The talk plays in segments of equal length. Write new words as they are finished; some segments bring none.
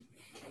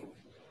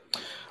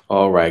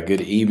All right,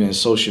 good evening,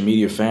 social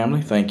media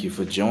family. Thank you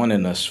for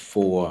joining us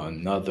for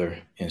another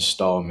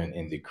installment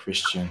in the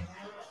Christian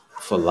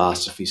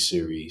philosophy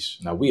series.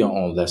 Now, we are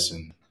on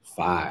lesson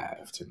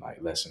five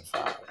tonight, lesson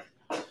five.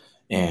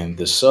 And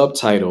the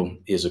subtitle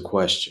is a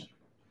question.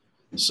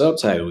 The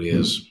subtitle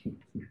is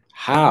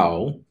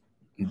How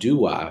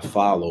do I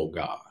follow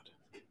God?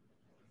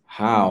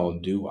 How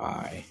do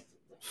I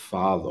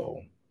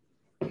follow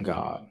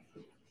God?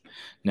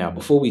 Now,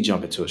 before we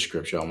jump into a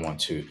scripture, I want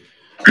to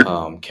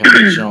kind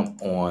of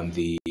jump on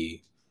the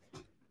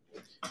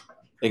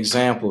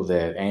example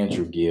that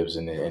Andrew gives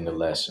in the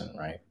lesson,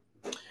 right?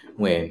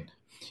 When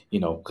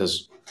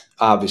because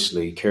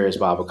obviously Charis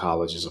Bible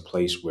College is a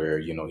place where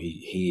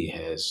he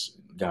has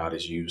God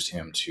has used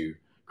him to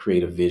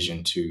create a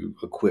vision to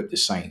equip the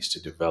saints to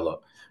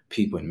develop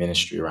people in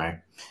ministry,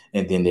 right?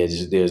 And then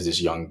there's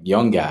this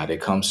young guy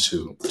that comes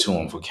to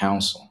him for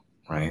counsel,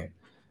 right?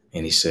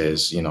 And he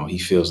says, he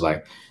feels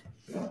like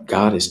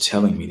God is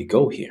telling me to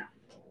go here,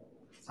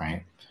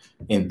 right?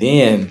 And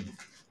then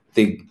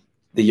the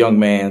the young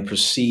man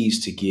proceeds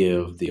to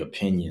give the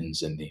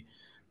opinions and the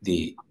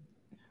the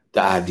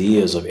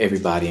ideas of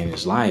everybody in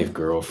his life,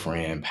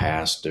 girlfriend,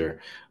 pastor,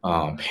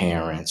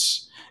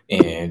 parents,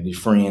 and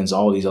friends,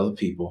 all these other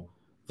people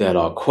that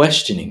are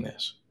questioning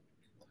this.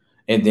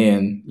 And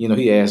then,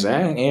 he asks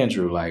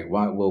Andrew, like,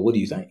 why, well, what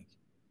do you think?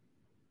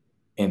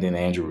 And then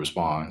Andrew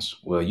responds,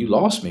 well, you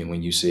lost me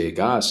when you said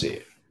God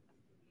said,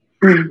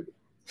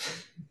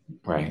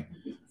 right?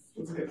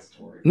 That's a good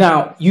story.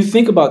 Now, you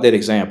think about that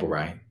example,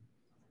 right?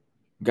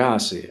 God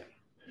said.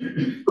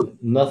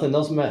 Nothing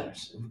else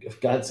matters if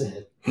God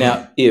said.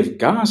 Now, if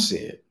God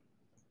said,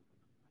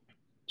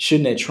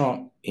 shouldn't that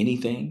trump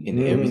anything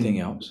and everything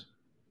else?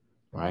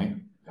 Right?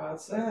 God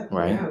said.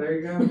 Right. Yeah, there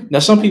you go. Now,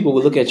 some people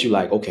will look at you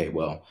like, okay,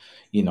 well,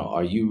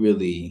 are you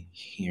really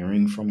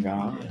hearing from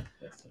God?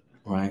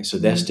 Right. So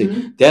that's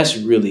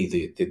really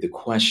the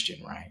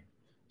question, right?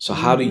 So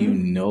how do you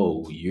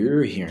know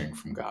you're hearing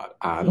from God?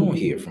 I don't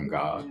hear from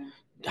God.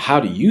 How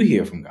do you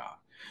hear from God?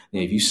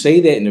 And if you say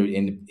that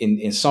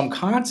in some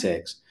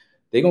context,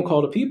 they're gonna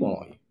call the people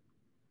on you.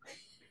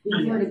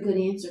 I've heard a good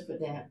answer for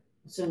that.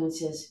 Someone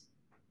says,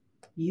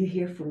 you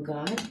hear from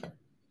God?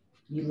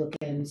 You look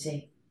at him and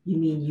say, you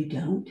mean you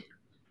don't?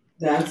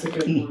 That's a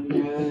good one.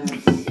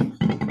 Yes.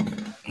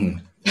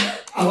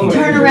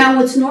 Turn around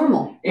what's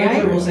normal,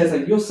 Andrew right? will say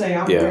something. You'll say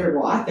I'm Yeah. weird.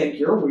 Well, I think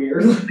you're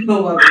weird.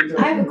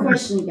 I have a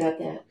question about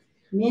that.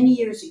 Many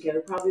years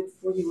ago, probably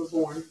before you were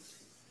born,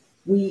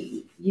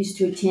 we used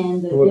to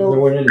attend the There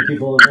weren't any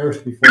people on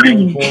Earth before I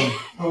was born.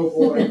 Oh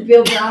boy.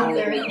 Bill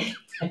Gothard.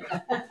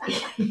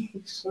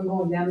 I'm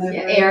going down that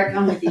Yeah, road. Eric,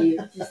 I'm with you.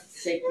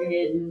 Just shake your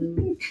head.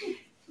 And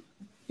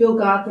Bill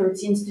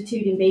Gothard's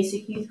Institute in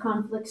Basic Youth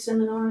Conflict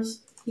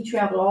Seminars. He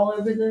traveled all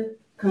over the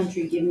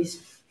country giving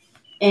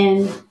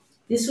and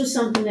this was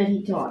something that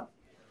he taught.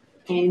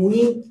 And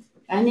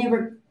I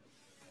never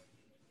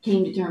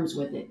came to terms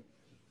with it.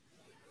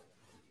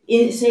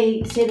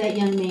 Say that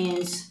young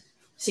man's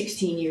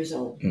 16 years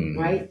old,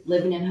 right?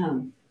 Living at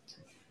home.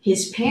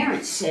 His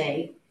parents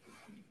say,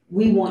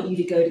 we want you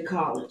to go to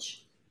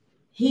college.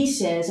 He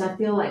says, I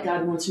feel like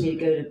God wants me to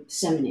go to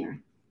seminary.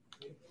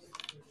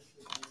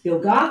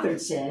 Bill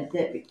Gothard said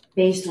that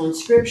based on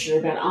scripture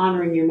about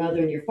honoring your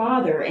mother and your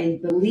father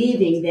and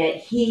believing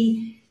that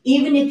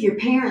even if your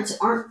parents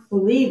aren't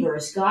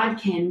believers, God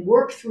can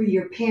work through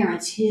your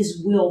parents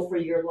his will for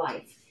your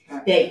life,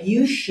 that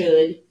you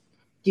should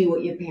do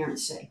what your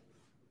parents say.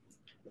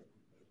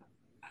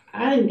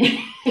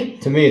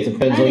 To me, it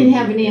depends. I didn't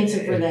have an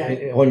answer for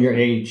that. On your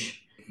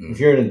age. If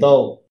you're an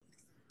adult,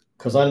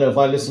 because I know if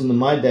I listened to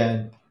my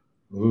dad,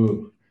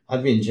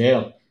 I'd be in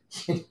jail.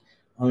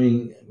 I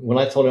mean, when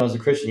I told him I was a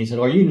Christian, he said,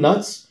 "Are you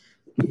nuts?"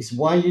 He said,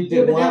 "Why you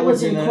did? But Why that would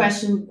wasn't you a not?"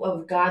 question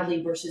of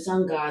godly versus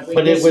ungodly.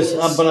 But it was.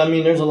 But I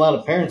mean, there's a lot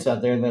of parents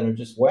out there that are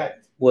just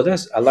whacked. Well,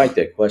 I like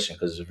that question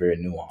because it's very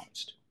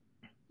nuanced,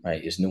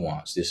 right? It's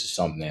nuanced. This is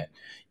something that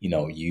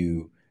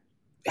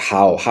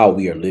how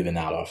we are living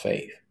out our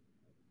faith,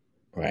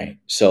 right?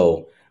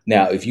 So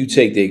now, if you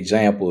take the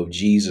example of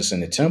Jesus in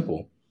the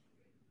temple,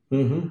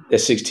 the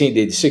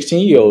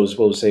 16-year-old is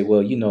supposed to say,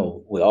 well,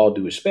 with all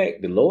due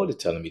respect, the Lord is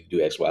telling me to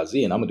do X, Y,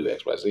 Z, and I'm gonna do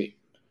X, Y, Z,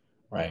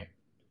 right?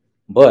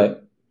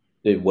 But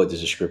what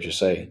does the scripture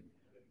say?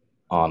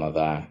 Honor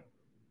thy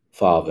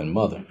father and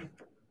mother,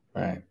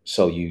 right?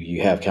 So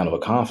you have kind of a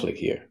conflict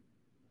here,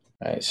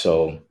 right?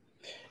 So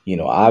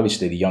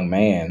obviously the young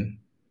man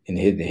in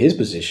his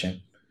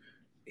position,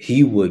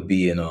 he would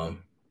be in a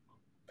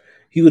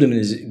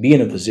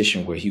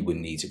position where he would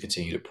need to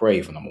continue to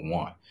pray for number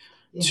one,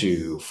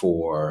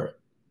 for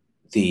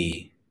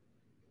the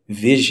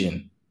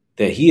vision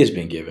that he has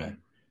been given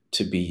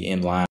to be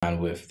in line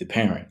with the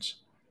parents.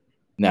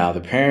 Now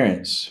the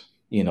parents,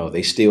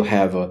 they still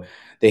have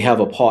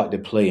a part to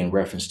play in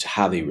reference to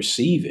how they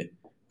receive it.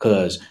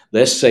 Because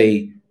let's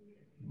say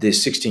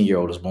this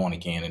 16-year-old is born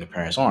again and the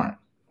parents aren't,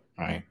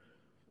 right?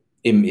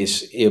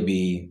 It'll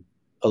be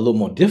a little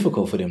more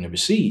difficult for them to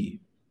receive.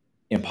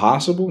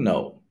 Impossible?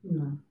 No,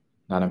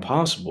 not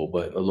impossible,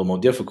 but a little more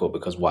difficult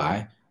because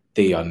why?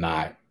 They are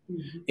not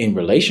in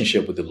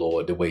relationship with the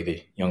Lord the way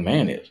the young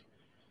man is.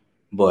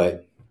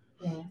 But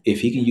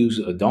if he can use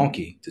a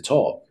donkey to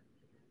talk,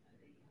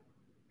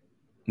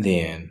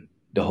 then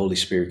the Holy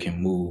Spirit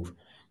can move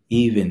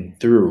even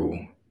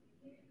through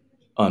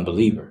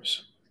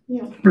unbelievers.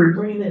 Yeah,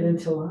 bringing it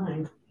into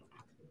line.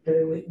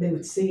 They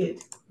would see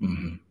it.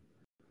 Mm-hmm.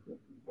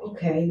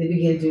 Okay, they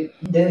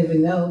don't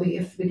even know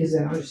if because they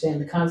don't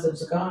understand the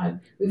concepts of God.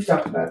 We've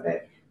talked about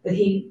that.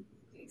 That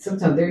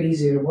sometimes they're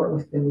easier to work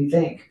with than we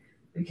think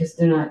because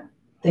they're not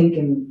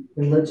thinking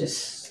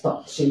religious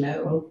thoughts.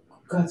 Oh,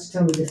 God's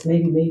telling me this,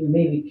 maybe.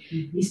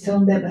 Mm-hmm. He's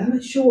telling that, but I'm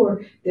not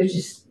sure. They're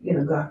just,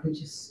 God can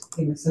just,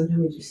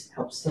 sometimes it just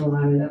helps to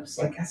line it up. It's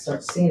like I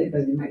start seeing it,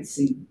 but you might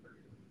see,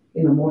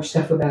 more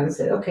stuff about it and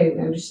say, okay, we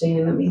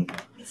understand.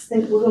 Let's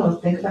think. We're going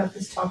to think about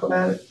this, talk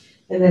about it,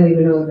 and then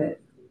even know that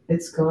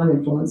it's gone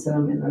influence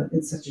them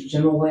in such a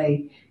general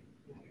way,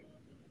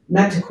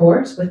 not to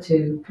coerce, but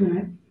to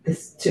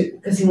this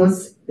because he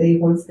wants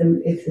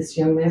them. If this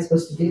young man's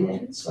supposed to do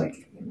that, it's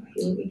like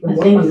he can I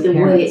work think on the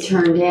way it parents.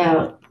 turned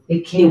out,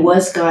 It it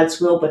was God's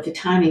will, but the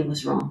timing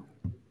was wrong.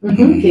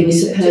 Mm-hmm. He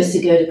was supposed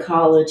to go to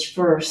college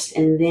first,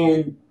 and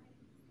then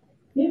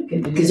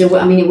because it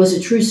was a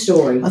true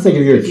story. I think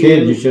if you're a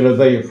kid, you should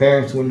obey your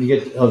parents. When you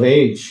get of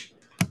age,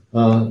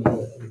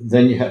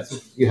 then you have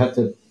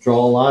to draw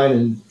a line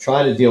and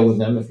try to deal with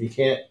them. If you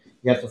can't,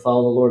 you have to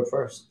follow the Lord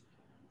first.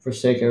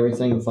 Forsake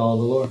everything and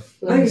follow the Lord.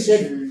 Like I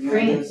said,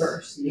 praying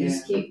first. You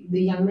just keep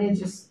the young man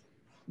just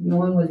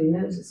knowing what he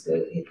knows is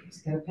good.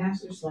 He's got a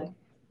pastor's like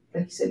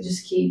you said,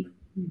 just keep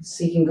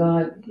seeking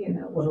God.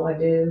 What do I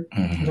do?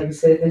 Mm-hmm. Like I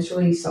said,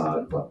 eventually he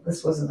saw, well,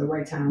 this wasn't the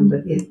right time,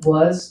 but he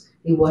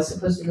was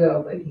supposed to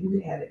go, but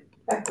he had it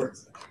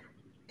backwards.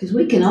 Because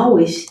we can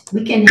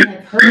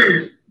have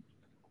heard,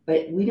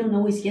 but we don't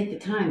always get the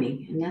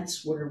timing, and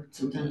that's where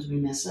sometimes we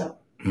mess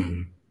up.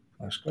 Mm-hmm.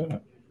 That's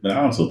good. But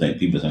I also think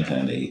people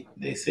sometimes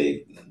they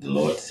say the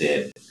Lord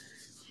said,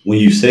 when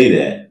you say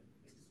that,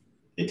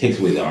 it takes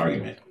away the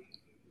argument.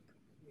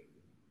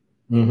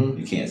 Mm-hmm.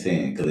 You can't say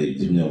it because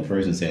a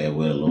person saying,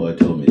 well, the Lord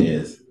told me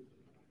this.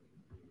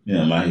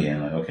 In my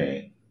head, like,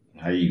 okay,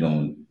 how are you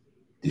going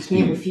to dispute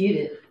Can't refute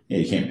it. Yeah,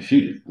 you can't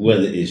refute it.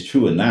 Whether it's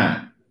true or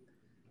not.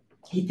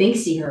 He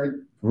thinks he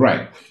heard.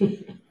 Right.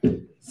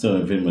 So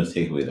it pretty much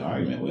takes away the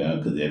argument. Well,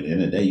 because at the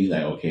end of the day, you're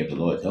like, okay, if the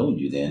Lord told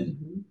you,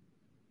 then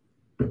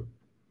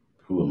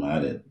who am I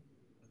to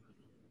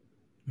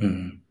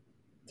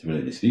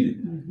really dispute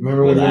it?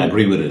 Remember whether I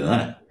agree with it or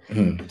not.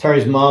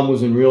 Terry's mom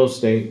was in real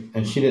estate,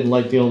 and she didn't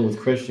like dealing with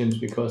Christians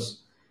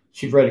because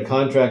she'd read a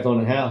contract on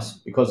a house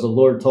because the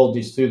Lord told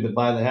these two to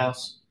buy the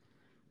house.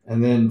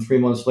 And then 3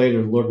 months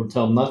later, the Lord would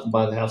tell them not to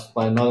buy the house, to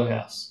buy another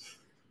house.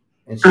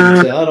 And she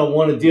would say, I don't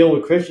want to deal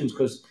with Christians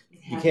because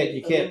you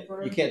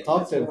can't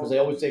talk to them because they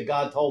always say,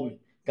 God told me,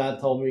 God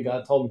told me,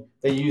 God told me.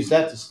 They use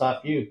that to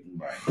stop you.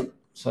 Right.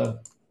 So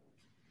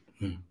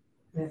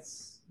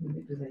that's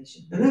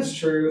manipulation. And that's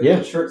true. Yeah. In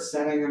the church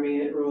setting,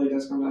 it really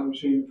does come down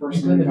between the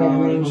person and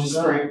God and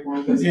just praying for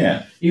them. Because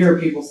Yeah. you hear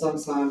people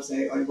sometimes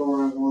say, like, go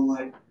around going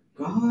like,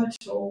 God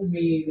told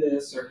me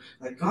this, or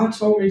like God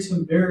told me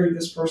to marry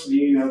this person.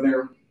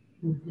 They're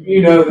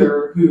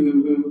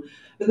who.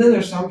 But then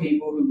there's some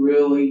people who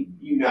really,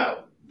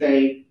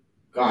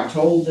 God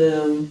told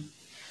them.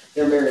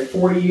 They're married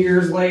 40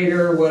 years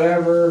later,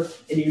 whatever,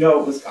 and it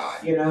was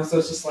God. So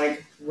it's just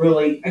like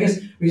really, I guess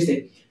we could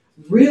say,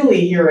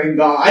 really hearing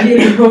God.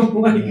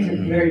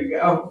 There you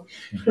go.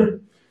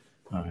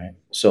 All right.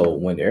 So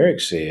when Eric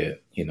said,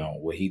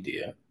 what he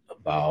did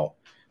about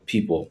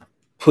people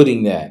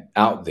putting that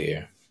out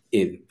there,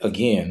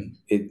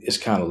 it's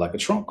kind of like a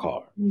trump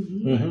card,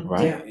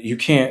 right? Yeah. You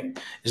can't.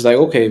 It's like,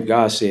 okay, if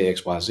God said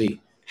X, Y,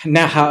 Z.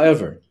 Now,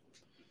 however,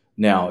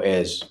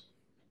 as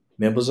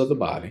members of the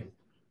body,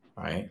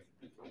 right?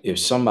 If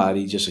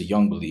somebody, just a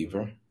young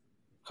believer,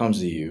 comes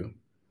to you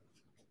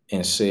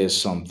and says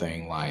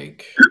something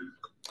like,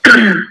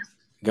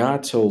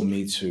 God told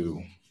me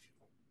to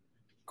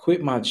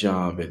quit my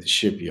job at the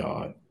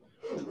shipyard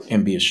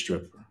and be a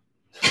stripper.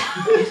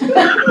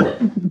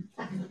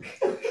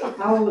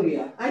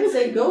 Hallelujah. I'd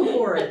say go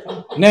for it.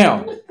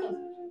 Now,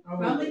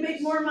 Probably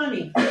make more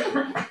money.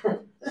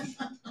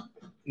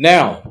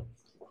 Now,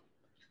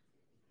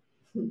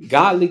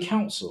 godly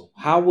counsel.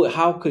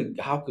 How could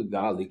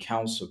godly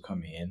counsel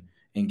come in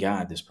and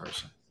guide this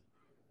person?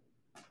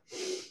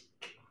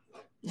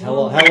 how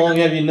long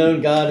have you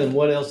known God, and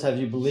what else have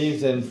you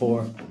believed in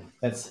for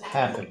that's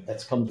happened,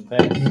 that's come to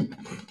pass?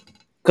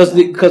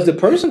 Because the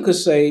person could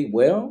say,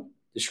 well,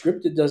 the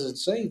scripture doesn't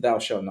say thou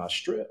shalt not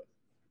strip.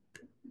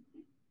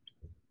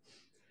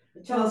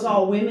 It tells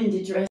all women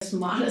to dress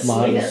modestly. That's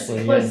Modestly,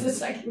 the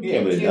closest I can Yeah,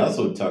 get but it's to.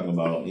 also talking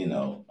about,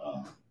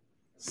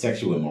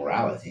 sexual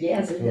immorality.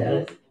 Yes, it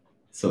does.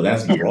 So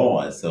that's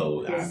broad.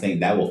 So I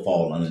think that will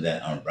fall under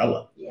that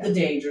umbrella. Yeah. The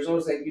dangers. I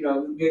was like,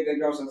 good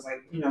girls. I was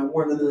like,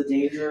 warn them of the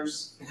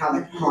dangers and how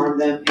they can harm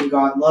them, and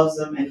God loves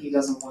them, and He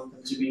doesn't want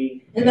them to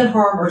be in that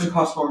harm or to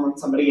cause harm on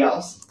somebody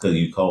else. Because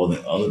you call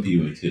the other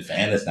people to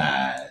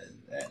fantasize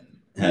and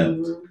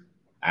have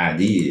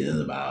ideas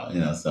about,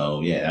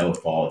 so yeah, that would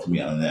fall to me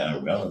under that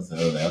umbrella. So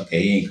like,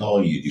 okay, he ain't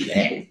calling you to do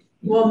that.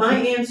 Well, my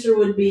answer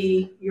would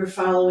be you're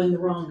following the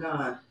wrong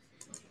God.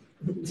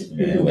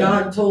 Yeah, well,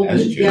 God told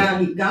that's you, true.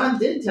 yeah, God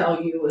did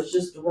tell you, it's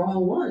just the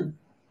wrong one.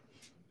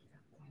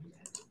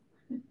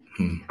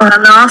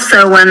 And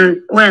also,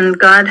 when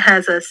God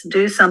has us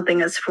do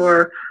something, it's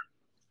for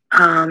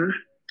the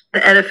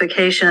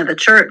edification of the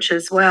church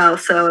as well.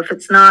 So if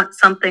it's not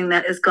something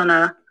that is going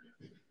to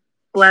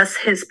bless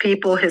His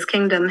people, His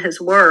kingdom,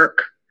 His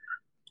work,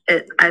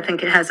 I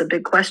think it has a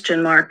big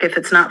question mark if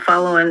it's not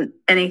following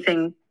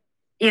anything.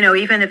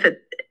 Even if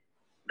it,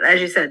 as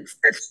you said,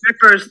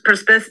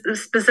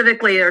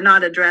 specifically are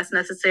not addressed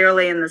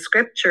necessarily in the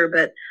scripture,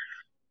 but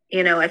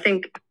I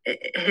think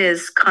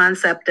His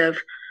concept of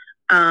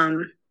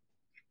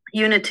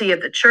unity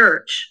of the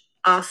church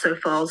also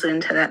falls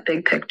into that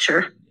big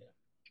picture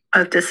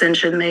of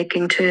decision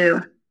making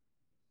too.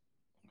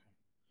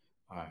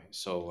 All right.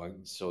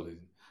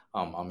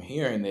 I'm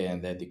hearing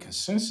then that the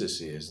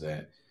consensus is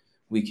that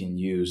we can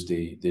use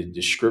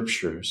the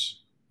scriptures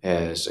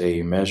as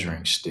a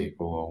measuring stick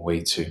or a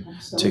way to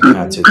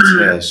kind of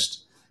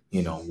test,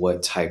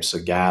 what types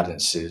of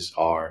guidances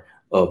are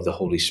of the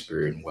Holy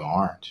Spirit and what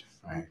aren't.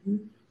 Right.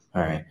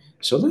 All right.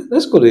 So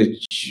let's go to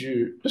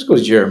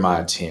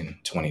Jeremiah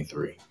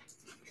 10:23,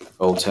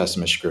 Old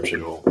Testament scripture,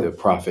 the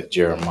prophet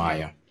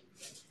Jeremiah.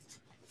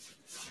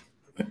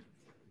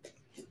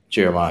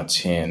 Jeremiah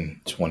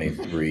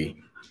 10:23.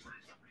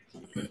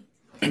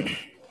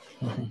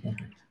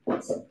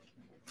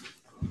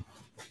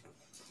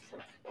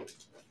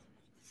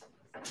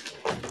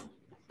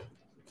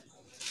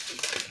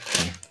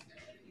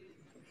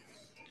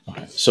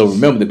 So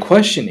remember, the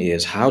question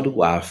is, how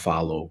do I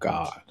follow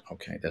God?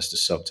 Okay, that's the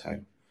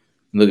subtitle.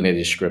 I'm looking at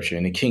this scripture,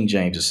 and the King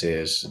James, it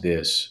says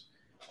this,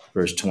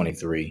 verse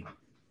 23.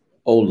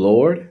 O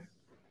Lord,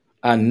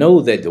 I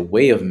know that the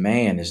way of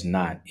man is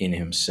not in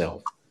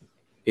himself.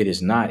 It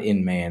is not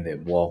in man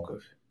that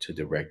walketh to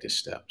direct his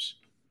steps.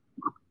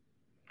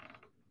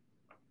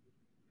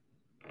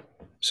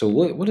 So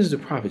what is the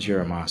prophet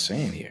Jeremiah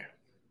saying here?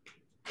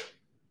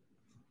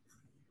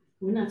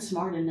 We're not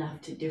smart enough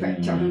to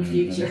direct our own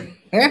future.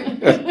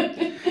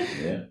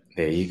 Yeah.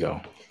 There you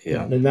go.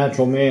 Yeah. The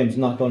natural man's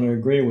not going to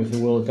agree with the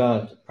will of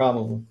God,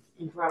 probably.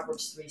 And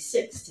Proverbs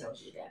 3:6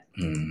 tells you that.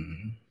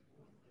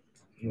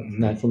 Mm-hmm.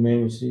 Natural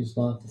man sees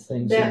not the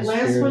things. That of the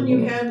last Spirit one of you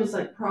the Lord. had was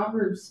like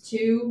Proverbs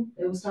 2.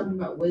 It was talking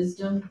about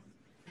wisdom.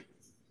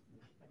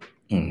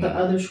 Mm-hmm. The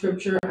other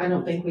scripture, I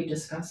don't think we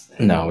discussed that.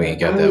 No, we ain't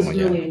got that one I was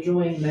really yet.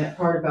 enjoying that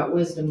part about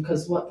wisdom,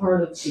 because what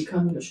part of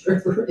becoming a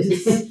stripper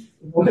is,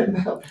 what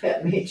about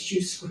that makes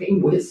you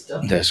scream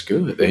wisdom? That's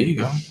good. There you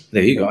go.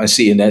 There you go. And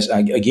see, and that's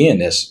again,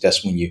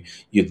 that's when you're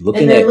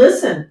looking And then at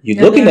listen. you're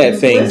And looking then at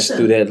things listen.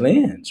 through that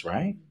lens,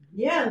 right?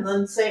 Yeah, and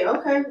then say,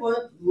 okay,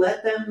 well,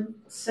 let them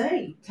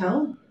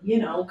tell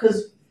them,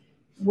 because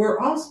we're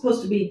all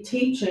supposed to be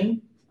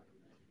teaching.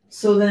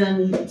 So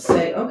then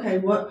say, okay,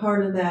 what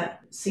part of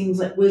that seems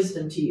like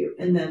wisdom to you?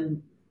 And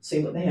then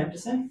see what they have to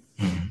say.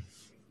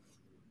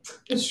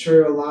 It's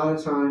true a lot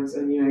of times,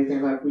 and you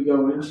think like we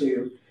go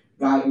into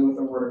guiding with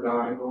the Word of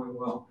God and going,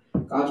 well,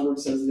 God's Word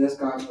says this,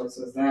 God's Word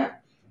says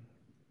that.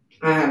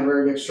 I had a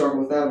very big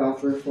struggle with that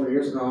about 3 or 4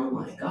 years ago. I'm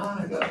like,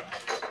 God, I go,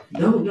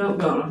 don't.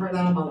 I've heard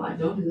that in my life.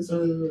 Don't do this.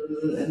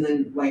 And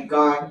then, like,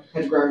 God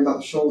had grabbed me by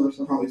the shoulder,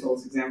 so I probably told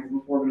this example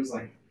before, but it was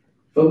like,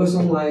 focus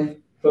on life,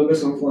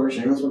 focus on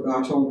flourishing. That's what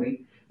God told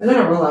me. And then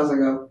I realized, I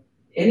go,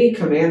 any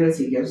commandments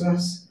He gives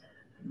us,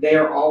 they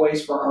are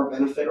always for our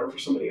benefit or for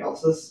somebody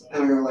else's.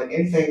 And I go, like,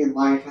 anything in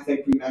life, I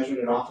think we measured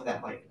it off of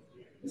that, like,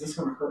 is this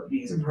going to hurt me?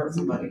 Is it going to hurt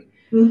somebody?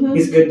 Mm-hmm.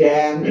 He's a good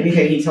dad.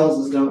 Anything He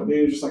tells us don't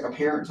do, just like a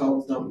parent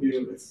tells us don't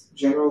do, it's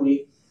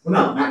generally, well,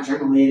 no, not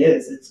generally, it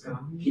is. It's going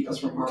to keep us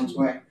from harm's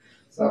way.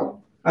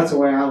 So that's the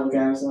way I look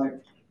at it. It's like,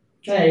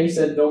 hey, you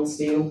said don't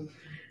steal.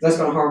 That's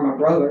going to harm my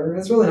brother.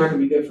 That's really not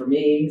going to be good for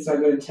me. It's not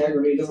good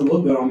integrity. It doesn't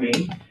look good on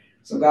me.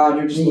 So, God,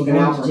 you're just looking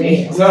out for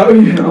me. So,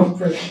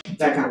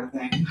 that kind of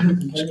thing.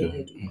 That's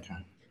good.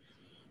 Okay.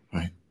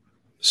 Right.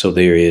 So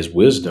there is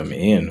wisdom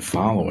in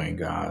following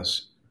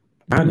God's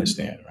guidance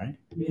then, right?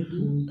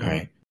 Mm-hmm. All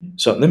right.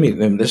 So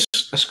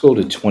let's go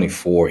to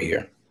 24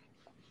 here.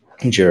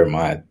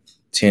 Jeremiah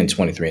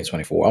 10:23 and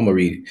 24. I'm gonna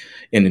read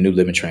in the New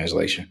Living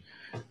Translation.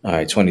 All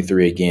right,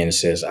 23 again, it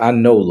says, I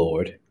know,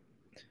 Lord,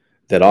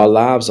 that our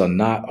lives are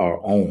not our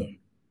own.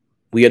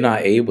 We are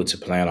not able to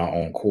plan our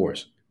own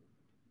course.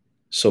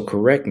 So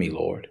correct me,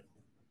 Lord.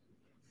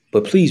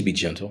 But please be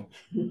gentle.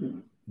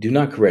 Do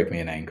not correct me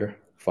in anger,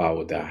 for I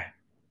will die.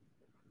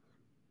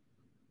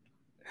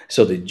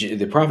 So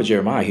the prophet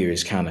Jeremiah here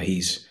is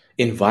he's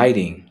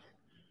inviting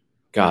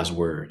God's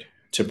word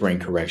to bring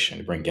correction,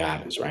 to bring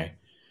guidance, right?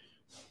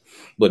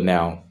 But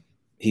now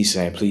he's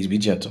saying, please be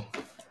gentle.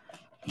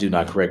 Do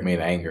not correct me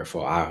in anger,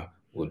 for I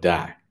will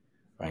die.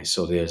 Right.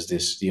 So there's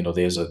this,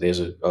 there's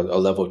a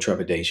level of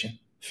trepidation,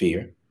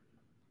 fear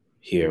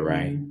here,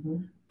 right? Mm-hmm.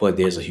 But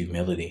there's a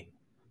humility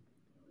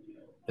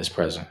that's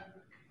present.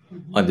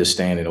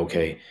 Understanding,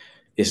 okay,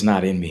 it's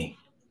not in me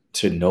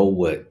to know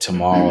what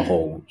tomorrow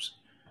holds.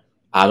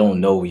 I don't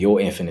know your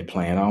infinite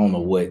plan. I don't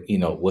know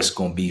what's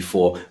going to be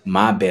for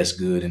my best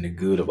good and the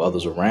good of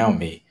others around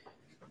me.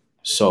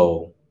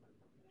 So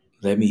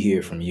let me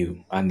hear from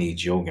you. I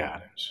need your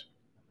guidance.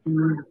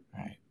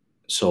 Right.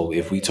 So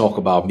if we talk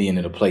about being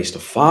in a place to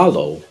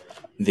follow,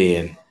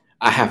 then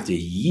I have to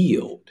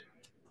yield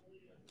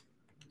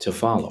to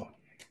follow.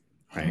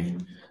 Right.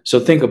 So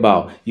think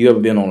about, you ever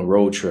been on a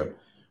road trip,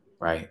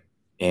 right?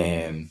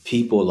 And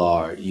people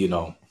are,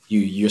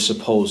 you're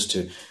supposed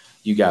to,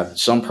 you got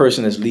some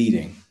person that's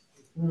leading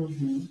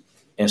Mm-hmm.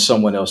 and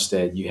someone else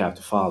that you have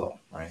to follow,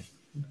 right?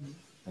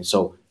 And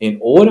so, in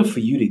order for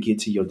you to get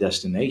to your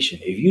destination,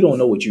 if you don't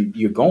know what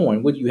you're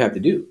going, what do you have to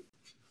do?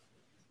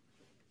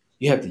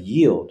 You have to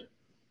yield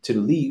to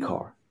the lead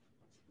car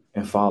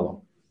and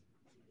follow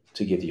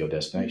to get to your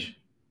destination.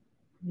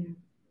 Yeah.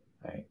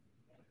 Right.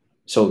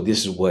 So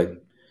this is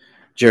what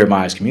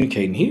Jeremiah is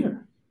communicating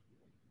here,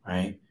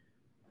 right?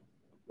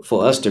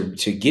 For us to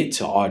get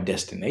to our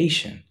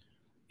destination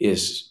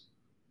is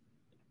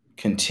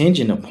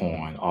contingent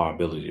upon our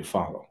ability to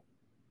follow.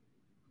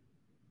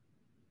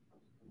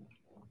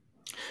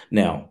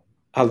 Now,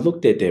 I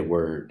looked at that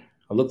word.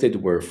 I looked at the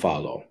word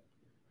follow,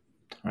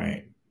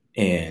 right?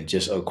 And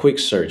just a quick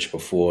search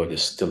before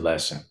the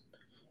lesson.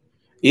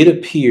 It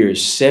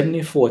appears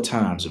 74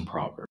 times in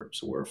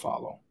Proverbs, the word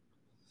follow.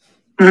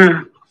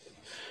 Mm.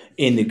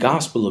 In the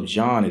Gospel of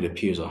John, it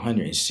appears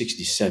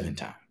 167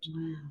 times.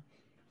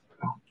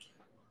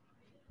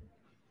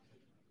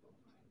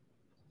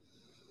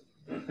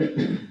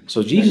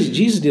 So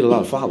Jesus did a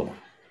lot of following.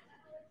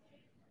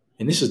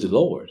 And this is the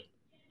Lord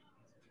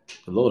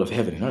of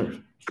heaven and earth.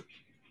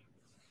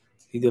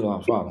 He did a lot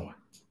of following.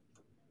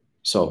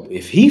 So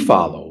if he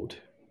followed,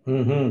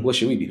 what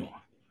should we be doing?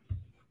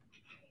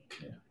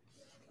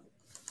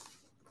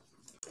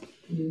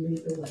 You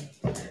lead the way.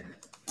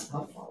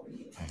 I'll follow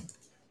you.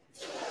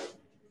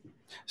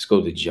 Let's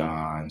go to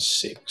John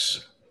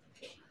 6.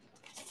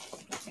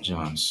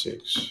 John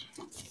 6.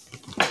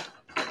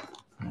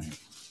 Right.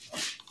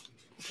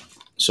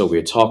 So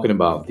we're talking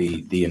about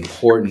the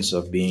importance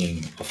of being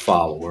a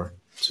follower,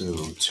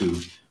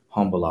 to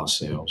humble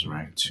ourselves,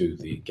 right, to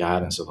the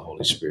guidance of the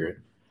Holy Spirit,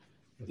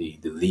 the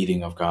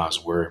leading of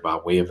God's word by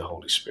way of the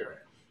Holy Spirit.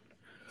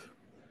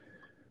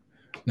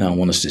 Now I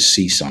want us to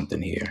see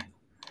something here.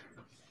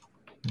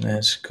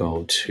 Let's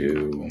go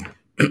to,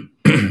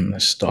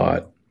 let's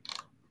start.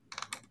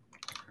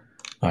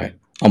 All right,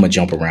 I'm going to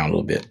jump around a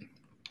little bit.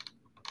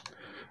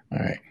 All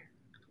right,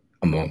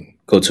 I'm going to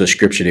go to a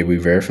scripture that we're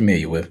very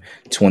familiar with,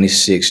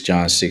 26,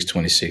 John 6,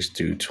 26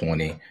 through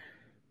 29.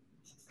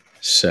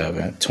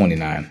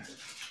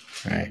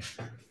 All right.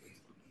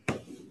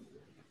 It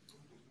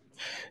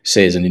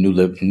says in the New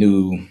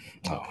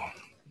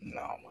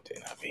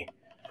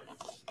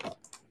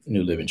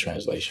Living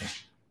Translation.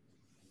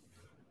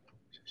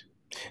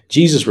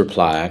 Jesus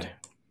replied,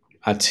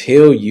 I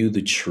tell you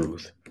the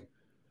truth.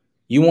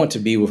 You want to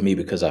be with me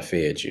because I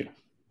fed you,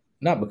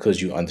 not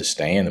because you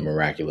understand the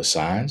miraculous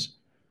signs.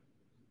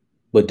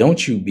 But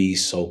don't you be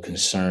so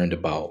concerned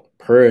about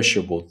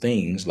perishable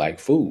things like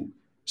food.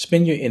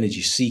 Spend your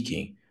energy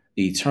seeking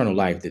the eternal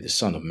life that the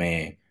Son of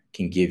Man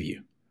can give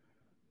you.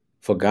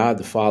 For God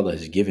the Father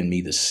has given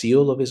me the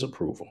seal of his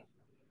approval.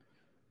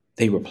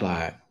 They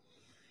replied,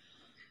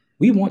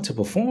 we want to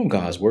perform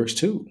God's works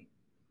too.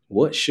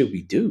 What should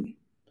we do?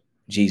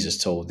 Jesus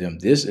told them,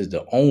 this is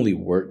the only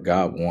work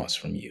God wants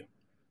from you.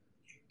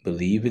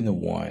 Believe in the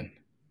one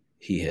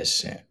he has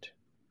sent.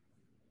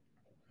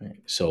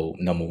 Right. So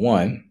number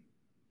one,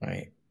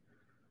 right?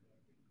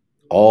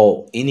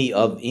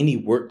 Any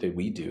work that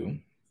we do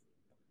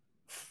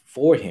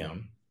for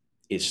him,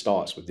 it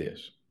starts with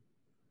this.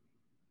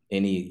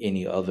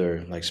 Any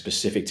other like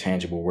specific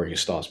tangible work, it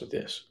starts with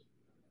this.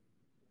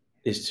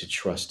 Is to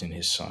trust in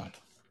his Son.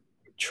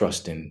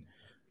 Trust in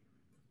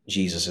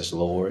Jesus as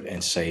Lord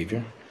and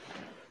Savior.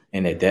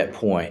 And at that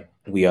point,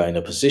 we are in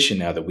a position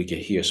now that we can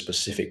hear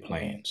specific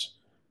plans,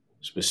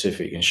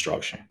 specific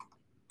instruction.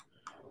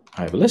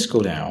 All right, but let's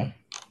go down.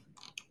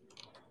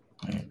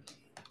 All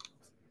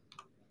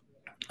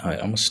right, I'm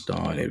going to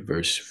start at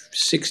verse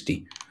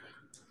 60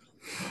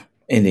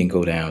 and then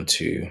go down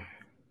to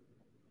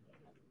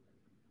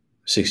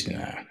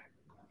 69.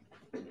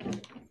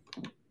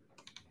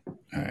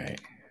 All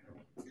right.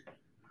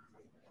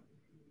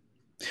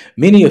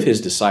 Many of his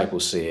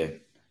disciples said,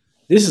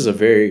 this is a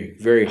very,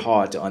 very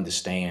hard to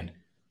understand.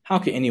 How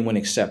can anyone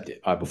accept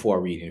it? Before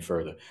I read any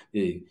further,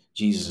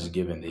 Jesus is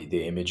given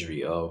the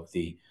imagery of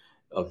the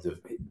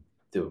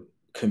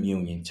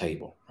communion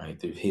table, right?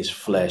 His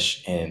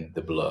flesh and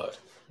the blood,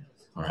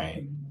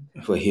 right?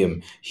 For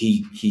him,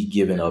 he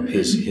given up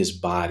his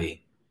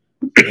body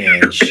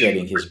and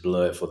shedding his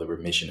blood for the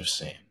remission of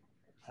sin,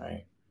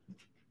 right?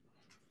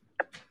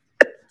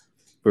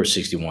 Verse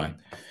 61.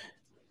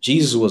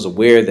 Jesus was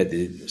aware that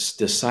his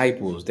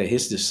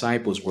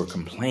disciples were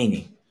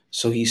complaining.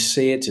 So he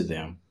said to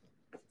them,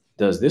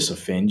 does this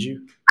offend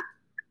you?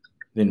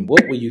 Then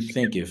what will you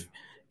think if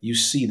you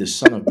see the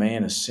Son of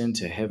Man ascend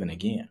to heaven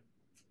again?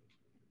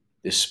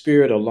 The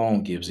Spirit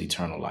alone gives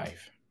eternal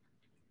life.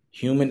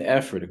 Human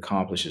effort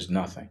accomplishes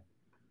nothing.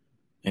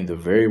 And the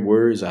very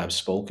words I have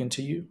spoken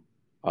to you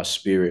are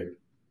spirit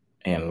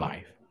and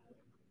life.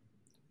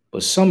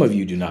 But some of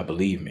you do not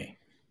believe me.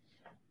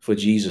 For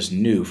Jesus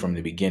knew from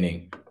the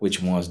beginning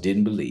which ones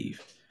didn't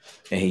believe,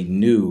 and he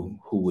knew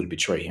who would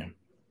betray him.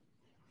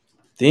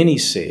 Then he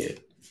said,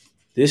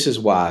 this is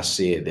why I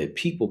said that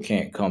people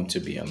can't come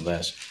to me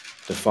unless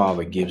the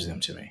Father gives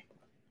them to me.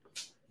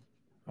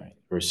 Right,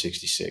 verse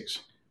 66.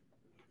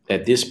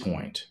 At this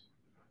point,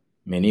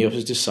 many of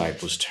his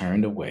disciples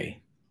turned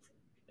away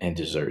and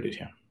deserted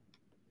him.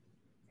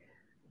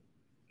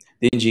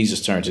 Then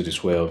Jesus turned to the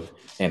 12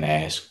 and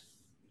asked,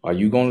 are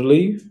you going to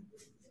leave?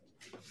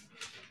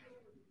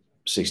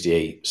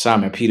 68.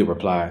 Simon Peter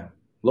replied,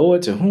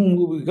 Lord, to whom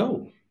will we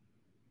go?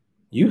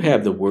 You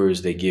have the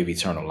words that give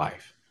eternal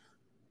life.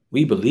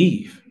 We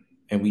believe,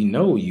 and we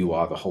know you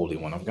are the Holy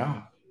One of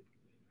God.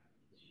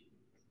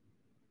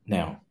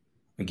 Now,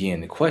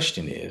 again, the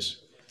question is,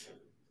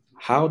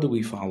 how do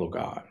we follow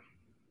God?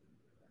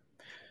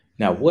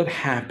 Now, what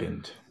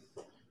happened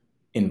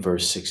in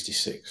verse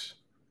 66?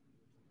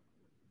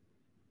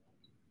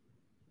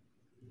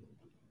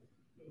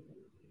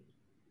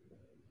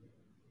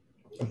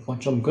 A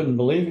bunch of them couldn't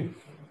believe him,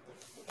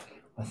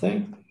 I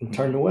think, and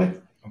turned away.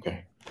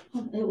 Okay.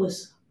 Well, it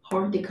was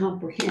hard to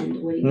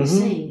comprehend what he was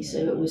saying, so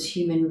it was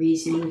human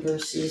reasoning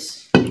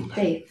versus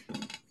faith.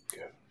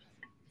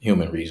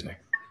 Human reasoning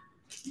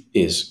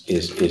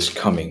is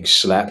coming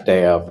slap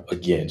dab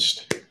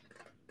against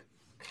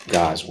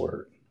God's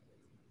word,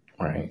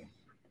 right?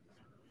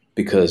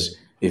 Because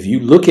if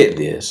you look at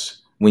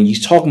this, when you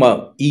talk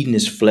about eating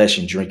his flesh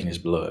and drinking his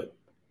blood,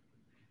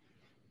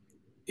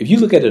 if you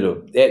look at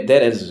it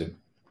that as a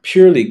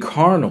purely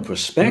carnal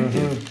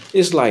perspective,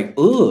 it's like,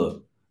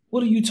 ugh,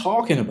 what are you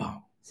talking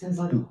about? Sounds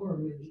like a horror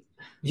movie.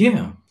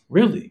 Yeah,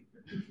 really,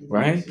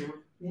 right?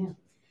 Yeah.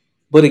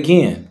 But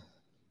again,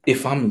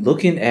 if I'm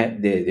looking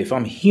at if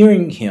I'm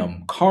hearing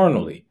him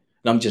carnally,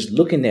 and I'm just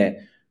looking at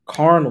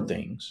carnal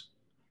things,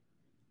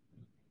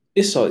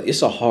 it's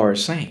a hard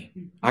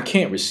saying. I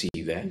can't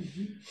receive that.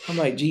 I'm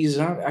like, Jesus,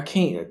 I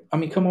can't. I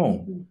mean, come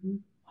on.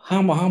 How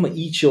am I gonna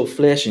eat your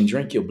flesh and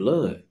drink your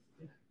blood?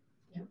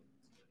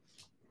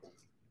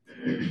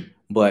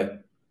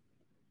 But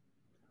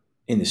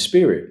in the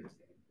spirit,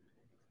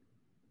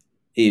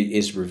 it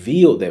is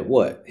revealed that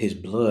what? His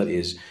blood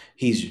is,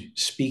 he's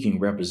speaking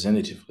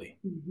representatively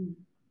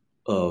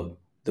of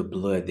the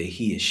blood that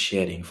he is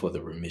shedding for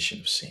the remission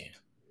of sin,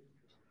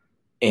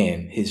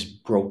 and his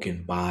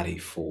broken body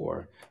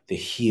for the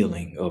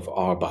healing of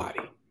our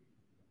body,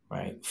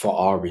 right? For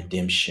our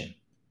redemption.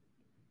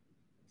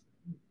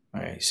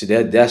 All right. So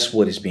that's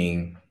what is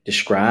being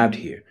described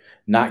here,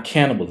 not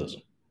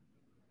cannibalism.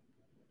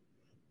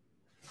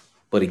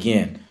 But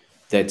again,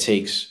 that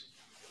takes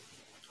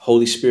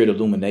Holy Spirit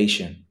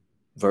illumination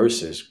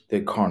versus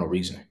the carnal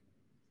reasoning.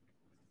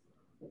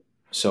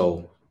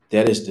 So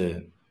that is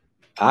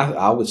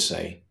I would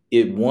say,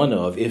 one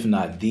of, if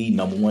not the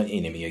number one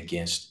enemy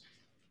against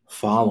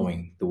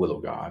following the will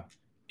of God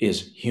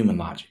is human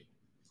logic,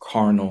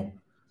 carnal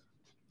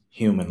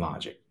human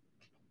logic.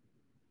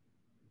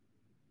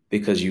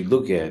 Because you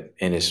look at,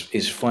 and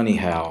it's funny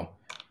how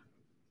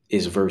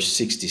is verse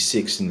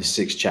 66 in the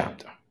 6th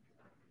chapter.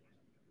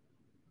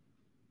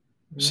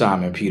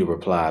 Simon Peter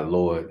replied,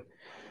 Lord,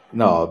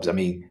 no, I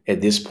mean, at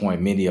this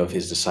point, many of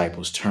his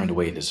disciples turned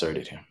away and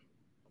deserted him.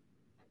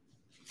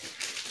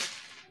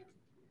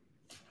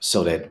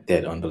 So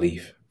that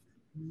unbelief.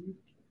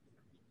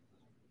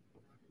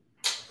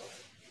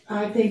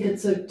 I think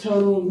it's a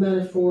total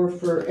metaphor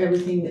for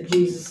everything that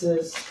Jesus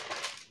is,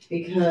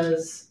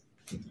 because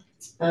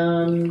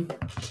the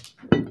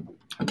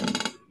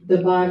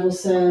Bible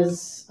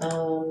says,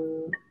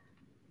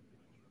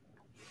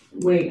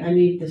 wait, I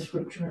need the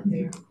scripture up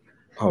there.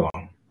 Hold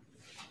on.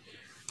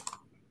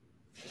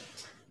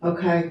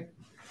 Okay.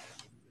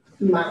 I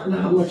don't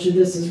know how much of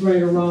this is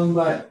right or wrong,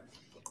 but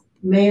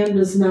man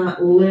does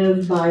not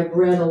live by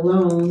bread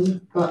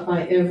alone, but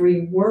by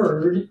every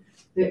word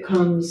that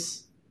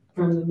comes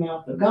from the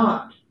mouth of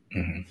God,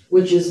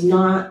 which is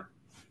not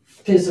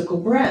physical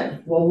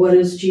bread. Well, what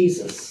is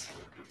Jesus?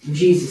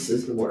 Jesus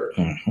is the word.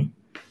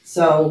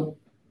 So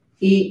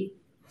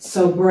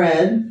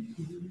bread.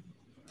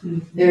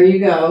 There you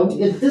go.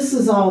 This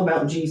is all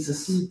about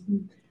Jesus.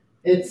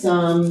 It's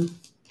and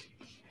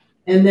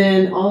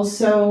then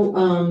also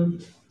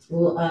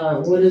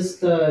what is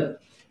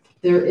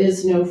there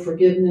is no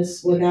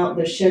forgiveness without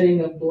the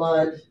shedding of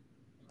blood.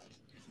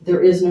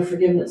 There is no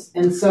forgiveness.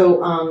 And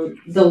so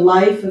the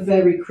life of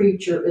every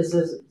creature is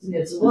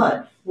its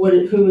blood.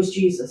 Who is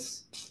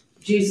Jesus?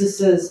 Jesus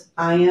says,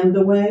 I am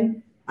the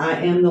way, I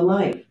am the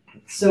life.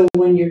 So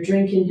when you're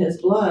drinking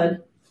his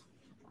blood,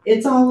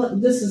 this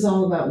is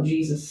all about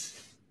Jesus.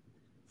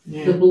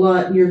 Yeah. The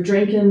blood, you're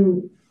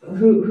drinking,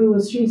 who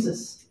is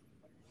Jesus?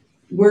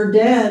 We're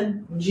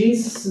dead.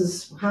 Jesus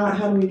is,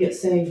 how do we get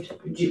saved?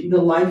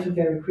 The life of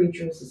every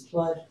creature is his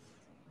blood.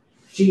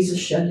 Jesus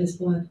shed his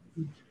blood.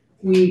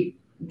 We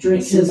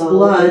drink his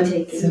blood,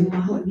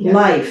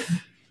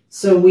 life.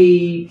 So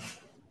we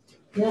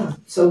Yeah.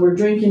 So we're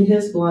drinking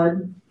his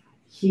blood.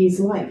 He's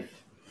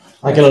life.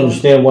 I can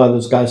understand why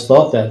those guys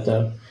thought that,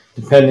 though,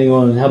 depending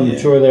on how Yeah.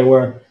 mature they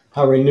were,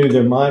 how renewed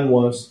their mind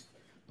was.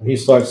 When he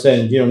starts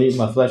saying, "You don't eat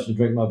my flesh and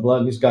drink my blood,"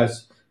 and these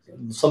guys,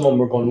 some of them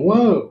were going,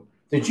 "Whoa,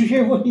 did you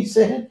hear what he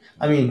said?"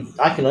 I mean,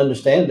 I can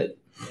understand it.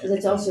 But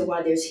that's also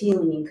why there's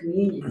healing in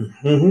communion.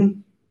 Mm-hmm.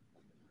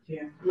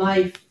 Yeah.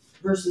 Life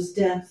versus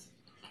death.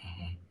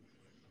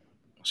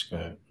 That's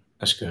good.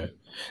 That's good.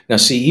 Now,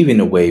 see, even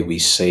the way we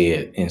say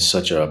it in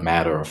such a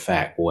matter of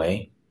fact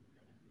way,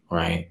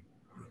 right?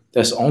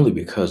 That's only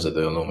because of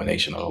the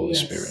illumination of the Holy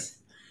Spirit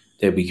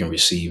that we can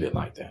receive it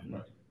like that.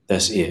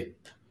 That's it.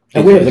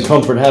 And we have the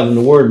comfort of having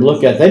the word to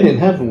look at. They didn't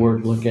have the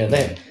word to look at.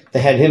 They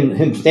had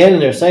him standing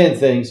there saying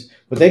things,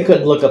 but they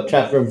couldn't look up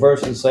chapter and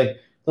verse and say,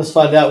 "Let's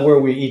find out where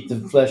we eat the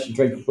flesh and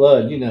drink the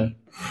blood." You know.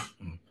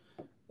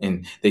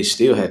 And they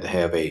still had to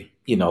have a,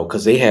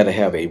 because they had to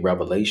have a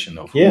revelation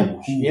of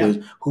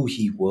who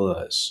he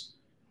was,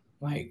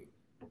 like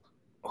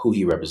who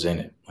he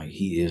represented. Like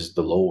he is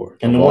the Lord.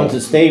 And the ones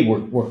that stayed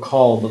were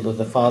called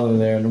the Father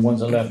there, and the ones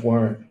that left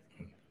weren't.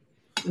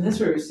 And that's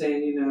what we're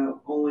saying,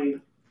 only,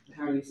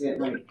 how do you say it,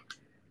 like,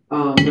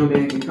 no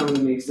man can come to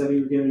me except he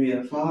was given me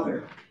the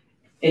Father.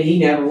 And he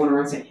never went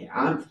around saying, hey,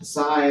 I'm the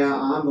Messiah,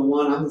 I'm the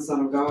one, I'm the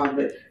Son of God.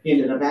 But he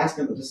ended up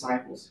asking the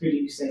disciples, who do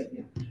you say that I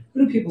am?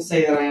 Who do people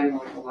say that I am?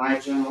 Like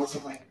Elijah and all this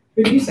stuff. Like,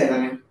 who do you say that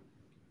I am?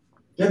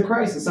 You're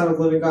Christ, the Son of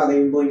the living God. They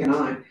didn't blink an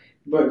eye.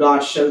 But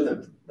God showed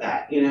them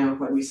that,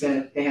 like we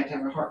said, they had to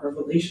have a heart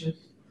revelation.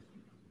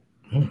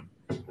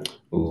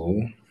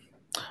 Ooh,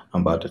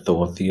 I'm about to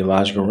throw a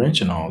theological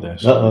wrench in all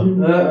this.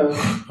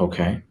 Uh-oh.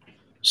 Okay.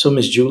 So,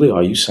 Miss Julie,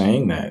 are you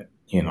saying that,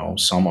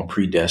 some are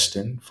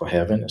predestined for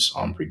heaven and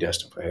some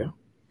predestined for hell?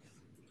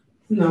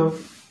 No.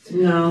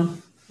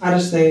 I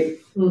just think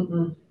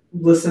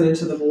listening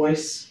to the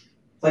voice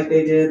like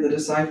they did, the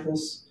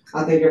disciples.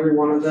 I think every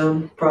one of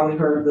them probably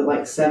heard of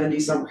the 70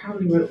 something. How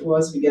many it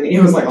was beginning?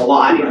 It was like a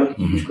lot, a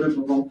huge group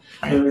of them.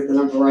 I don't get the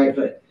number right,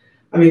 but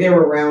I mean they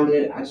were around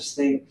it. I just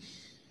think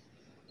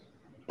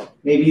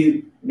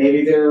maybe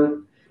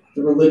the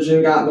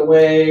religion got in the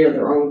way or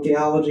their own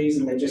theologies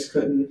and they just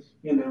couldn't,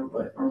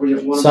 but are we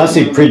one? So I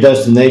see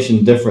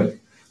predestination different.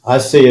 I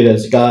see it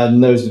as God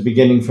knows the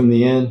beginning from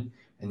the end,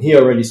 and He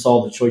already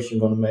saw the choice you're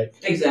going to make.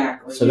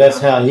 Exactly. So that's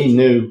how He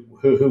knew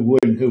who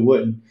would and who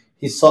wouldn't.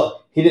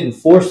 He didn't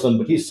force them,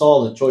 but He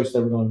saw the choice they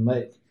were going to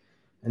make,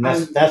 and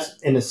that's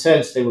in a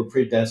sense they were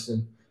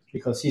predestined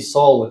because He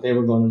saw what they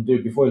were going to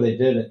do before they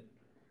did it.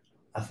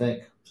 I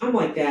think. I'm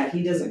like that.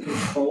 He doesn't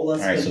control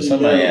us. All right. So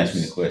somebody asked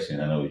me the question.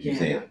 I know what you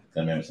said. I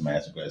remember somebody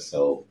asked the question.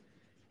 So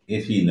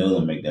if He knew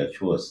them make that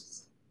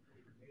choice,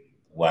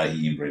 why did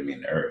He even bring me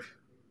in the earth?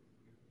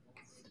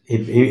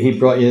 He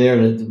brought you there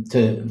to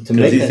make.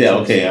 Because He said,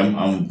 "Okay,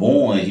 I'm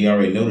born. He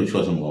already know the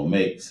choice I'm going to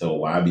make. So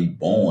why be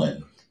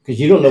born?" Because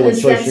you don't know what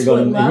choice you're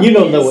going to make. You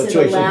don't know what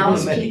choice you're going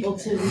to make. It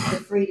allows people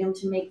the freedom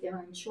to make their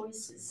own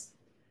choices.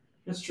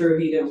 That's true.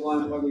 He didn't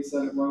want what we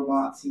said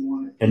robots. He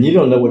wanted. And you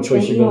don't know what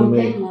choice you're going to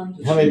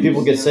make. How many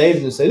people get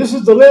saved and say, "This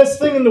is the last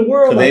thing in the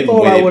world I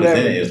thought I would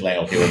ever." It's like,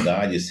 okay, well,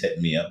 God just set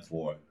me up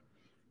for.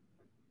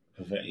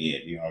 Yeah,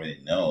 if you already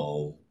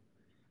know,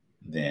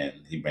 then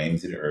He brings me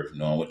to the earth,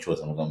 knowing what choice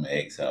I'm going to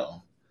make.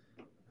 So,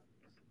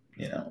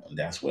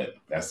 that's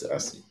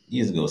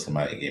years ago.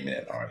 Somebody gave me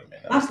that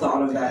argument. I've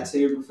thought of that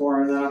too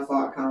before, and then I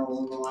thought kind of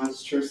along the lines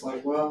of church,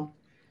 like, well,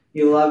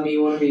 you love me,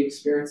 you want me to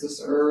experience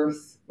this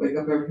earth, wake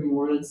up every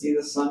morning, see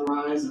the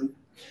sunrise, and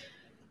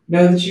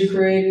know that you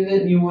created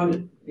it, and you want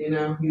it,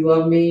 you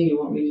love me, and you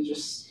want me to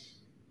just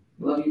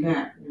love you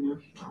back,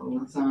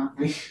 that's how I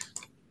think.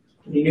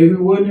 You knew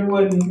who would and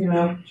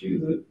wouldn't,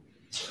 choose it.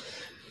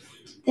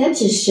 That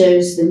just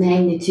shows the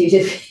magnitude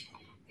of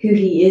who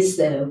He is,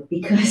 though,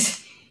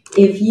 because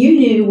if you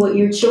knew what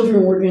your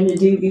children were going to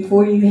do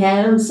before you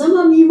had them, some of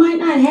them you might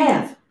not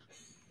have.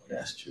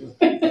 That's true.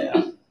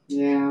 Yeah.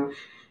 Yeah.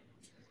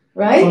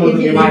 Right?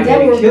 If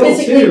that were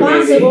physically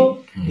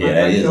possible. Yeah,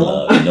 that is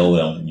love. You know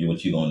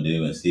what you're going to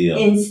do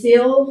and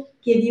still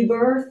give you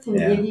birth and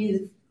give you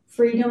the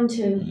freedom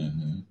to.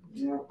 Mm-hmm.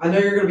 Yeah. I know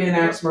you're going to be an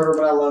axe murderer,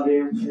 but I love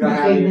you.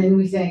 Okay, then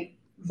we think.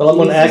 Well, I'm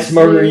going to axe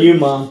murder you,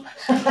 Mom.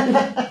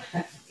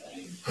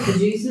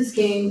 Jesus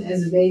came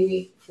as a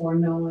baby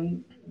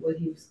foreknowing what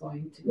He was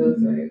going to go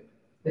through,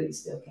 but He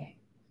still came.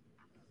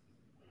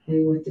 And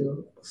He went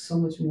through so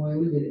much more.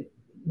 We did it.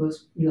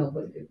 Most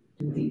nobody could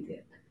do what He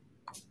did.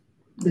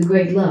 The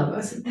great love.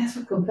 I said, that's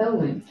what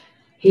compelled Him.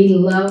 He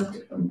loved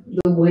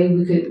the way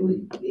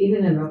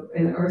even in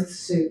an earth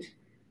suit,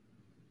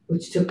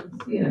 which took,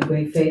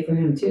 great faith for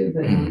Him too,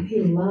 but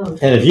He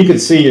loved. And if you could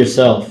see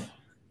yourself,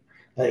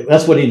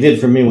 that's what He did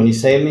for me when He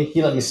saved me.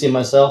 He let me see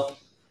myself. I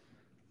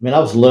mean, I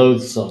was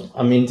loathsome.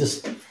 I mean,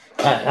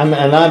 I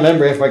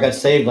remember after I got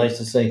saved, I used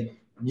to say,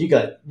 you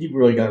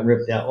really got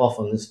ripped out off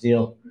on this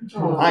deal.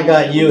 Oh, I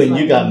got you and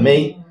you got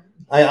me.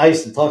 I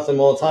used to talk to them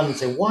all the time and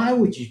say, why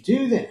would you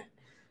do that?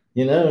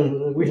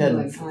 We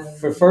had,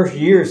 for first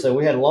year or so,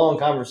 we had long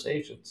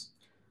conversations.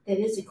 That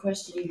is a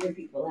question you hear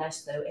people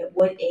ask, though. At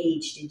what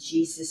age did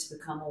Jesus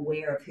become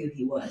aware of who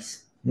He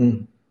was?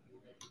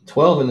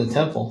 12 in the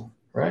temple,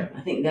 right?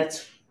 I think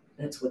that's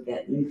what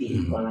that movie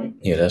implied.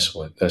 Yeah, that's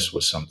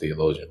what some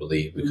theologians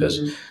believe, because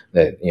Mhm.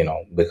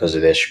 that, because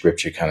of that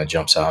scripture kind of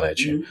jumps out at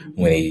you Mhm.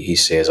 when he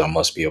says, "I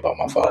must be about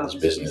my father's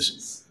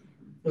business."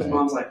 His Right.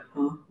 mom's like,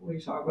 huh? What are you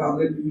talking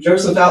about?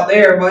 Joseph out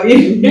there,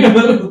 buddy.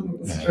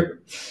 It's true.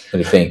 But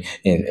the thing,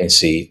 and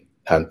see,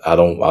 I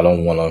don't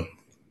want to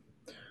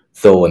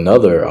throw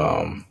another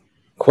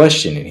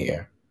question in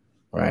here,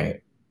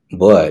 right?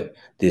 But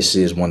this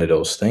is one of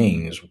those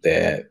things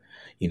that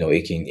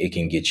it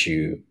can get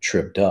you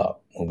tripped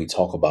up when we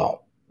talk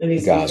about It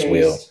needs to be God's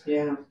will, faced.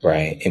 Yeah.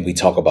 right? And we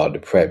talk about the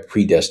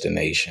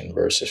predestination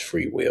versus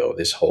free will.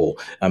 This whole,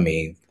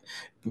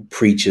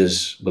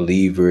 preachers,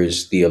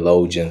 believers,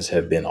 theologians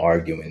have been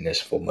arguing this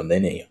for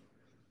millennia.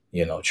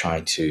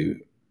 Trying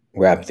to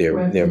wrap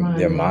their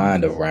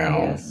mind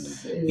around,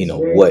 Yes, it is know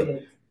very what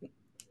big.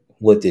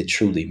 what it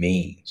truly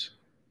means.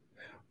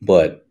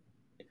 But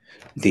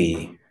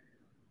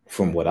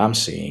from what I'm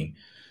seeing,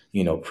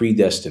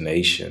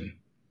 predestination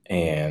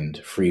and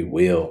free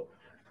will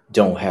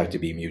don't have to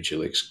be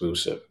mutually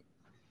exclusive,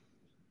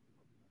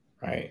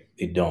 right?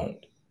 They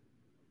don't,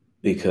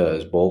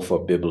 because both are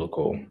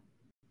biblical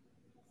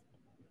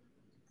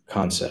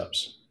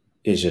concepts.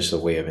 It's just a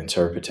way of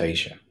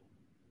interpretation,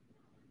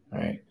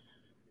 right?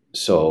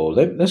 So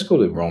let's go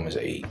to Romans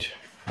 8.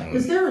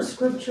 Is there a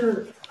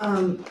scripture,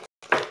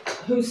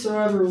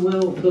 whosoever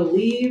will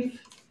believe?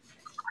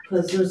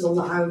 Because there's a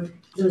lot of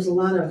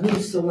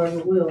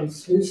whosoever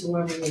wills,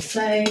 whosoever will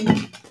say.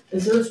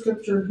 Is there a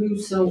scripture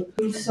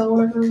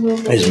whosoever will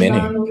There's believe many.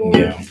 on the Lord?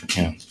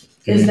 Yeah.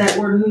 Is that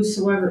word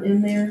whosoever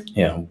in there?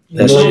 Yeah.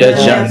 That's-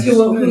 That's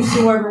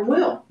Whosoever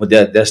will. but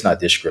that's not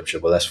this scripture,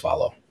 but let's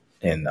follow.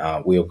 And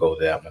we'll go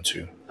to that one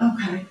too.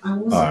 Okay, I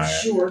wasn't All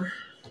right. sure.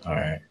 All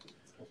right.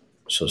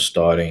 So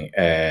start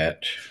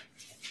at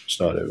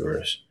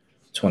verse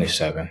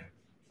 27.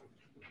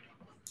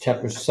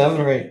 Chapter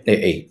 7 or 8?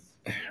 8.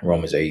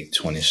 Romans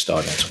 8:20,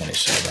 starting at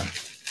 27.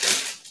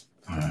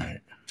 All right.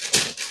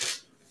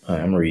 I'm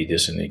going to read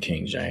this in the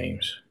King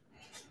James.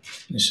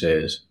 It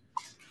says,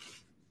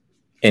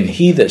 "And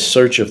he that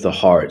searcheth the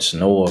hearts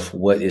knoweth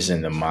what is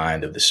in the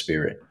mind of the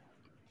Spirit,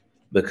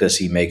 because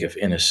he maketh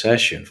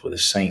intercession for the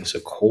saints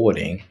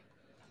according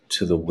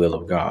to the will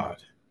of God."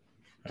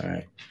 All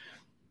right.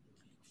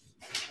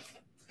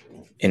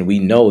 "And we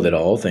know that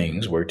all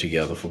things work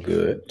together for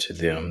good to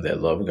them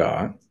that love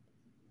God,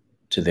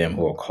 to them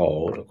who are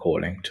called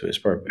according to his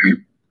purpose.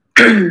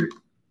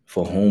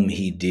 For whom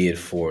he did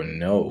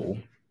foreknow,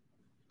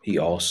 he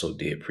also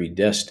did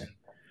predestine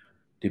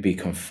to be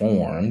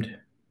conformed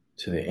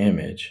to the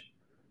image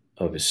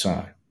of his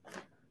Son,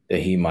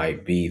 that he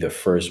might be the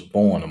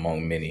firstborn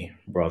among many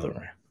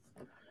brethren."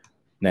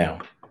 Now,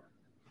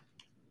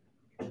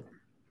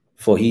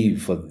 for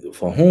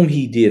whom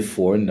he did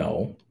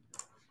foreknow,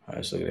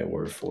 let's look at that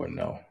word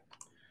foreknow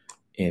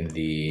in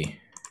the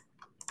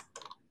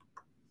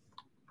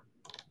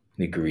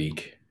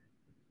Greek.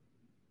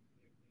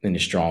 In the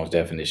Strong's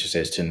definition,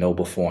 says to know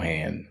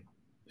beforehand,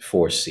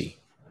 foresee,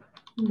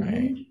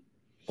 right?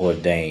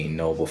 Ordain,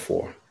 know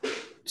before,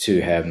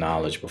 to have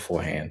knowledge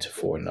beforehand, to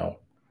foreknow.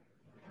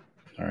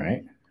 All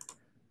right.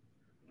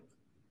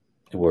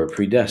 The word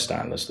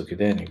predestine, let's look at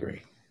that in the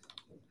Greek.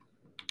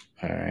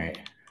 All right.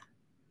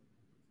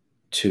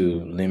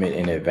 To limit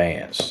in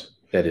advance,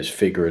 that is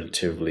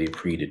figuratively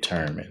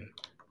predetermined,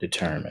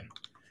 determine,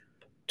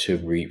 to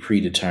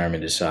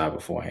predetermine, decide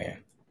beforehand.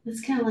 It's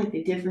kind of like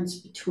the difference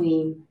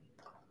between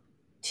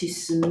to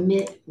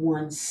submit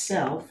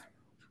oneself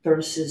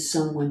versus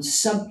someone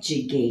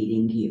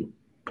subjugating you.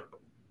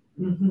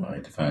 Mm-hmm. I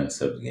define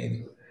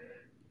subjugating.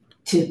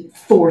 To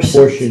force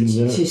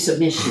to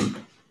submission.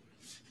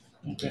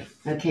 Okay.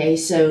 Okay,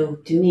 so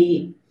to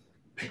me,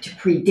 to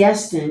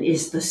predestine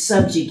is the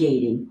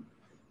subjugating.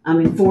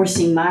 I'm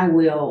enforcing my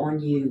will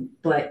on you,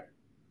 but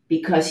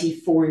because he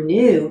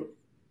foreknew,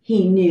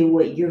 he knew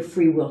what your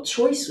free will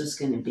choice was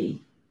going to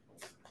be.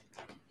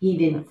 He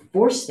didn't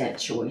force that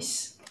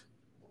choice.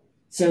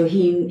 So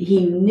he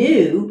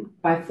knew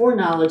by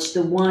foreknowledge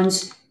the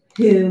ones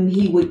whom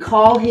he would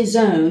call his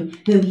own,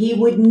 whom he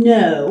would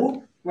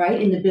know,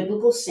 right, in the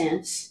biblical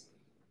sense,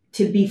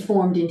 to be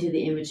formed into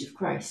the image of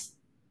Christ.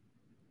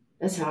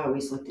 That's how I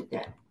always looked at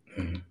that.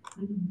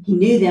 Mm-hmm. He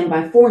knew them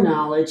by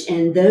foreknowledge,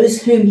 and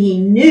those whom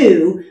he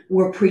knew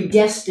were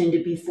predestined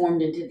to be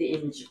formed into the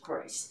image of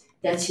Christ.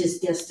 That's his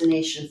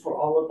destination for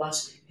all of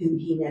us whom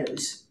he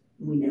knows.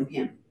 We know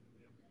him.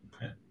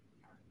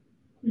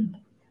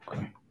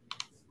 Okay.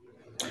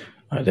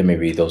 All right, let me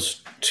read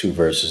those two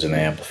verses in the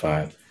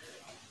Amplified,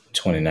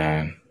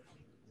 29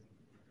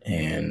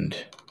 and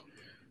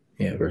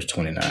verse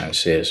 29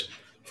 says,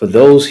 "For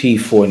those he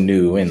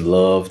foreknew and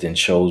loved and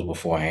chose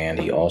beforehand,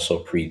 he also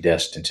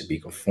predestined to be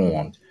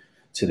conformed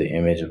to the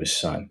image of his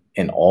Son,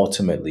 and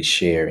ultimately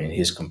share in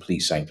his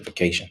complete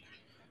sanctification,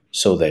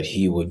 so that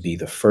he would be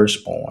the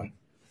firstborn,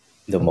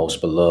 the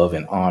most beloved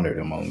and honored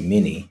among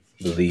many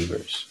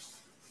believers."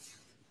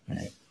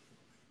 Right.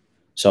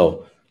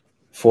 So,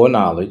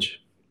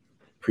 foreknowledge,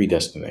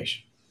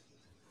 predestination.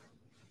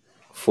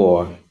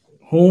 For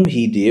whom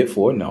he did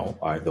foreknow,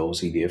 all right, those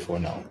he did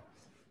foreknow,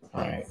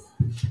 all right,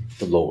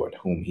 the Lord,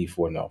 whom he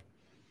foreknow,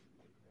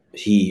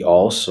 he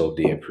also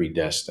did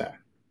predestine.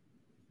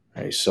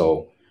 Right?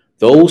 So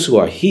those who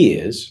are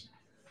his,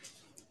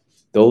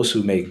 those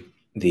who make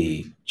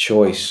the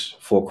choice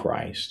for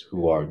Christ,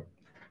 who are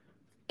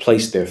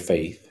place their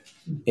faith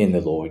in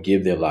the Lord,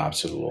 give their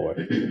lives to the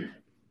Lord,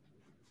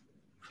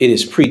 it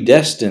is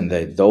predestined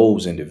that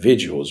those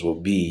individuals will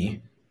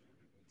be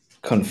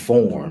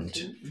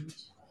conformed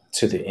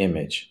to the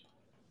image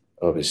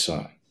of his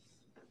son.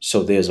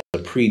 So there's a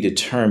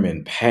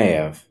predetermined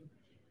path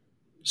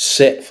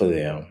set for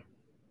them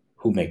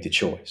who make the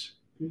choice.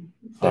 All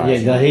Yeah,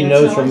 right. that he That's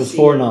knows how from I his see it.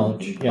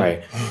 foreknowledge. Yeah.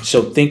 Right.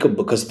 So think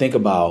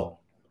about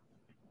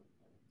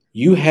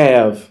you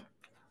have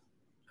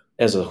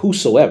as a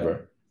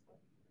whosoever,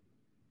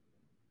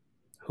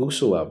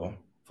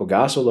 for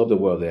God so loved the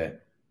world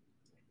that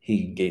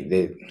he gave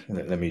that.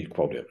 Let me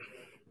quote it.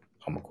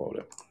 I'm gonna quote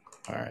it.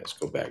 All right, let's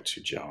go back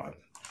to John.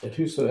 That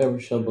whosoever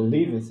shall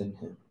believeth in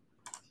him.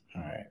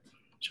 All right.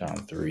 John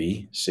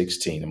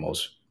 3:16, the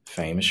most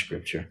famous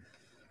scripture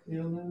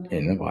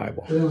in the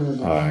Bible. We don't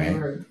know All about right. the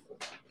word.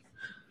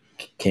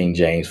 King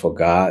James, for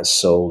God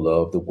so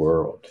loved the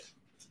world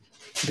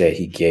that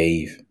he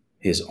gave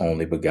his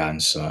only begotten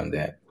son,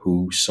 that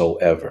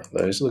whosoever,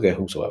 let's look at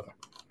whosoever.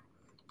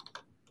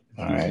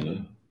 All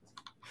right.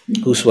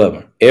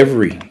 Whosoever,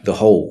 every, the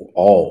whole,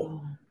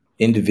 all,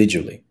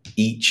 individually,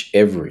 each,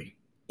 every,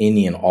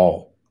 any and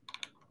all,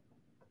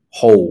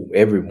 whole,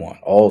 everyone,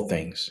 all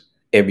things,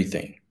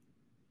 everything.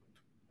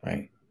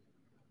 Right.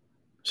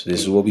 So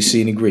this is what we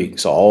see in the Greek.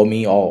 So all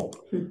mean all.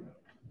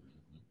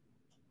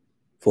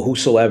 For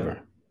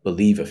whosoever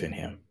believeth in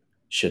him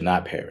should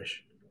not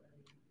perish,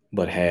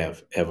 but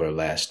have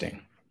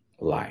everlasting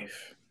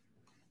life.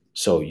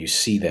 So you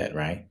see that,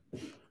 right?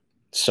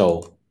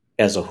 So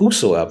as a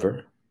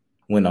whosoever,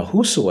 when a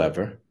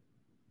whosoever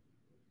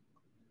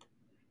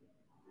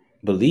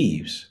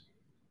believes,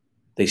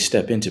 they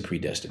step into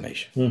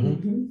predestination.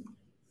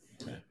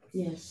 Mm-hmm.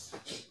 Yes.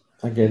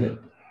 I get it.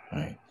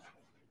 Right?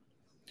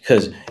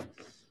 Because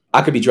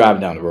I could be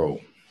driving down the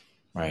road,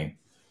 right?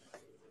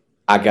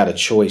 I got a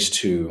choice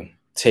to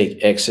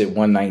take exit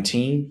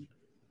 119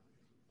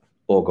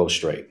 or go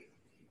straight.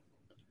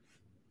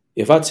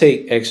 If I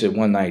take exit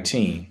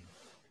 119,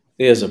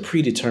 there's a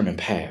predetermined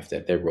path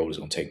that road is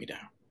going to take me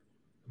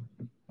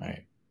down,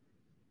 right?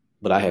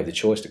 But I have the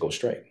choice to go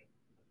straight.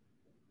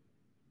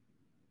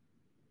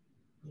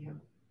 Yeah.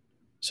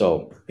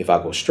 So if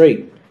I go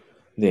straight,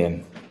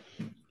 then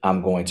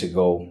I'm going to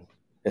go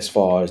as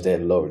far as that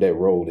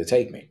road to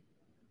take me.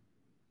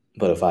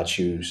 But if I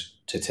choose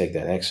to take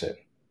that exit,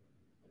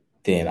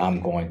 then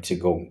I'm going to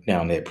go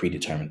down that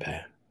predetermined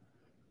path,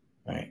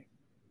 right?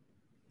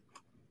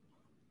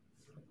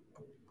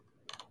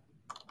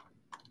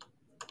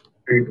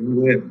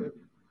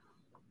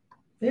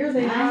 There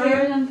they I are.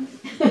 hear them.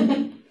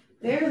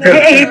 There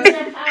they Hey.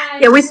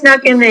 are. Yeah, we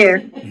snuck in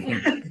there.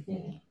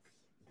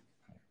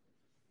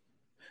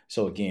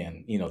 So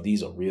again,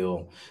 these are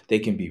they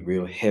can be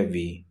real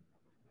heavy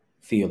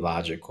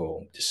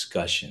theological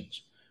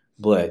discussions,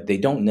 but they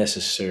don't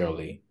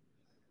necessarily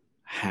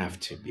have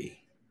to be.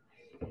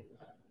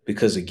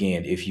 Because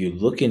again, if you're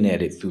looking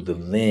at it through the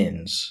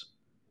lens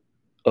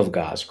of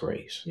God's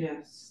grace,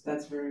 Yes,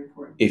 that's very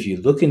important. if you're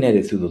looking at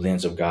it through the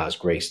lens of God's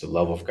grace, the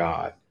love of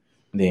God,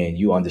 then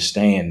you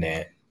understand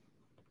that.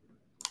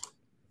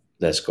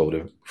 Let's go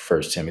to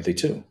 1 Timothy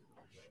 2.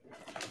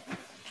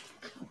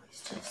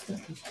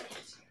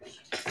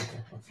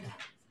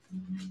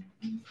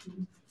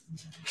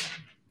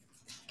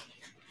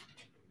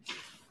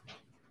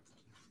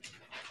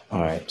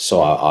 All right.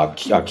 So our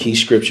key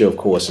scripture, of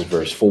course, is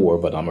verse 4,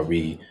 but I'm going to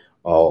read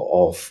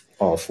all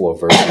four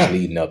verses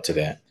leading up to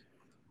that.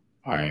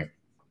 All right.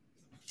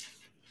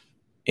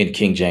 In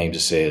King James,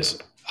 it says,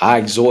 I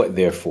exhort,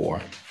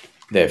 therefore,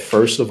 that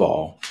first of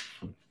all,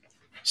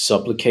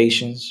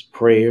 supplications,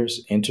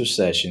 prayers,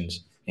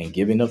 intercessions, and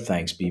giving of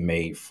thanks be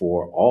made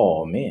for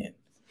all men.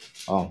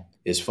 Oh,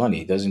 it's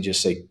funny. It doesn't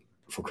just say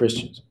for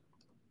Christians.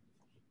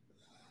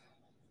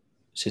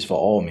 It says for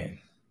all men,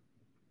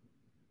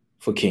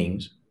 for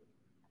kings,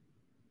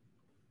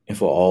 and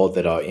for all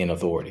that are in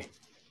authority,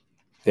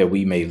 that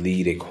we may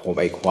lead a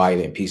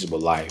quiet and peaceable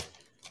life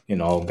in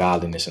all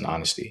godliness and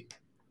honesty.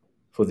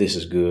 For this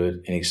is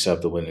good and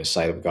acceptable in the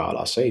sight of God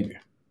our Savior,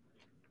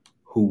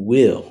 who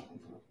will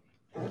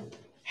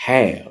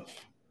have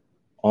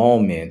all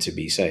men to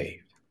be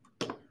saved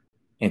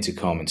and to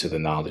come into the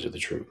knowledge of the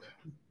truth.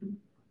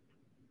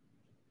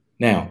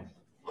 Now,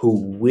 who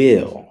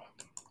will?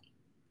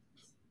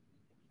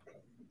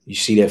 You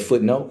see that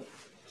footnote?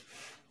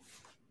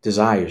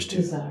 Desires to.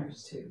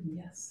 Desires to.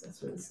 Yes,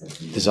 that's what it says.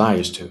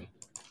 Desires to.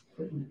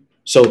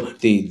 So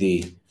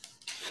the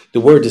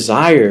word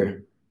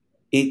desire,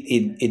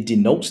 it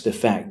denotes the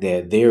fact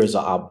that there is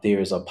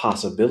a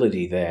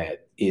possibility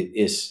that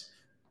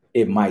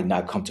it might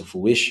not come to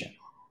fruition.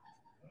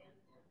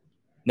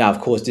 Now, of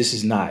course, this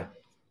is not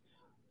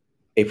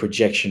a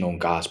projection on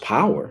God's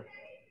power.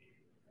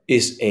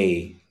 It's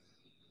a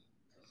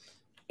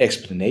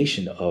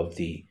explanation of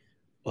the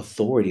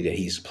authority that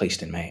he's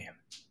placed in man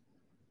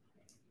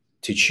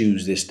to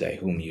choose this day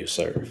whom you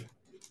serve,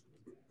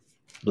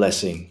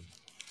 blessing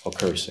or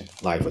cursing,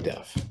 life or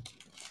death.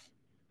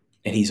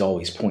 And he's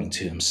always pointing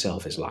to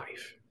himself as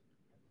life.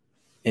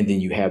 And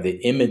then you have the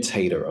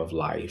imitator of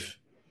life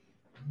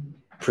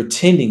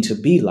pretending to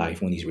be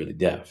life when he's really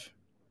deaf.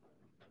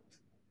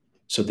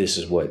 So this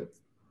is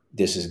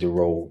the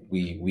role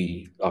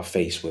we are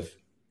faced with,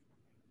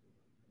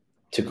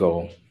 to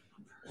go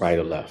right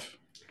or left.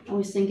 I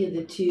always think of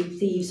the two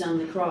thieves on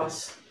the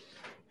cross.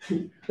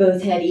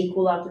 Both had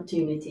equal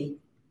opportunity,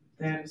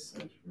 That is so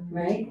true.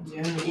 right?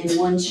 Yeah. And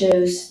one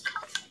chose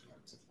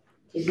to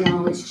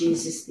acknowledge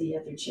Jesus, the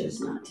other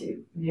chose not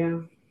to.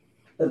 Yeah.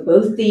 But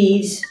both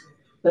thieves,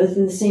 both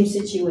in the same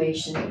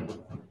situation,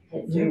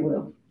 had free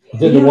will.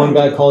 Did the one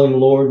guy call him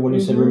Lord when he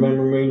said, Mhm.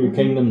 "Remember me in your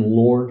kingdom,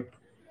 Lord"?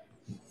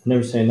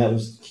 Never saying that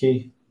was the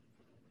key.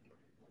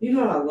 You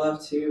know what I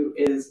love too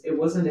is it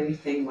wasn't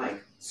anything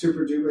like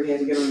super duper. He had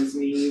to get on his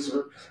knees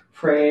or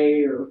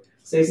pray or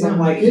say something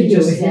No, like he he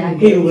just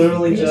exactly. he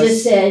literally He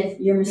just said,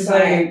 "You're he's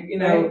Messiah." like, you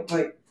know,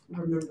 like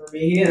remember me.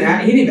 He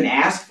didn't even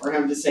ask for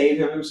him to save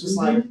him. It was just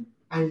like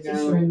I Just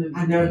know remember.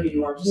 I know who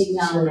you are. He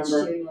Just acknowledged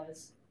remember. who he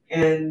was.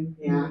 And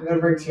yeah, that'll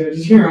bring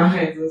tears to your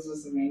eyes. This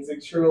is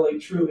amazing. Truly,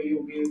 truly, you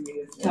will be with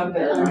me. Talk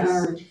about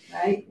unearned,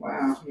 right?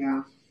 Wow.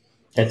 Yeah.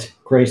 That's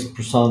grace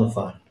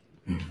personified.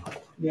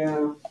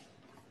 Yeah.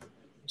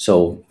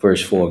 So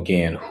verse 4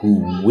 again,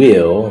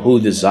 who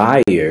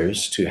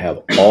desires to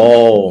have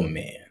all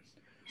men.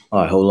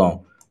 All right, hold on.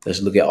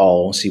 Let's look at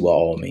all, see what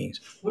all means.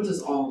 What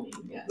does all mean?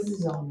 Yes. This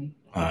is all me.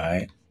 All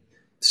right. It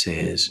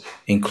says,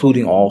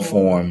 including all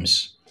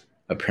forms,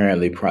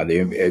 apparently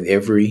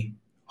every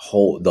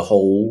whole, the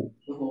whole,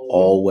 The whole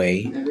all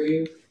way,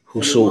 every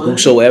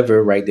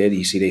whosoever, right there. Do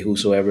you see that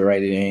whosoever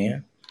right in your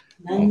hand?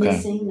 None Okay.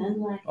 missing,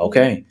 none lacking.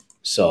 Okay.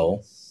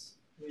 So yes.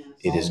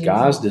 it is All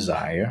God's means all.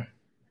 desire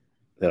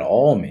that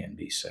all men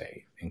be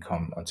saved and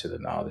come unto the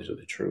knowledge of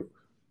the truth.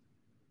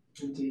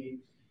 Indeed.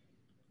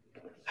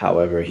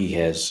 However, he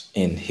has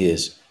in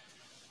his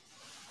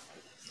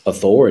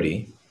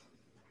authority,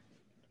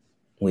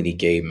 when he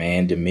gave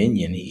man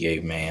dominion, he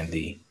gave man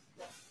the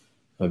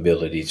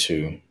ability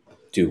to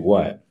do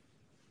what?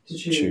 To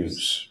choose.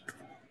 Choose.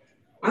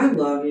 I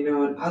love,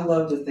 and I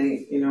love to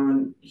think,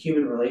 in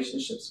human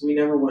relationships, we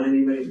never want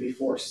anybody to be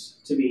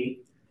forced to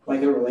be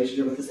like in a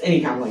relationship with us,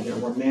 any kind of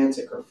like,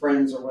 romantic or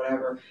friends or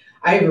whatever.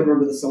 I even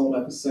remember this old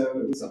episode.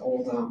 It was an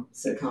old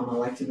sitcom I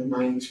liked in the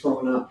 90s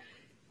growing up.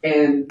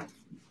 And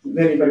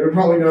anybody would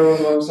probably know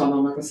what I was talking about.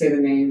 I'm not going to say the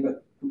name,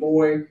 but the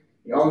boy,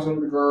 he always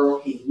wanted the girl.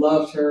 He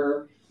loved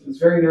her. He was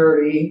very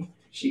nerdy.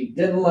 She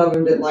didn't love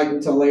him, didn't like him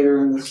until later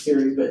in the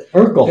series. But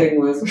Urkel. the thing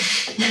was,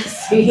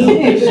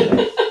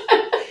 see?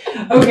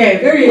 Okay,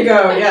 there you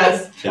go.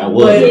 Yes. That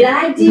was Did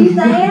I do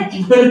that?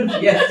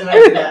 Yes, did I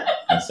do that?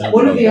 it.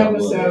 One of the That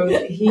was it.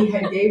 episodes, he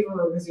had gave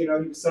her, because, he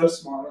was so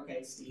smart.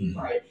 Okay, Steve,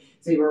 right?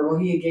 So he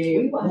We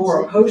gave watched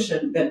Laura it. a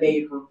potion that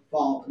made her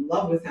fall in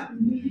love with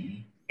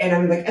him. And I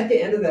mean, like, at the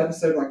end of the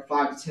episode, like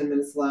 5 to 10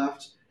 minutes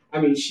left,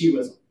 I mean, she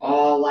was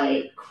all,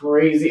 like,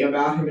 crazy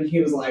about him. And he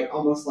was, like,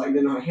 almost, like,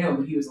 didn't know how to handle it.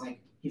 But he was, like,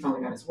 he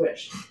finally got his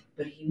wish.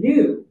 But he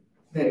knew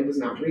that it was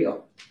not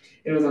real.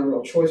 It was not a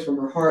real choice from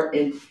her heart.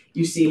 And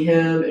you see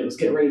him, it was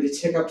getting ready to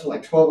tick up to,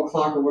 like, 12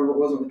 o'clock or whatever it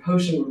was when the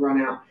potion would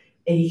run out.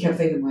 And he kept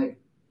thinking, like,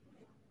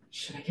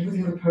 should I give her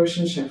the other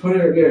potion? Should I put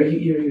it?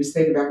 He was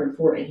thinking back and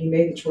forth. And he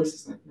made the choice.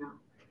 He's like, no.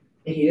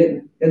 And he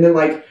didn't. And then,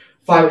 like,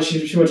 5,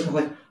 she went to,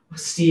 like, oh,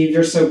 Steve,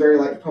 you're so very,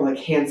 like, probably,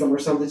 like, handsome or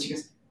something. She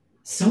goes,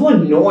 so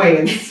annoying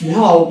and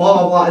small, blah,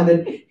 blah, blah. And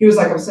then he was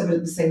like, upset, but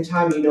at the same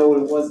time, you know what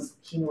it was?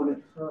 He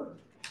wanted her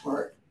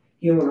heart.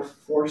 He didn't want to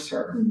force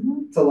her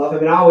to love him.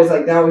 And I always,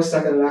 like, that always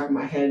stuck in the back of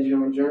my head,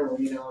 in general,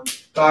 and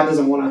God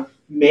doesn't want to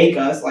make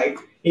us, like,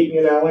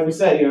 like we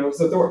said,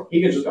 so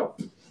he could just go.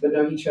 But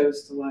no, he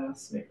chose to let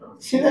us make our own.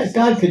 See that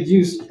God could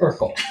use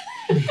Urkel.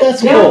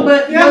 That's No, cool.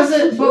 but was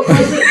it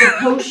the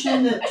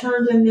potion that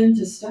turned him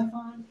into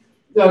Stefan?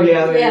 Oh,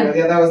 yeah, there you go.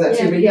 Yeah, that was that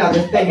too. But yeah,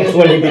 the thing That's is,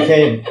 when he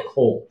became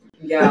cool.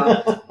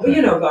 yeah. But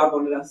God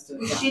wanted us to.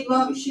 Yeah.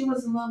 She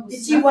was in love with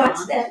Did you watch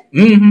that?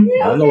 Mm-hmm.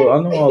 I know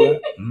all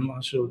that.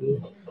 I sure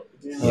do.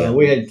 Yeah,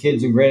 we had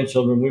kids and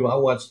grandchildren. I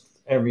watched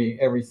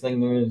everything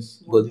there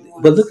is. But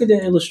look at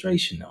that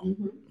illustration though,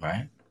 Mm-hmm.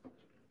 right?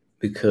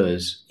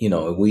 Because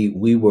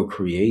we were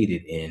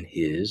created in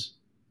His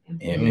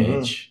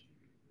image,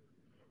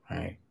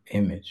 right?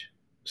 Image.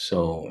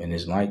 So in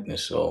His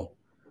likeness. So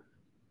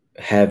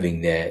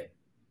having that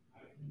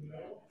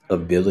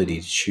ability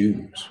to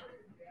choose.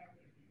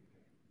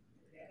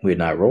 We're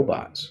not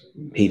robots.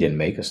 He didn't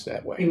make us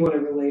that He way.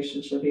 wanted a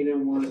relationship. He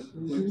didn't want,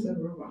 like I said,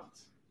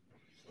 robots.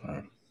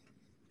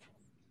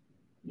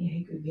 Yeah,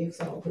 he could give us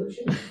all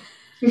potion.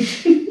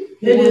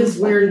 It is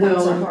weird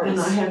Lots though, of hearts. and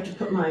I have to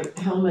put my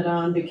helmet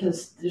on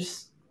because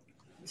just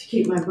to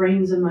keep my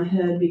brains in my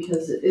head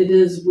because it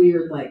is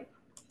weird. Like,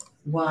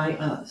 why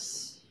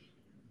us?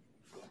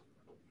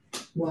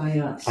 Why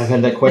us? I've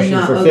had that question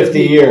And not for other 50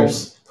 people.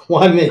 years.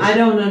 Why me? I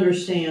don't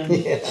understand.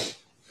 Yeah.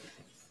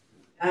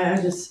 I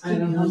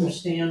don't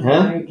understand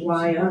Huh?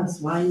 why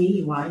us, why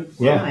me, why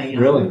Yeah, I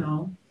really. don't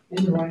know.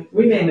 And right.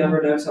 We may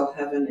never know till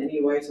heaven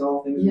anyway, till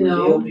all things You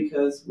know, revealed,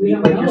 because we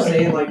don't like know you're it.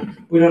 saying, like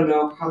we don't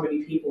know how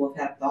many people have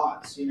had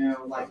thoughts,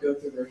 like go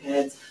through their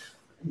heads.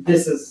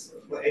 This is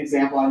an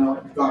example I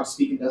know God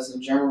speaking to us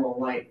in general,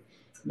 like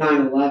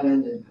 9/11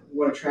 and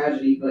what a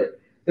tragedy, but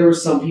there were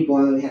some people,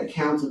 and they had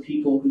accounts of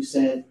people who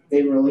said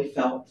they really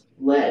felt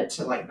led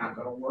to like not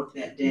go to work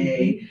that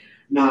day,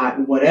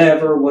 not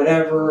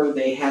whatever.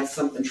 They had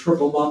something trip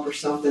them up or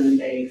something, and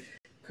they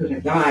could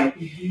have died.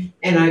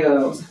 And I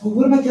go, well,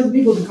 what about the other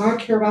people? Did God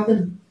care about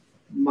them?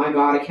 My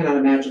God, I cannot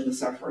imagine the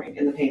suffering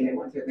and the pain they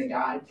went through. They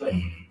died, but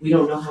we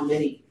don't know how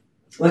many.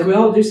 Like we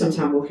all do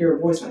sometimes. We'll hear a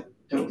voice like,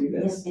 don't do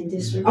this. And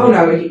disregard. Oh,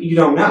 no, you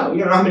don't know. You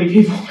don't know how many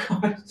people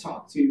God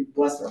talk to,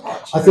 bless their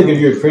hearts. I think if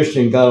you're a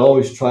Christian, God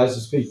always tries to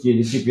speak to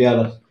you to keep you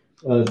out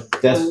of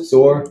death's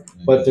door.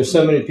 But there's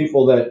so many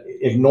people that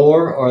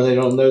ignore or they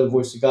don't know the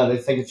voice of God. They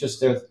think it's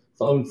just their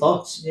own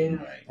thoughts. Yeah.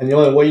 Right. And the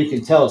only way you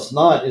can tell it's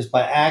not is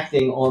by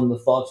acting on the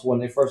thoughts when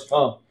they first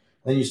come.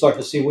 Then you start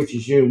to see which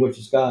is you and which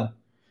is God.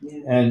 Yeah.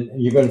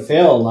 And you're going to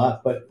fail a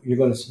lot, but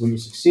when you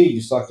succeed,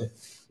 you start to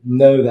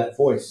know that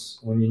voice.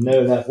 When you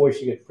know that voice,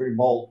 you get pretty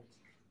bold.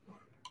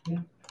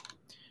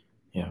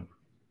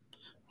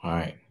 All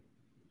right.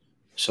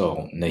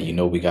 So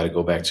now we got to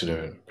go back to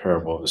the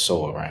parable of the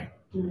sower, right?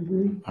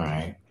 All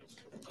right.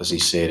 Because he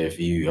said, if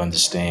you don't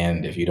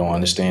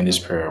understand this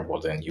parable,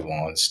 then you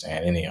won't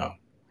understand any of them.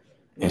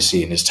 And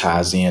see, and this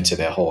ties into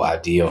that whole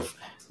idea of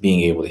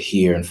being able to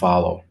hear and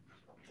follow.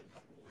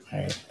 All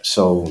right.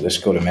 So let's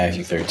go to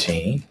Matthew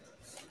 13.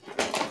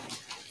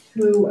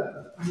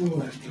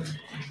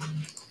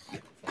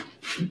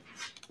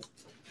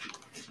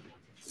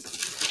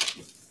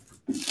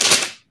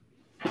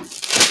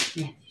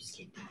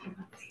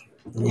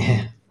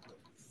 Yeah.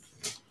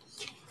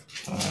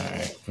 All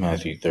right.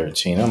 Matthew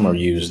 13. I'm going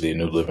to use the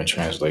New Living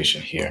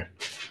Translation here.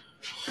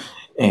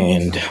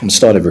 And I'm going to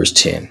start at verse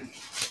 10.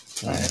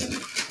 All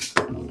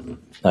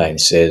right.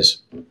 It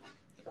says,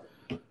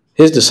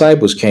 his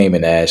disciples came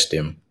and asked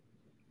him,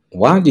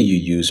 why do you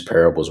use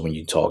parables when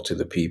you talk to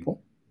the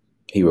people?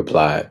 He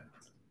replied,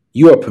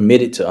 you are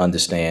permitted to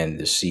understand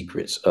the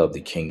secrets of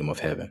the kingdom of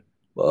heaven,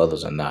 but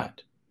others are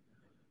not.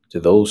 To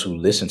those who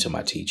listen to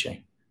my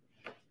teaching,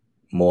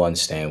 more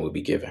understanding will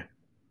be given.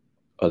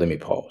 Oh, let me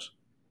pause.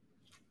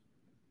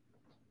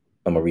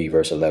 I'm going to read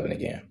verse 11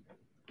 again.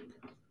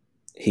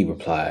 He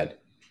replied,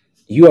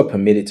 you are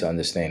permitted to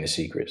understand the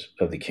secrets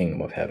of the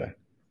kingdom of heaven.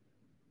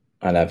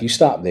 And now if you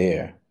stop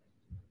there,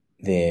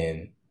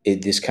 then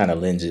it just kind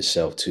of lends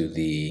itself to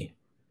the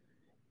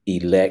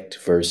elect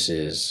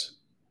versus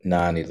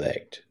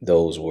non-elect.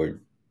 Those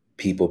were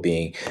people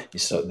being,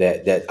 so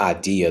that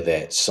idea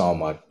that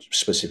some are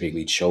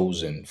specifically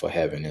chosen for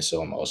heaven and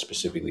some are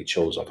specifically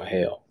chosen for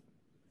hell.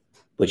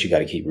 But you got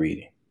to keep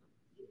reading.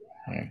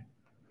 Right?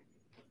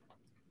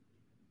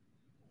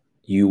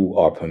 You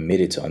are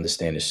permitted to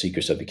understand the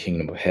secrets of the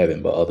kingdom of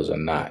heaven, but others are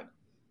not.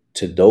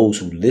 To those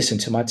who listen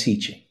to my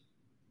teaching.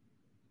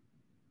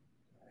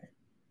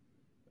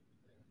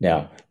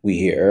 Now, we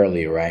hear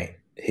earlier, right?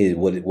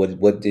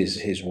 What does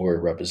his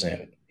word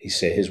represent? He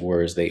said his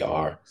words, they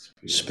are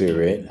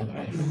spirit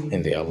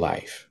and they are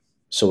life.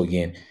 So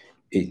again,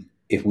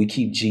 if we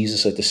keep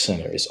Jesus at the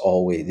center, it's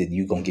always that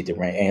you're going to get the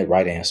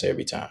right answer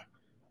every time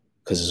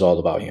because it's all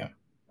about him.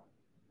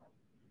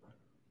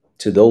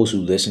 To those who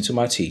listen to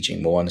my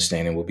teaching, more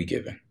understanding will be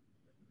given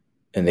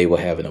and they will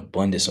have an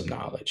abundance of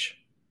knowledge.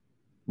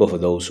 But for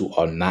those who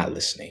are not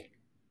listening,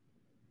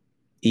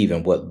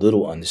 even what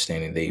little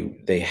understanding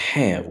they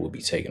have will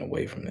be taken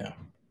away from them.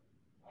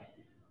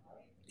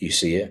 You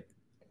see it?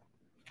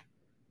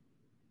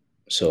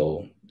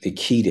 So the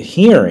key to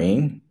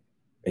hearing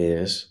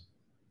is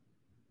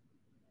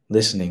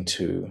listening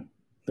to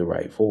the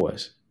right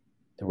voice,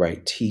 the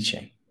right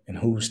teaching. And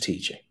who's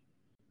teaching?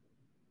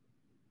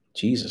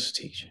 Jesus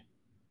teaching.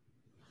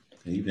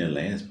 And even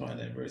the last part of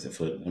that verse,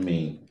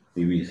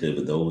 we read that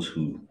for those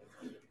who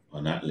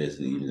are not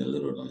listening, even the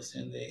little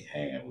understanding they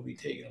have will be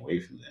taken away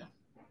from them.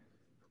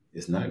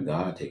 It's not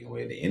God taking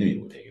away, the enemy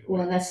will take it away.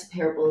 Well, that's the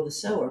parable of the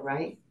sower,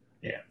 right?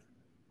 Yeah.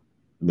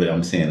 But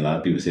I'm saying a lot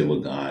of people say, well,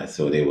 God,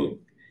 so they will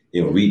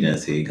read that and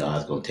say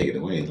God's going to take it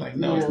away. It's like,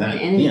 no, it's not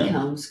the enemy him.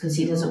 comes because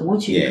he doesn't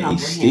want you to Yeah, he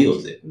comprehend.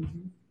 steals it.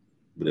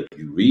 But if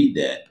you read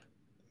that,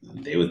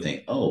 they would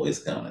think, oh, it's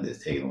God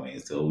that's taking away.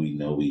 So we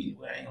know I ain't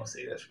going to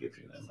say that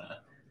scripture.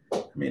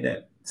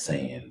 That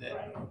saying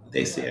that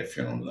they say at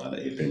funerals,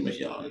 pretty much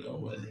y'all know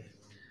what it is.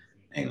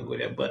 I ain't going to go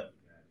there. But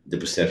the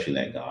perception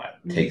that God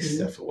takes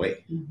stuff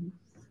away.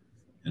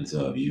 And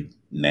so if you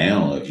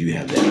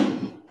have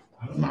that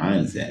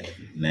mindset,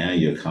 now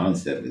your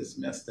concept is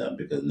messed up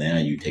because now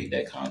you take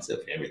that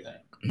concept for everything.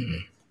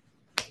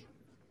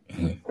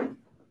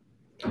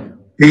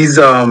 These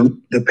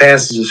the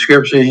passage of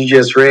scripture you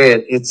just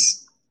read,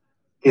 it's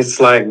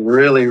like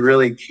really,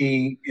 really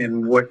key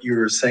in what you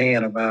were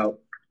saying about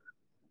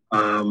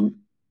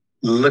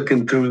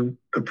looking through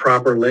the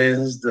proper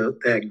lens,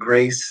 that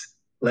grace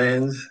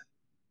lens,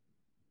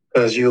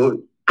 because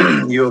you'll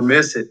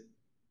miss it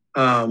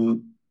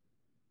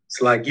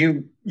It's like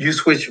you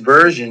switch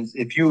versions.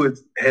 If you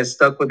had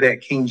stuck with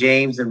that King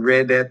James and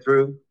read that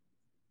through,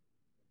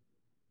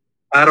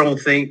 I don't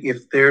think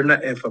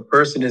if a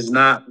person is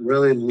not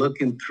really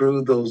looking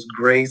through those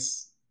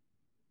grace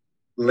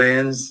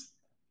lens,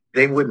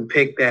 they wouldn't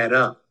pick that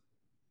up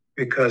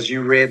because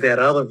you read that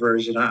other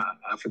version. I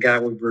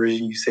forgot what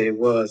version you said it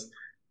was,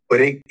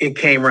 but it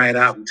came right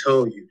out and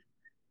told you,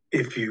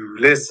 if you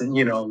listen,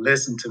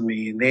 listen to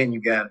me. And then you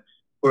got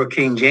where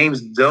King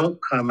James don't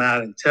come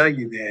out and tell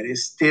you that.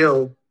 It's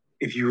still,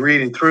 if you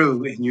read it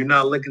through and you're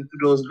not looking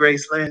through those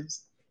grace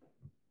lens,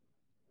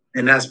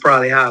 and that's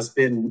probably how it's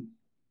been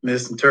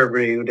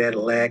misinterpreted with that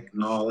elect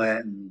and all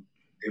that, and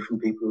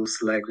different people who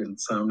select and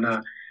some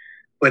not.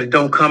 But it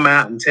don't come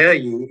out and tell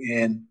you,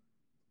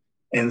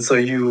 and so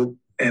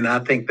and I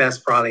think that's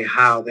probably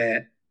how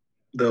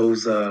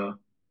those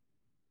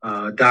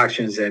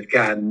doctrines have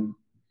gotten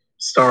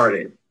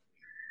started.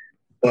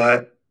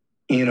 But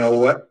you know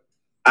what?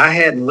 I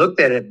hadn't looked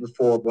at it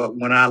before, but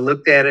when I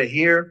looked at it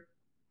here,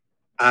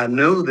 I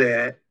knew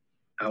that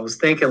I was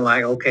thinking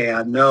like, okay,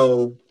 I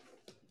know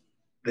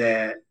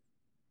that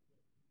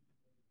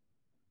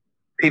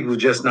people are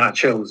just not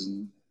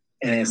chosen,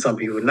 and some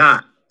people are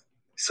not.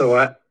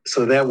 So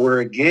that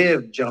word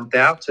give jumped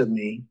out to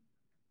me.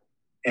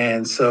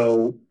 And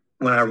so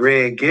when I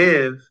read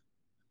give,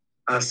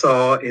 I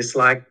saw it's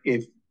like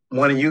if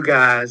one of you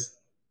guys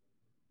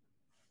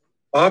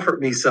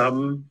offered me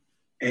something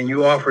and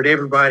you offered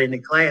everybody in the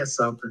class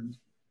something.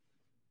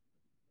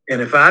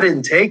 And if I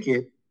didn't take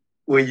it,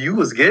 well, you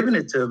was giving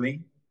it to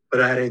me,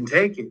 but I didn't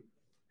take it.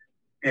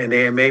 And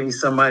then maybe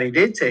somebody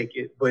did take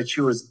it, but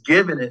you was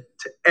giving it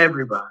to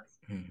everybody.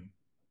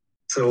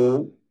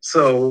 Mm-hmm.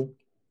 So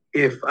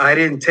if I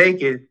didn't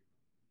take it,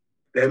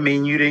 that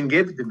means you didn't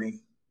give it to me.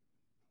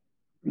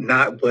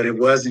 But it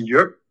wasn't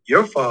your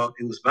fault.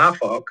 It was my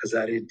fault because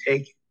I didn't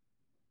take it.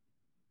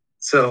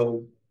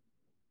 So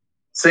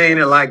saying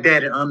it like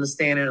that and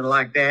understanding it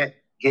like that,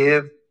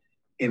 give.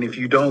 And if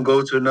you don't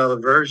go to another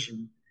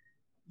version,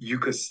 you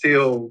could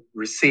still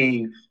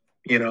receive,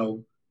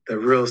 the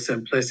real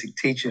simplistic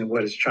teaching of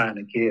what it's trying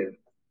to give.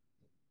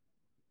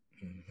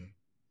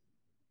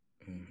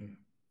 Mm-hmm. Mm-hmm.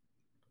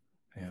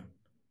 Yeah.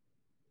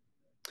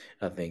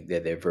 I think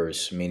that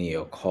verse, many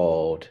are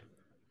called,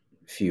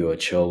 few are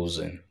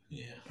chosen.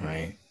 Yeah.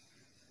 Right.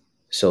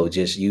 So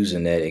just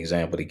using that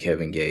example that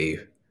Kevin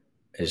gave,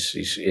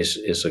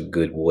 it's a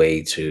good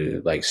way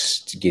to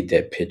to get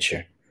that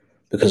picture,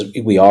 because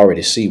we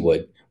already see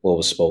what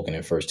was spoken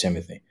in 1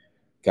 Timothy.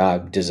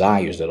 God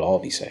desires that all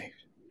be saved.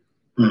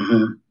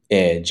 Mm-hmm.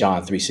 And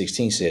John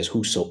 3:16 says,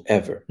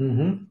 whosoever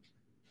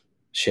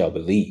shall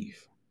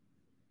believe.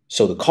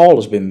 So the call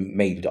has been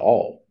made to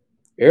all.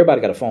 Everybody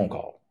got a phone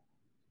call,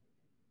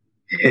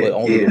 but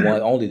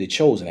only the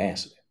chosen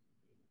answered it.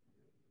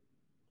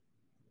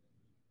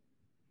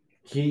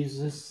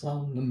 Jesus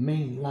on the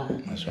main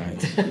line. That's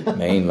right.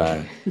 Main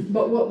line.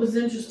 But what was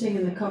interesting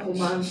in the couple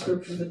Bible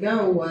scriptures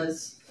ago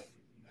was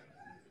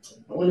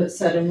when it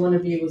said, and one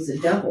of you was the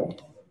devil.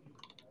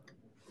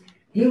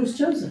 He was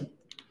chosen.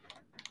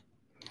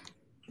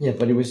 Yeah,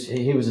 but he was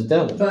a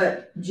devil.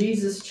 But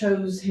Jesus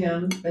chose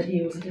him, but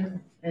he was a devil.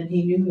 And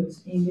he knew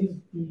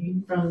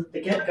from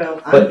the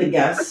get-go, I'm the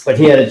guest. But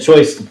he had a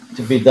choice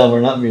to be devil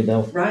or not be a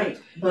devil. Right.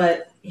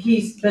 But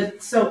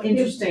so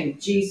interesting,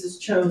 Jesus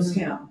chose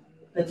him.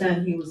 But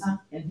then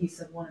he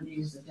said one of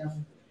you was the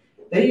devil.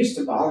 They used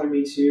to bother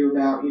me too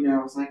about,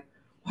 it's like,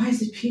 why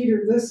is it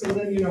Peter this? And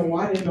then,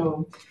 why did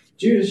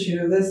Judas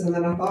this? And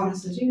then I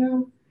said,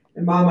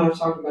 and Mom and I've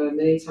talked about it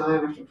many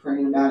times after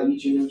praying about it,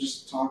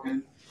 just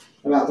talking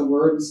about the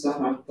word and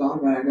stuff. I've thought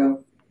about it. I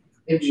go,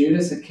 if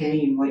Judas had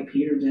came like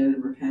Peter did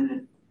and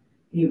repented,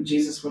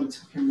 Jesus would have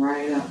took him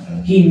right up.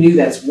 He knew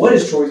that's what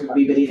his choice would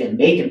be, but he didn't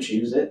make him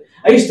choose it.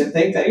 I used to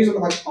think that. I used to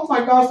be like, oh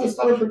my gosh, that's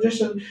not a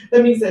tradition.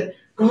 That means that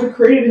God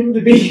created him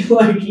to be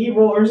like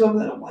evil or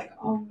something. I'm like,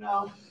 oh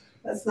no,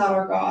 that's not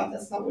our God.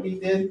 That's not what he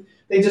did.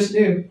 They just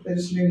knew. They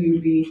just knew he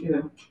would be,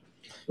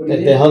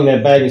 They hung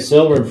that bag of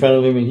silver in front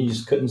of him and he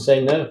just couldn't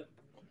say no.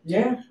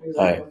 Yeah, exactly.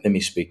 All right, let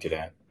me speak to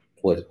that.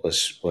 What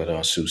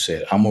Sue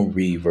said. I'm gonna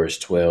read verse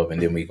 12,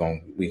 and then we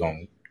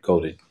gonna go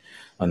to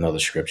another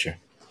scripture.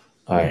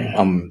 All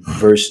right,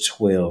 verse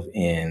 12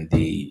 in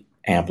the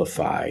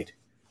Amplified,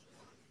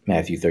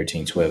 Matthew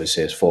 13:12. It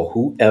says, "For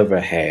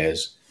whoever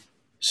has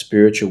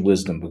spiritual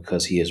wisdom,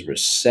 because he is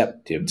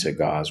receptive to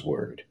God's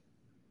word,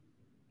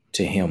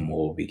 to him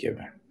will be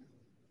given,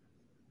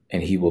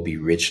 and he will be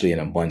richly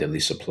and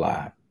abundantly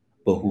supplied.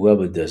 But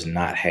whoever does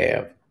not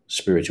have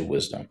spiritual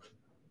wisdom,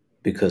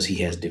 because he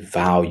has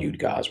devalued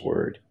God's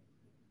word,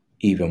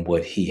 even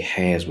what he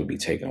has will be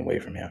taken away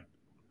from him."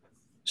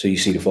 So you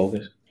see the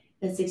focus?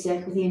 That's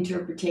exactly the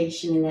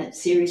interpretation in that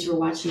series we're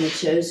watching, The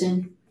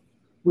Chosen.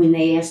 When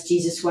they asked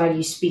Jesus, why do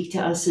you speak to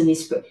us in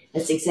this?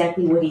 That's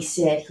exactly what he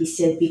said. He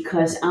said,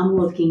 because I'm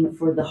looking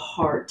for the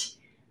heart.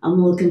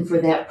 I'm looking for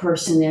that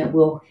person that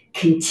will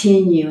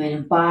continue and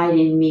abide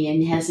in me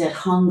and has that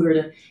hunger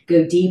to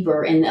go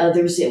deeper, and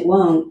others it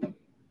won't.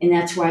 And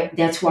that's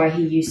why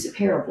he used the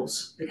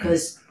parables,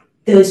 because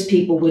those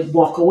people would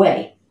walk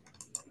away,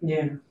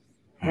 Yeah.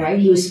 right?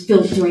 He was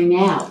filtering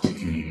out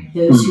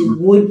those who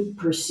would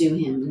pursue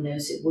him and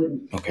those that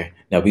wouldn't. Okay.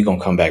 Now we're going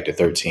to come back to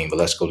 13, but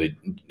let's go to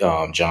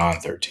John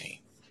 13.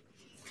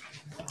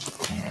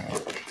 All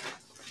right.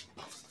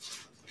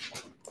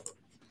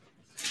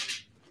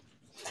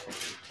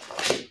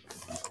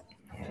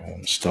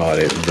 Start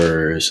at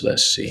verse,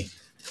 let's see.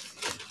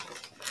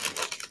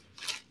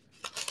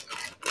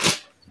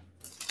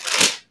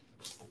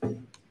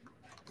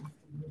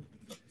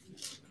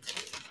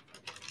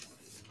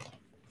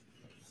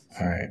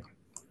 All right.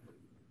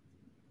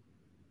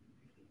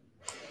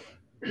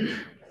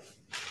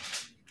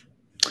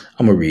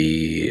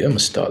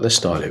 Let's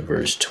start at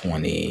verse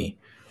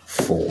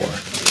 24.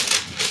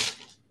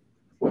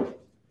 I'm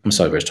gonna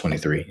start at verse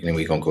 23, and then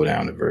we're gonna go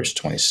down to verse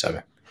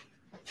 27.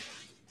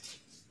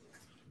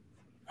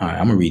 All right,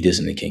 I'm gonna read this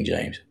in the King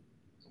James.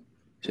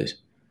 It says,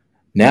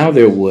 "Now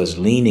there was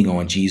leaning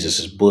on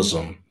Jesus'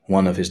 bosom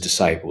one of his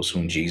disciples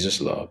whom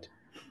Jesus loved."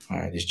 All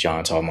right, this is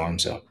John talking about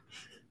himself.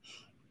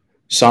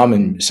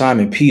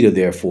 Simon Peter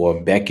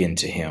therefore beckoned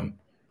to him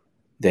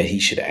that he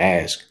should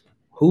ask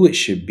who it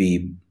should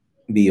be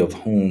of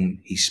whom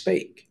he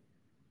spake.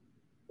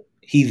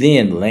 He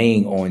then,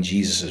 laying on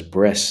Jesus'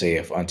 breast,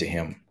 saith unto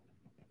him,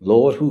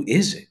 Lord, who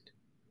is it?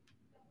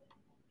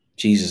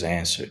 Jesus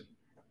answered,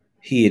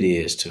 He it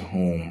is to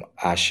whom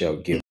I shall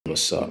give a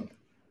sup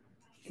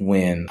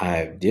when I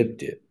have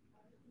dipped it.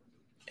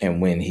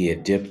 And when he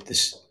had dipped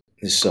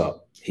the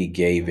sup, he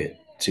gave it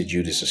to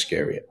Judas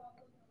Iscariot,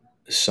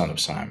 the son of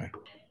Simon.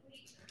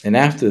 And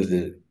after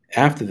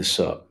the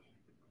sup,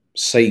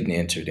 Satan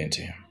entered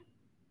into him.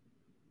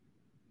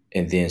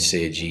 And then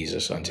said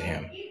Jesus unto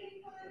him,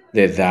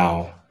 that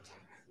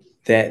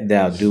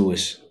thou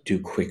doest, do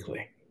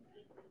quickly.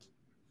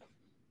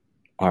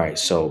 All right,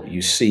 so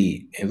you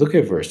see, and look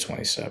at verse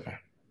 27.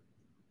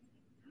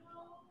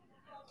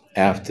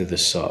 After the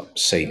sup,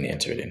 Satan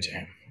entered into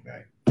him.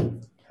 Right.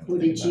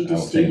 What did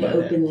Judas do to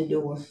open the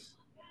door?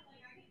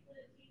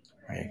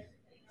 Right.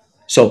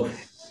 So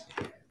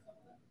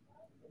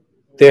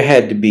there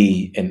had to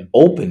be an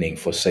opening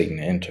for Satan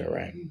to enter,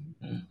 right?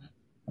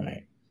 Mm-hmm.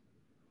 Right.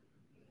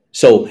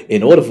 So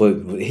in order for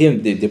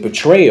him, the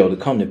betrayal to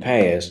come to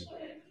pass,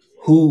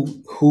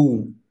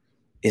 who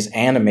is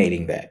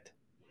animating that?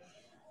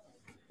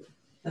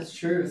 That's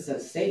true. It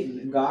says Satan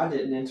and God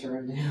didn't enter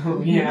into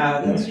him. Yeah,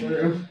 that's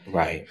true.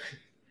 Right.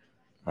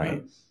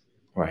 I'm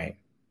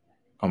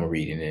going to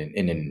read it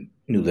in the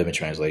New Living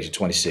Translation,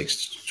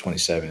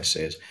 26-27. It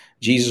says,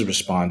 Jesus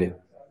responded,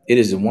 It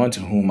is the one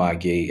to whom I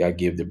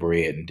give the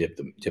bread and dip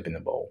in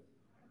the bowl.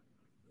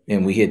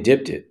 And when he had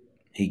dipped it,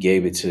 he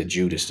gave it to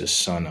Judas, the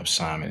son of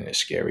Simon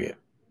Iscariot.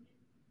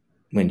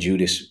 When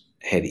Judas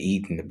had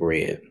eaten the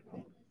bread,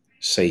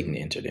 Satan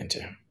entered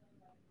into him.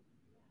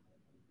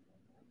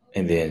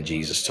 And then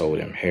Jesus told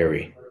him,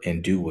 hurry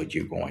and do what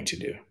you're going to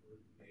do.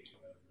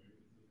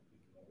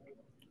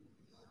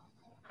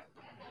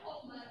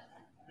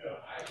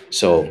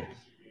 So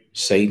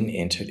Satan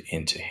entered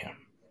into him.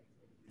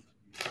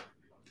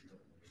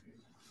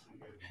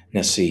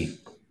 Now see,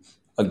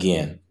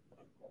 again,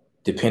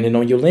 depending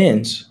on your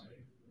lens,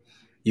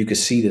 you could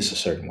see this a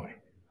certain way.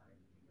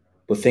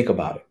 But think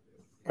about it,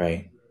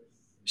 right?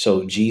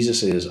 So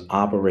Jesus is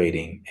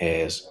operating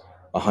as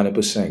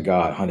 100%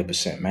 God,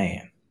 100%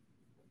 man.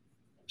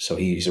 So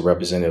he's a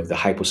representative of the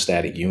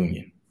hypostatic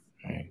union,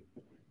 right?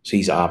 So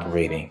he's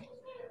operating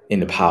in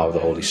the power of the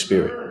Holy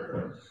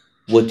Spirit.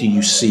 What do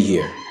you see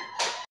here?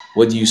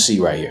 What do you see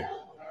right here?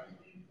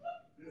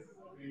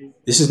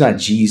 This is not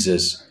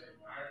Jesus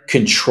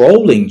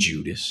controlling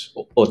Judas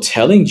or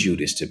telling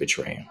Judas to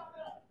betray him.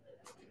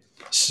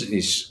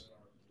 It's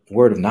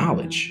word of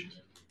knowledge.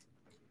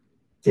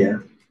 Yeah.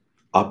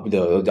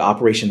 The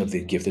operation of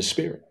the gift of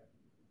Spirit.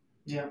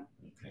 Yeah.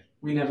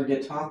 We never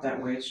get taught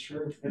that way. It's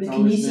true. But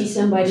can you see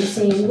somebody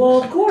saying,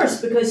 well, of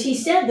course, because he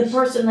said the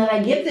person that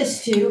I give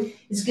this to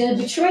is going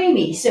to betray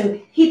me.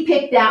 So he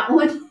picked that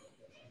one.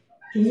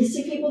 Can you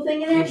see people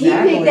thinking that?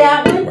 Exactly. He picked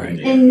that one, Right.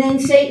 and then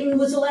Satan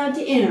was allowed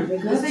to enter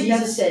because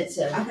Jesus said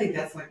so. I think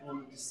that's like one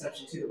of the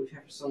deceptions too that we've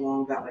had for so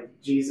long about like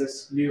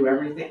Jesus knew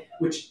everything,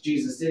 which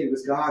Jesus did. He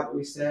was God, but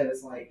we said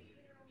it's like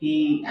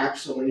he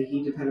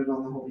depended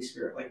on the Holy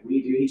Spirit like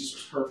we do. He just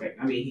was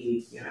perfect. I mean,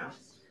 he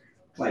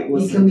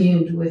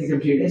communed with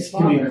his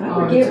Father. communed I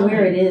with forget God.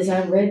 where it is.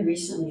 I read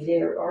recently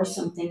there are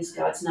some things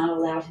God's not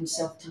allowed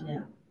himself to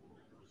know.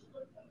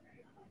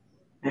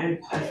 And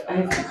I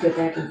have to go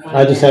back and find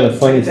I just that. had a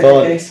funny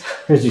thought.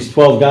 There's these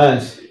 12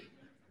 guys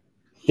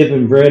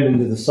dipping bread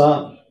into the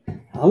sop.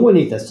 I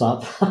wouldn't eat that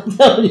sop. I'm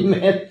telling you,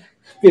 man.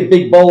 Be a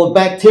big bowl of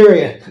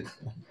bacteria.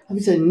 I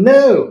would say,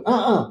 no,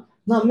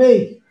 not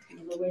me.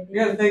 You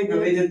gotta think that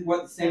they did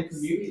what the same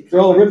community. They're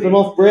all ripping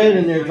off bread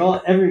and they're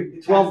all, every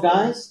 12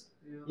 guys,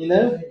 you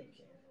know,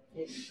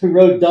 who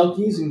rode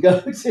donkeys and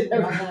goats and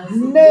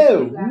everything.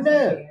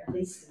 No.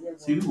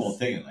 See, we won't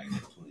take it like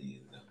that 20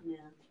 years ago.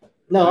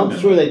 No, I'm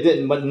sure they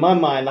didn't, but in my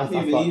mind, I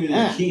thought, Even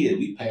as a kid,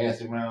 we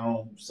passed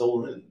around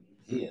soda.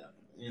 Yeah.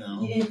 you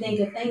know. You didn't think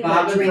a thing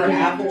about Bobbing for drinking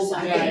apples,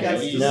 after I think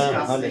that's Sunday. No,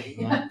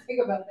 disgusting.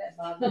 Think about that,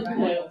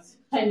 Bob.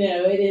 I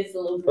know, it is a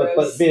little but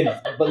gross.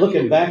 but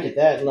looking back at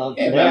that now,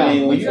 Yeah, but I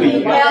mean, when you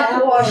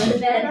Mouthwash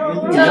in that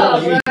you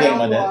tub, you right? think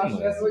about that, you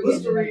That's know, what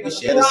Listerine you is.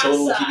 share the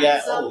soda what you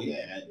got. Peroxide, Oh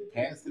yeah,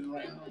 pass it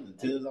around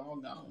until it's all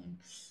gone.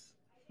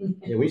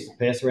 yeah, we used to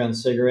pass around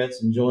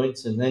cigarettes and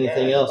joints and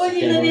anything Yeah. else. Well, that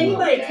you came let around.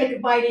 anybody take a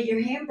bite of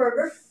your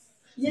hamburger.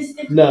 Just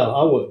if No,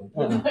 I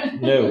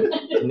wouldn't.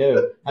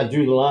 No, I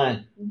drew the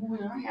line. in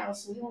our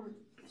house, we don't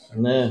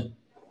No,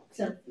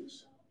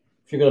 selfish.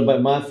 if you're gonna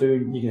bite my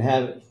food, you can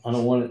have it. I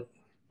don't want it.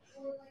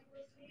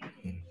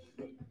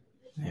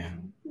 Yeah.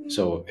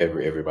 So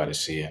everybody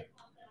see it.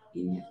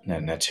 Yeah.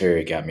 Now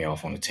Terry got me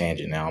off on a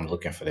tangent. Now I'm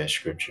looking for that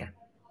scripture.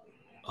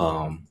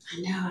 I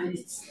know,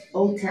 it's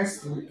Old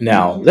Testament.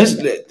 Now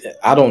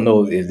I don't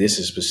know if this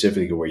is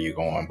specifically where you're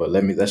going, but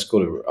let's go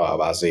to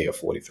Isaiah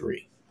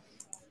 43.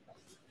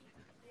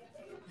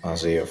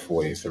 Isaiah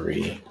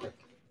 43.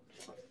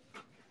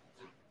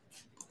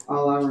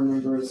 All I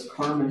remember is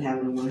Carmen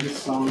having one of his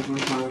songs one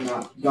time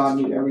about God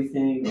knew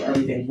everything or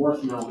everything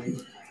worth knowing.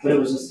 But it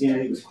was just,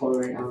 he was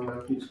quoting, I don't know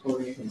if he was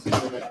quoting anything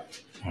specific.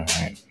 All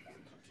right.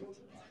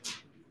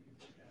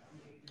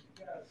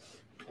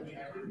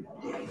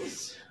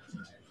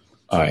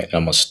 All right,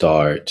 I'm gonna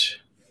start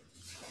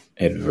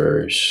at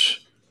verse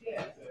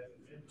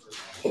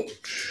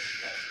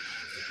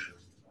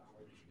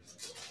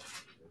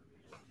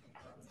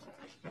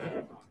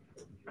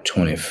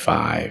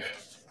 25.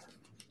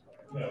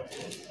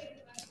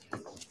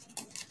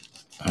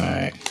 All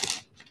right.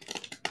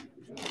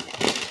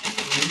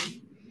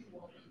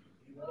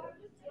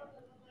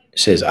 It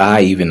says,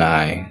 I, even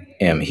I,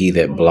 am he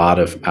that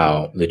blotteth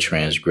out the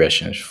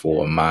transgressions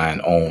for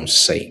mine own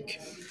sake.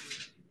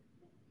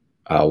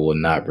 I will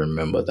not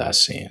remember thy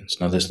sins.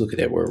 Now let's look at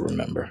that word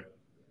remember.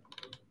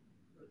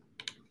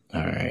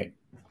 All right.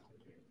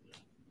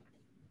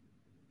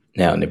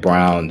 Now the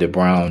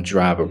Brown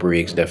Driver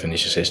Briggs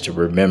definition says to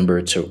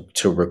remember, to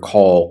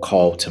recall,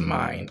 call to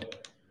mind,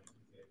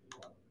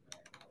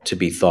 to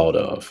be thought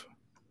of,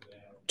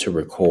 to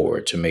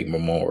record, to make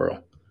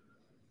memorial.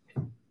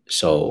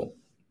 So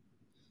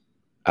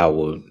I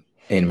will,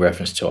 in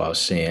reference to our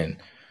sin,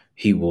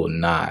 he will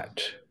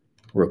not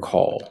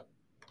recall,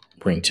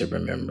 bring to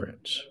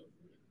remembrance.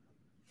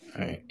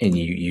 All right. And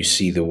you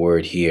see the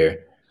word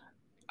here,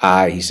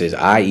 he says,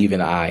 I,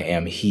 even I,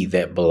 am he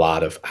that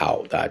blotteth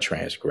out thy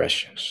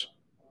transgressions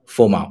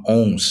for my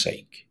own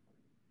sake.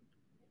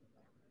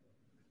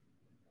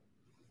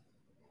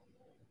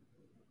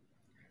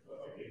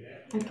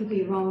 I could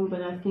be wrong,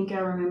 but I think I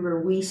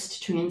remember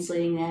Wiest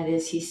translating that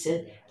as he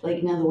said, like,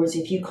 in other words,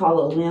 if you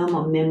call a limb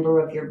a member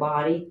of your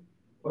body,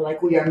 or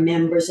like we are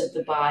members of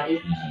the body,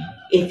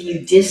 if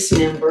you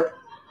dismember,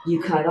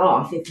 you cut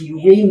off. If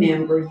you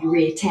remember, you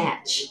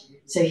reattach.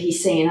 So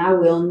he's saying, I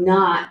will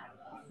not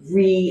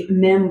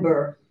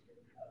remember,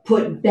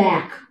 put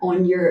back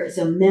on as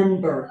a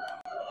member,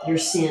 your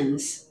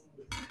sins.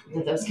 I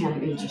thought that was kind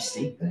of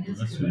interesting.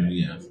 That's really,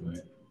 yeah.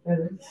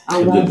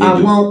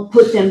 I won't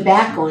put them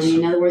back on you.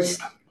 In other words,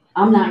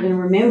 I'm not going to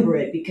remember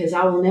it because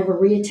I will never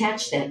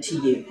reattach that to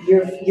you.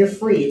 You're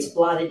free. It's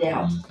blotted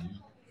out.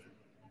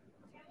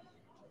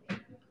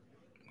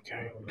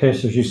 Okay.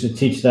 Pastors used to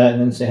teach that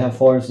and then say, how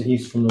far is the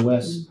east from the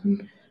west?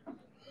 Mm-hmm.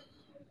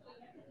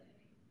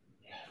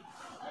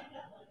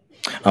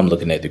 I'm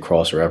looking at the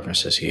cross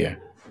references here.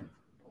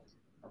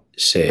 It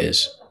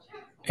says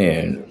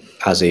in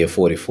Isaiah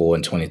 44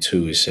 and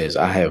 22, it says,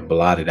 I have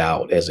blotted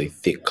out as a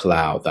thick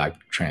cloud thy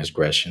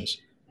transgressions,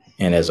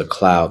 and as a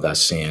cloud thy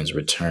sins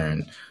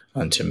return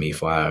unto me,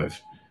 for I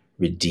have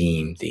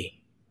redeemed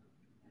thee.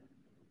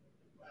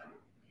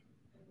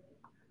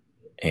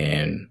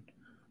 And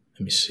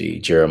let me see,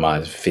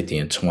 Jeremiah 50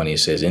 and 20, it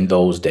says, in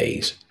those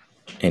days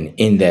and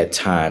in that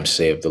time,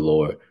 saith the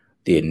Lord,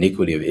 the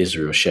iniquity of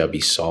Israel shall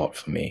be sought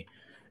for me,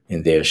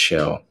 and there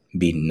shall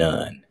be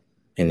none.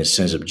 In the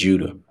sins of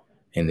Judah,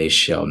 and they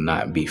shall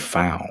not be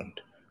found,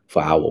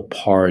 for I will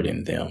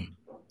pardon them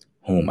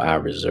whom I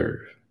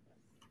reserve.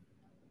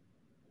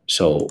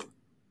 So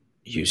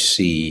you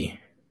see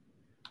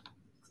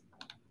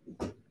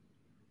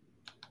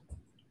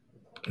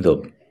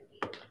the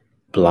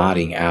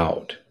blotting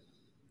out.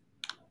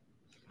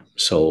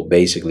 So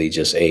basically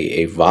just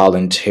a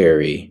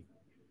voluntary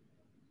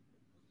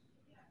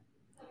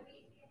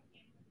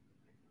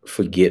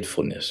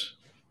forgetfulness.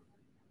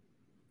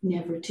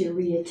 Never to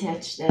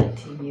reattach that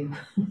to you.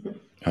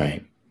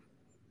 Right.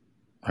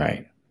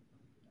 Right.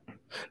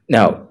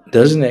 Now,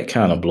 doesn't that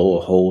kind of blow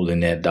a hole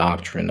in that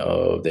doctrine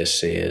of that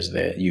says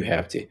that you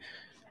have to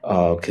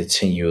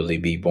continually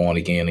be born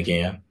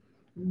again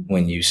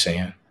when you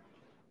sin?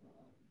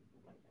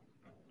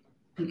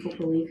 People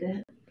believe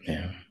that.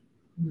 Yeah.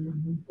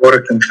 Mm-hmm. Or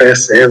to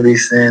confess every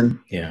sin.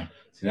 Yeah.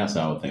 See, that's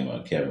what I was thinking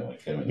about Kevin. When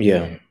Kevin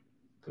Yeah.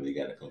 because you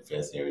got to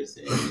confess every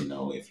sin.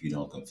 If you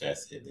don't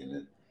confess it,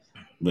 then.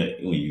 But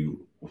what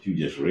you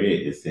just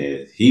read, it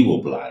says he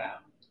will blot out.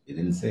 It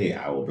didn't say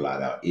I will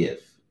blot out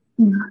if.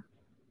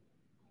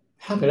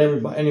 How could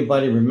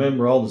anybody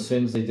remember all the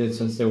sins they did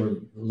since they were a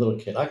little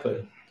kid? I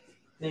couldn't.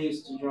 They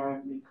used to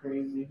drive me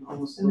crazy,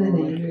 almost And then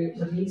literally. Andrew,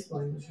 what he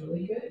explained was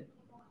really good.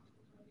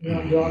 You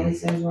don't do all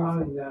these things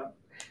wrong and go,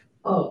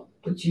 oh,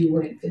 but you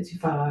went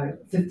 55,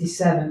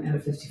 57 and a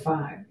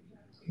 55.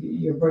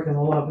 You're breaking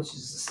the law, which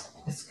is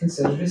it's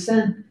considered a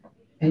sin,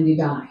 and you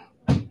die.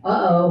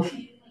 Uh-oh.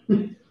 I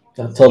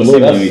told Well, see, Lou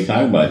when we that's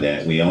talk about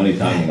that, we only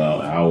talking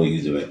about how we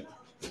use it.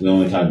 We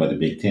only talking about the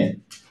Big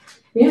Ten.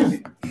 Yeah.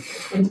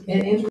 And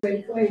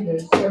integrated play, the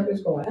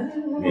circus going,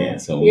 ah. Yeah.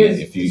 So Yes,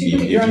 if you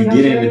you're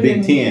did it in the Big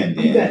everything- Ten,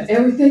 You got then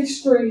everything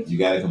straight. you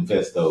got to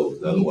confess those. You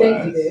think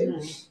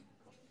Otherwise,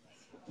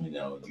 you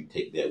do. you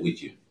take that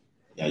with you.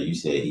 Yeah, you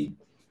said he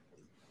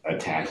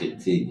attach it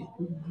to you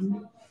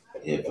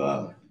if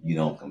you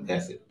don't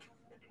confess it.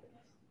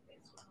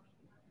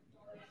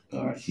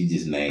 Or she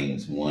just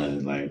names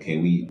one like,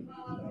 okay,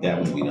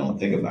 that one we don't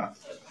think about.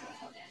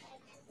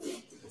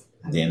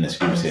 Then the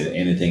scripture says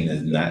anything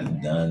that's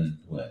not done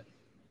what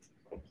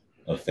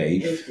of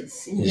faith.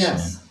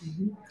 Yes.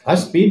 I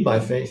speed by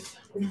faith.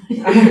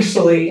 I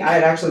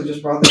had actually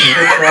just brought this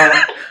picture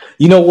up.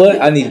 You know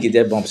what? I need to get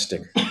that bump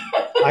sticker.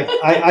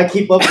 I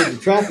keep up with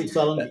the traffic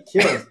so I don't get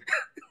killed.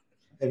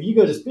 If you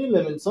go to speed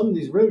limit in some of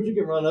these roads, you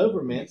get run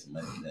over, man. Makes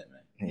money in that,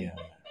 man. Yeah.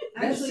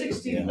 That's Actually,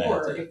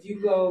 64. yeah, If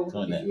you go, It's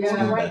on if that- you it's go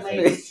on right that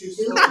lane, face. it's too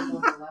slow on the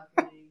left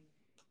lane.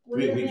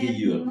 We give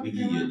you a little.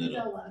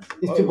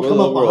 These Oh, people we'll- come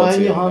up we'll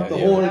behind you, rotate honk on the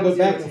that, horn, yeah. and go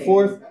back and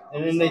forth,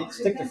 and then they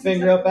stick their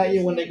finger up at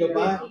you when they go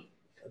by.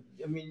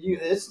 I mean,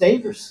 it's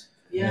dangerous.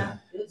 Yeah,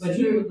 it's But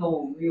he true. was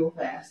going real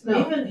fast.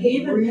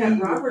 Even real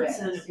Pat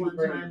Robertson fast. at one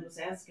time was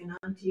asking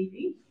on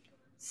TV,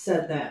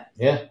 said that.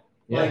 Yeah.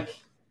 Like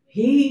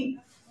he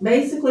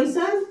basically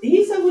said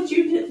what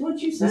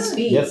you said.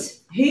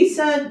 Speeds. He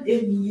said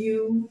if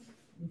you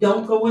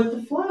don't go with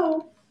the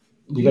flow,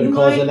 You could You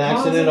cause might an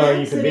cause accident, an or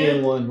you could be in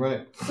accident. one,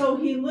 right? so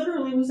he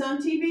literally was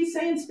on TV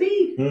saying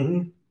speed.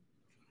 Mm-hmm.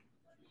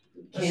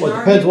 Can't Well, it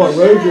depends argue what with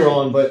road that. you're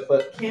on,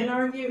 but Can't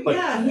argue. But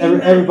Yeah,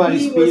 everybody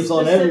he speeds was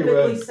on every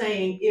specifically road.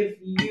 saying if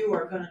you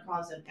are going to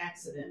cause an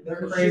accident, They're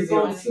because crazy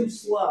you're going on too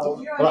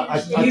slow, But I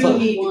you talk-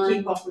 need to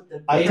keep up with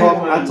the. I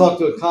talked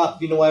to a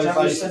cop. You know why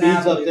everybody Jefferson speeds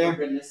Avenue, up for there?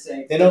 goodness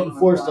sake. They don't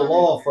enforce the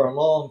law for a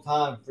long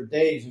time, for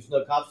days. There's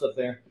no cops up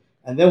there,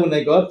 and then when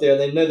they go up there,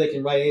 they know they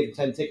can write 8 or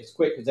 10 tickets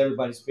quick because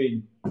everybody's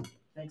speeding.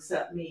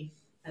 Except me,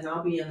 and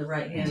I'll be in the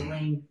right hand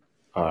lane.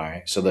 All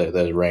right. So let's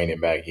rein it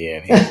back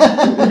in.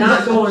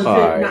 Not going. All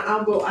right.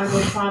 I go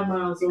 5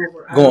 miles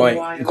over. I don't know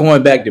why.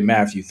 Going back to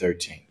Matthew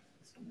 13.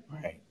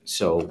 Right.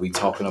 So we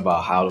talking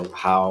about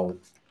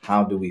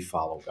how do we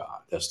follow God?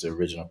 That's the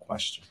original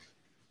question.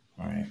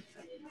 All right.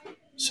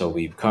 So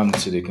we've come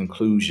to the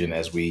conclusion,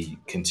 as we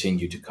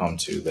continue to come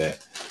to,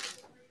 that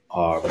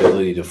our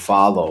ability to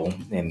follow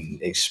and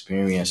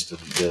experience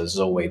the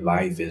Zoe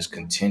life is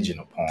contingent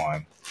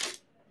upon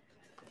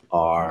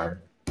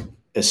our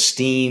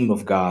esteem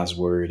of God's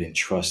word and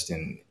trust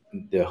in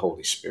the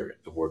Holy Spirit,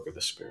 the work of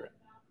the Spirit.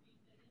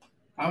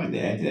 I would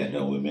add to that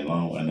though. We've been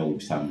long. I know we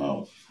was talking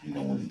about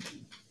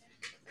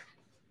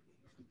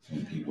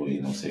when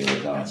people say,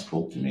 "Well, God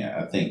spoke to me."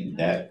 I think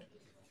that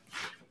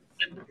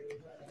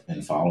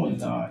in following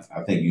God,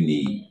 I think you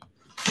need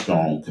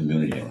strong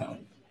community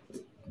around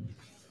you,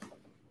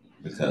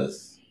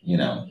 because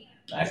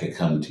I could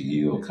come to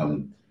you or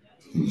come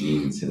to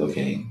Gene and say,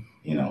 "Okay,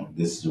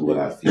 this is what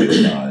I feel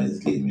God is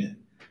giving me.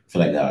 I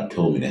feel like God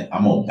told me that.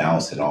 I'm gonna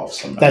bounce it off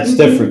somebody." That's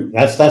different.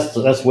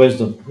 That's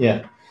wisdom.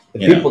 Yeah.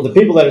 The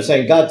people that are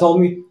saying God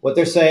told me, what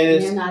they're saying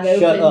is, They're not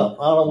shut open up.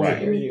 I don't want to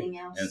Right. hear you. Anything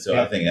else? And so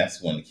I think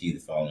that's one of the key to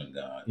following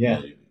God.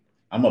 Yeah.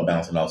 I'm gonna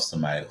bounce it off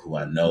somebody who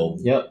I know,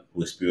 Yep.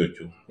 who is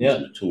spiritual, who's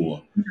Yep.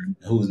 mature,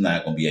 who's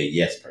not gonna be a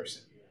yes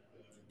person.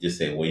 Just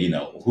say,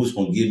 well, who's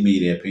gonna give me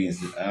their opinions?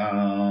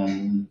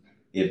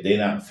 If they're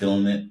not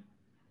feeling it,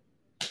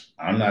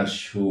 I'm not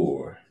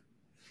sure.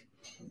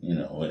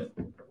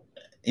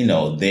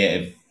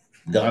 If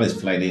God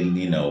is like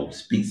they,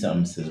 speak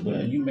something, says,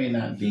 well, you may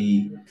not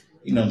be,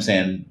 what I'm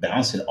saying,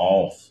 bounce it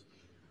off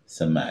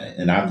somebody.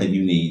 And I think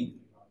you need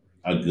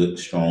a good,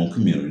 strong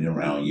community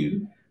around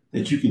you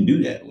that you can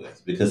do that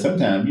with. Because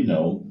sometimes,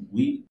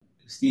 we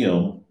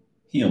still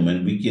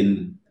human, we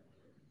can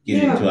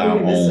get into our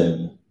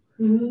own,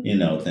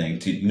 thing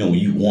to,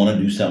 you want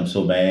to do something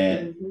so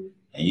bad.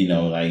 And,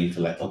 you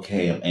feel like,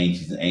 okay, I'm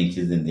anxious,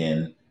 and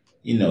then,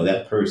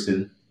 that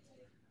person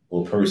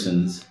or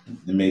persons,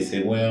 they may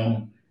say,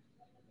 well,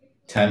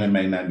 timing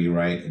may not be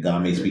right.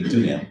 God may speak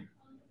to them.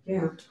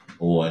 Yeah.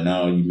 Or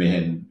now you may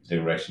head in a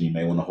direction, you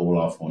may want to hold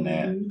off on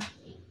that.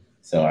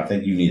 So I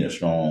think you need a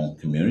strong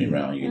community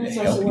around you That's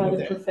to help also you why with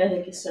the that.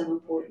 prophetic is so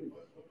important.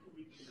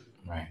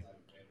 Right.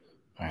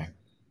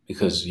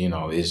 Because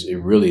it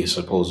really is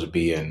supposed to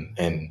be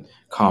in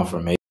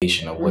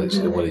confirmation of what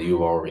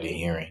you're already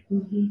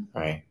hearing.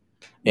 Right.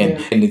 And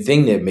the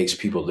thing that makes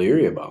people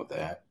leery about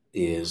that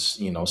is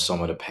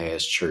some of the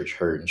past church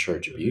hurt and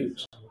church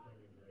abuse,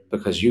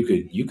 because you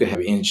could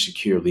have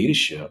insecure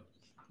leadership,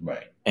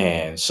 Right.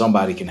 and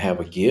somebody can have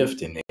a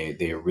gift and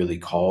they're really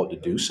called to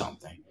do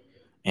something,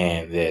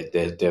 and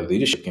that their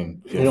leadership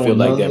can They don't feel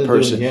like want that nothing to do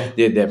person with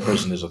it, that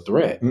person is a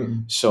threat.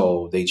 Mm-mm.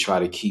 So they try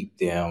to keep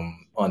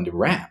them under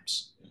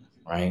wraps,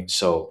 right?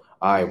 So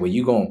all right, well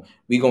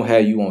we gonna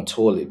have you on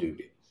toilet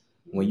duty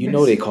when you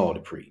know they call to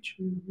preach,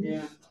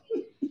 Yeah.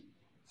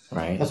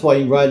 right? That's why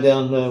you ride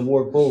down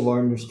Warwick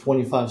Boulevard and there's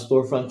 25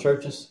 storefront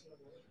churches.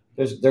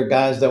 There are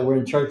guys that were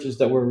in churches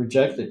that were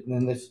rejected, and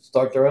then they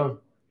start their own.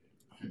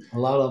 A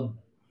lot of them.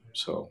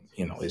 So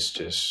it's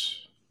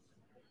just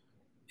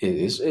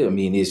it's. I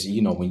mean, it's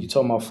when you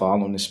talk about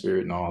following the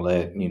Spirit and all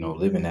that,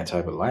 living that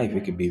type of life,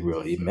 it can be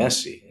really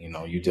messy.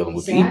 You're dealing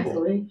with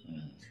people, Exactly.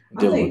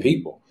 dealing with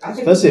people. I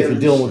think Especially if you're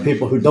dealing with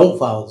people who don't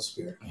follow the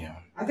Spirit. Yeah.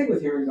 I think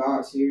with hearing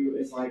God too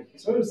is like,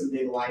 especially with a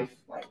big life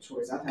like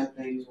choice. I've had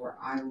things where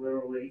I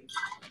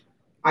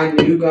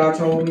knew God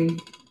told me,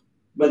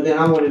 but then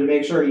I wanted to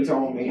make sure He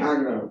told me. I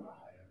go,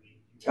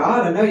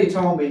 God, I know you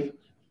told me.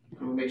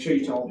 I'm gonna make sure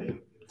you told me.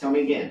 Tell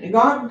me again. And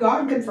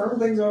God confirmed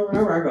things over and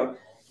over. I go,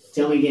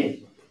 tell me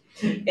again.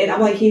 And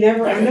I'm like,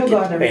 I know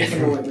God never gets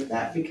annoyed with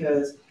that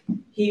because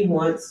He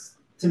wants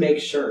to make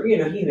sure, He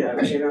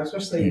knows,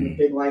 especially in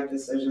big life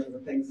decisions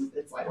and things.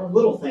 It's like, or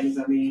little things,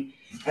 I mean.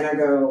 And I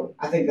go,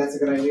 I think that's a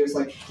good idea. It's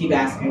like, keep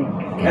asking.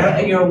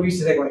 And, we used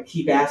to think like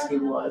keep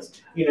asking was,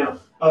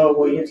 oh,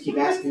 well, you have to keep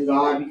asking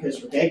God because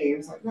you're begging.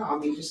 It's like, no, I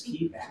mean, just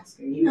keep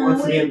asking. He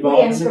wants to be We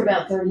involved. asked for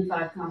about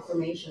 35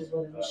 confirmations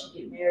whether we should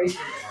get married.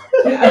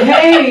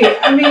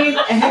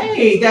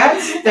 Hey,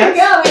 that's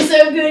God was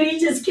so good, He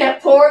just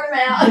kept pouring them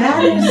out.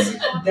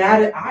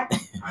 I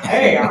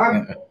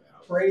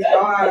praise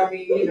God. I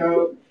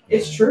mean,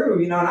 it's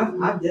true, and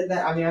I've did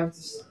that. I mean, I've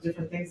just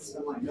different things. It's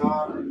been like,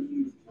 God, are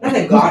you? Not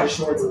that God is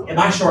short. Am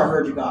I sure I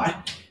heard you, God?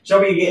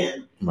 Show me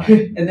again.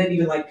 Right. And then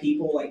even like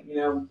people, like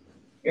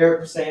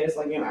Eric was saying, it's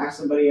like ask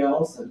somebody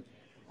else, and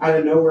out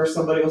of nowhere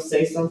somebody will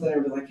say something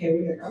and be like, hey,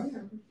 we're like, oh yeah.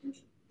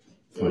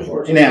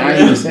 And then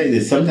I even say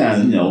that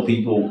sometimes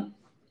people,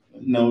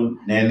 now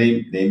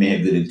they may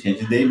have good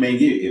intentions. They may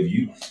get if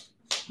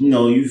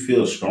you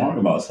feel strong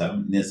about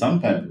something. Then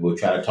sometimes people will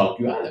try to talk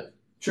you out of it.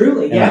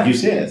 Truly, and yeah. like you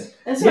said,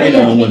 That's why you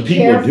have to when be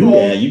people careful. do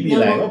that, you be No,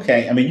 like,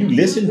 okay. I mean, you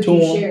listen to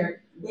them.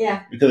 Share.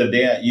 Yeah. Because if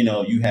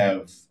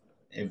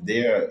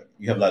they're,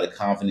 you have a lot of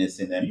confidence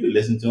in them, you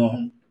listen to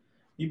them,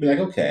 you be like,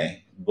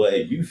 okay. But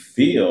if you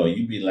feel,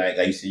 you be like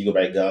you said, you go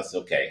back to God, say,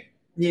 okay.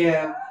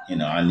 Yeah.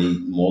 I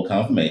need more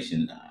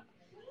confirmation.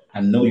 I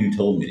know you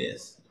told me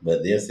this,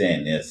 but they're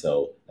saying this,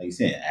 so like you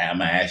said, I'm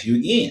gonna ask you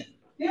again.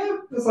 Yeah,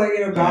 it's like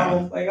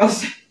God, like I'll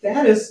say,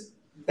 that is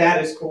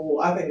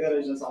cool. I think that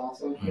is just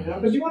awesome.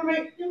 Because you want to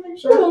make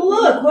sure. Oh,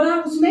 look, when I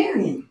was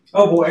marrying.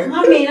 Oh boy.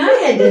 I mean, I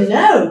had to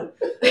know.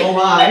 Oh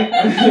my.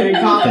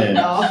 Comment.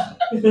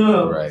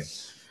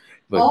 Right.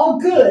 But, all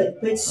good,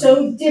 but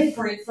so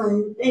different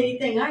from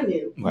anything I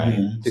knew.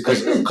 Right.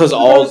 Because it's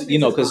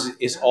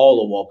all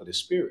a walk of the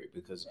Spirit.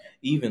 Because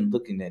even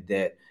looking at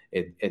that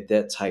at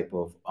that type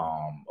of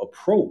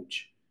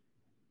approach,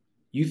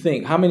 you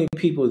think, how many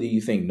people do you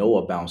think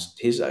Noah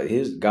bounced his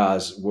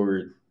God's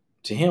word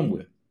to him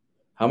with?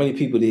 How many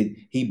people did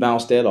he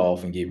bounce that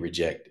off and get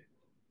rejected?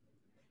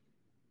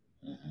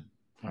 Mm-hmm.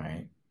 All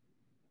right.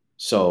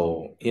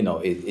 So,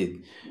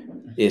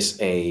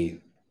 it's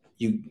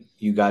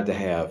you got to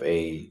have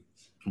a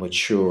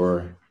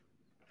mature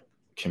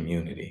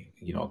community,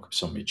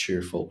 some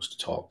mature folks to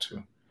talk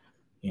to,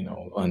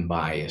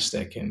 unbiased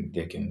that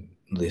can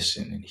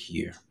listen and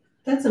hear.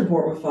 That's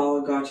important with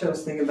Follow God. I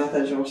was thinking about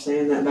that as you were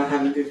saying that about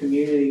having a good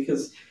community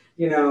because,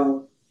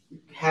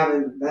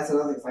 that's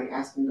another thing. It's like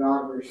asking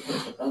God where you're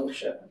supposed to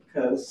fellowship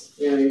because,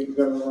 you can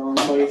go to the wrong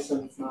place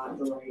and it's not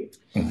the right,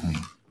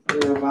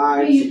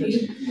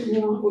 vibes.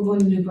 We're going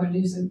to Newport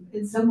News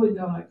and some would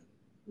go like,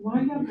 why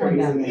are you going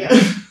down there?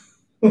 Yeah.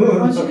 Why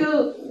don't you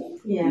go?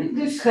 Yeah,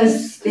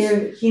 because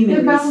they're human.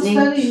 Their Bible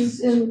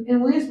studies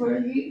in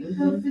Williamsburg, you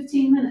go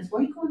 15 minutes. Why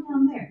are you going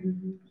down there?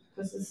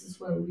 Because this is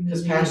where we.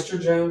 Because Pastor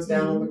Jones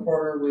down on the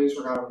corner of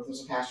Williamsburg, I don't know if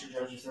there's a Pastor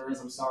Jones. If there is,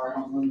 I'm sorry, I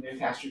don't live near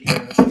Pastor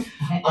Jones.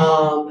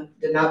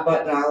 Did not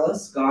butt dial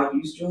us. God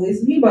used Julius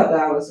and he butt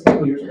dialed us a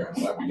couple years ago.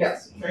 So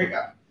yes, there you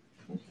go.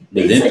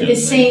 It's like the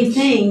same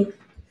thing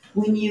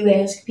when you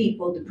ask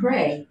people to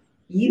pray.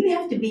 You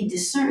have to be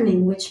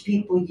discerning which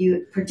people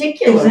you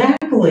particular.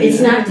 Exactly.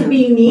 It's not to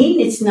be mean.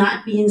 It's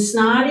not being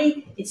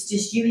snotty. It's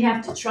just you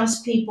have to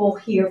trust people,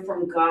 hear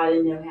from God,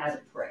 and know how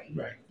to pray.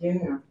 Right.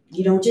 Yeah.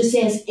 You don't just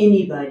ask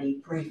anybody,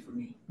 pray for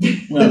me.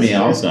 Well, I mean,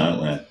 also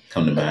when I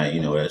come to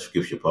mind, that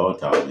scripture Paul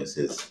taught me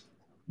says,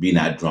 "Be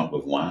not drunk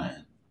with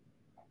wine,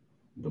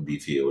 but be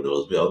filled with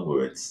those other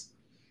words."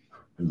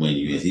 When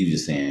he was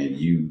just saying,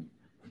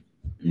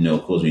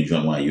 of course, when you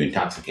drunk wine, you're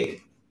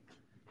intoxicated.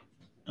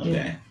 Okay.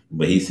 Yeah.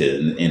 But he said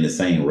in the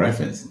same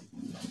reference,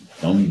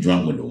 don't be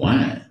drunk with the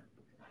wine.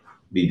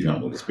 Be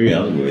drunk with the Spirit. In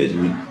other words,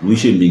 we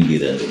shouldn't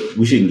get a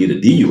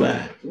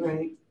DUI,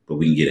 right? But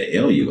we can get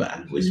an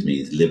LUI, which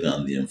means living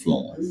under the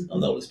influence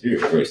of the Holy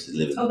Spirit versus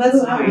living. Oh,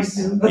 that's nice.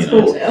 That's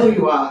cool.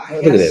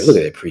 LUI. Look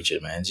at that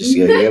preacher, man. Just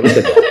look at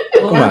that.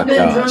 Well, I've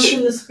been drunk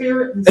in the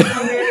Spirit and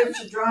still married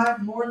learn to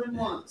drive more than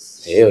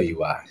once. Hell,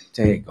 you are.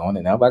 Dang, going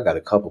in now. I got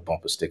a couple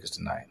bumper stickers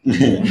tonight.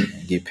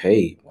 Get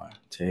paid. Wow,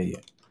 tell you.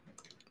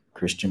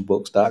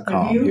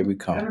 ChristianBooks.com. Have you Here we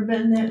come. ever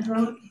been that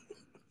drunk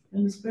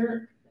in the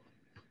spirit?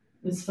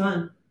 It's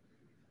fun.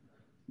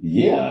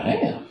 Yeah, I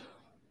have.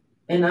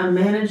 And I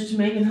managed to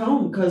make it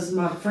home because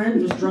my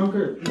friend was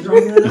drunker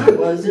than I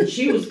was, and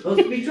she was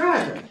supposed to be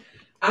driving.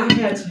 I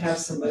had to have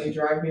somebody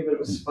drive me, but it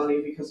was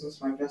funny because it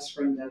was my best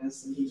friend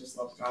Dennis, and he just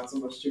loves God so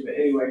much too. But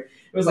anyway,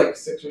 it was like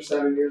 6 or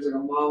 7 years ago.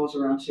 Mom was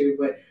around too,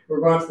 but we're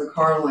going to the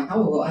car. And I'm like,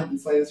 oh, well, I can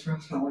say this for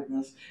not like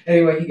this.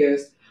 Anyway, he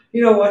goes,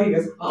 you know what? He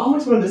goes, I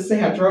always wanted to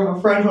say I drove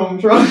a friend home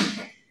drunk.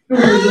 We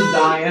were just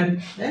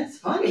dying. That's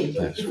funny.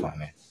 That's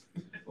funny.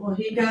 Well,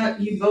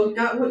 you both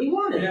got what you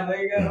wanted. Yeah,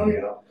 there you go. Mhm.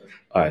 Yeah.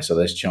 All right, so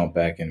let's jump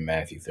back in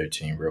Matthew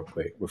 13 real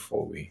quick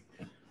before we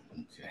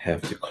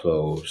have to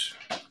close.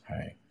 All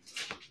right.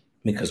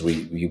 Because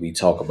we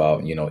talk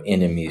about,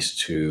 enemies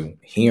to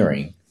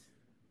hearing,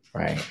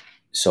 right?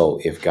 So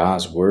if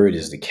God's word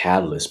is the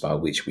catalyst by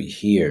which we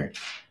hear,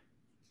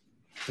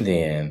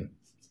 then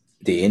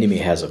the enemy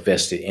has a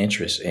vested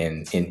interest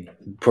in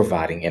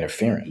providing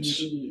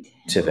interference Indeed.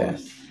 to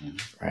that,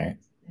 right?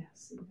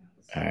 Yes,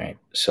 All right.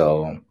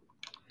 So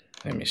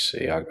let me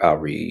see.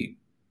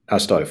 I'll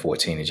start at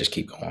 14 and just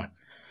keep going.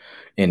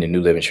 In the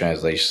New Living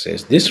Translation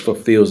says, this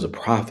fulfills the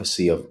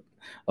prophecy of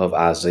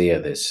Isaiah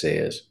that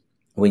says,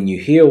 when you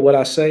hear what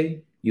I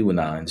say, you will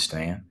not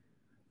understand.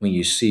 When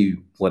you see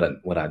what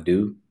I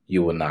do,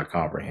 you will not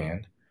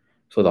comprehend.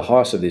 For the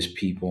hearts of this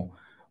people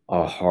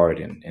are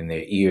hardened, and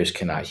their ears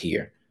cannot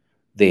hear.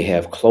 They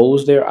have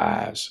closed their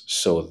eyes,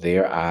 so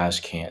their eyes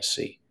can't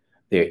see.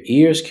 Their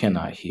ears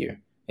cannot hear,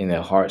 and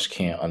their hearts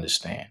can't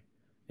understand.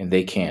 And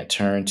they can't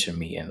turn to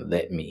me and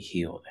let me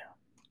heal them.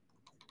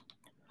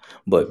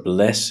 But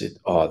blessed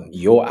are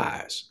your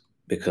eyes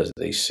because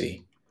they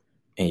see,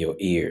 and your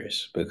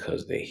ears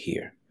because they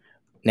hear.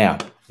 Now,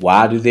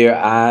 why do their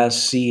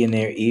eyes see and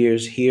their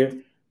ears hear?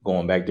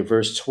 Going back to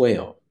verse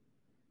 12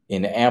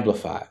 in the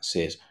Amplified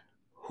says,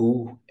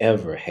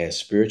 whoever has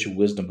spiritual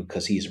wisdom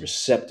because he is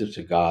receptive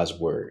to God's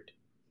word,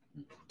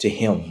 to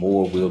him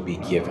more will be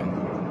given.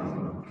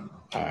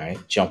 All right,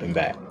 jumping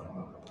back.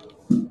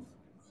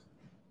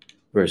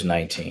 Verse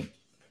 19.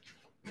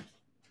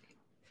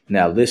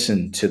 Now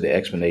listen to the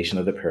explanation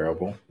of the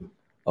parable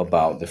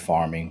about the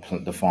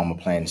farmer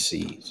planting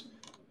seeds.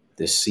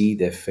 The seed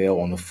that fell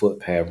on the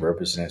footpath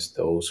represents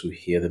those who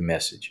hear the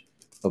message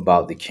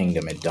about the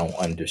kingdom and don't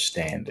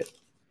understand it.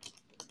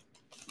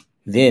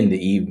 Then the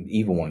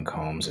evil one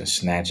comes and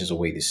snatches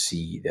away the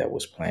seed that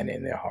was planted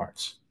in their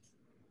hearts.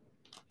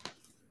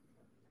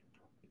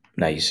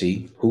 Now you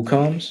see, who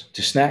comes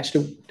to snatch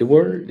the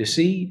word, the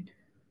seed?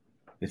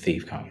 The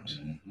thief comes.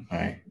 All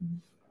right.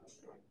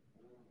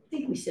 I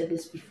think we said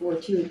this before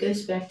too. It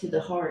goes back to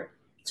the heart.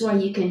 That's why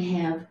you can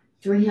have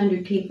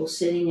 300 people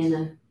sitting in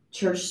a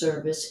church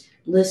service,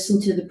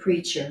 listen to the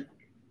preacher.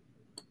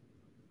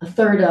 A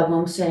third of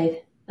them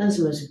say, that's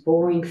the most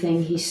boring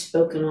thing he's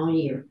spoken all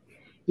year.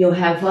 You'll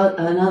have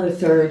another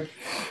third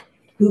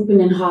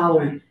hooping and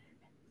hollering.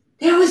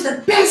 That was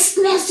the best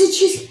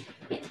message.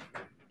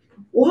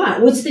 Why?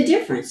 What's the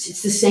difference?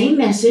 It's the same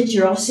message.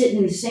 You're all sitting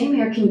in the same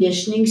air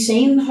conditioning,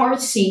 same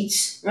heart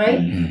seats, right?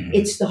 Mm-hmm.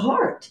 It's the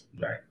heart.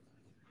 Right.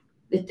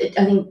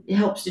 I think it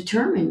helps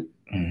determine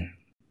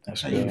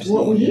That's good.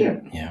 what we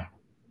hear. Yeah.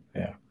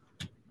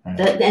 Right.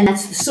 And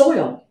that's the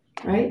soil,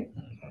 right?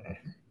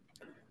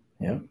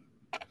 Yeah.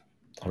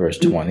 Verse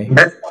 20.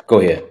 Go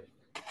ahead.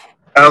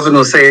 I was going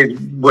to say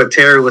what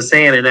Terry was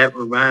saying, and that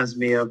reminds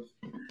me of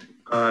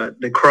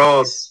the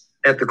cross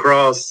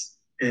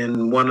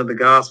in one of the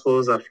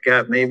Gospels. I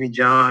forgot, maybe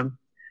John,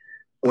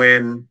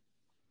 when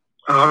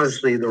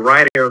obviously the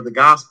writer of the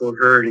Gospel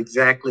heard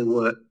exactly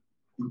what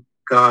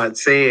God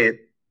said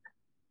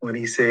when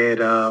he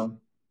said, I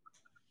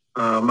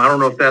don't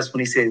know if that's when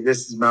he said,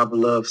 this is my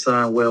beloved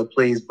son, well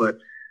pleased, but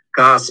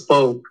God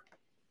spoke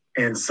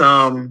and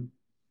some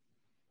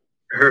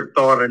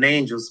thought an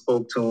angel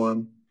spoke to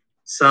him.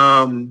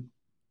 Some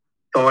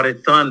thought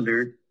it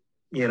thundered,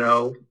 and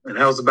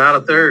that was about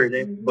a third,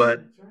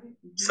 but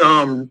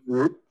some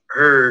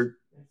heard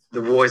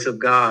the voice of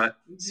God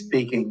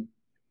speaking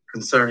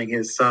concerning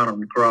his son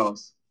on the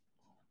cross.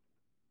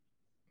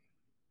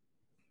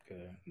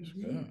 Good. That's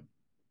good.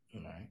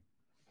 All right.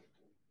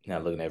 Now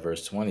looking at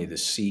verse 20, the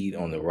seed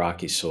on the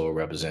rocky soil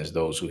represents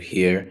those who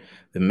hear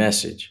the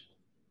message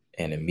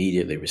and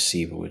immediately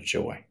receive it with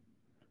joy.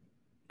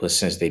 But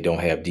since they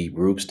don't have deep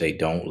roots, they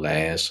don't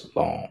last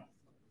long.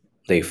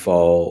 They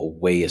fall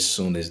away as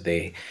soon as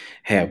they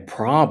have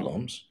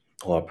problems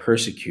or are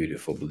persecuted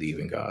for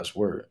believing God's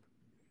word.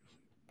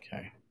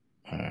 Okay.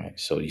 All right.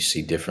 So you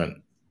see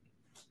different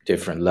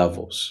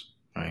levels,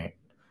 right?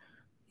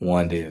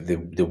 One,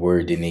 the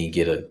word didn't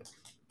even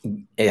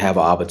have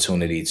an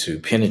opportunity to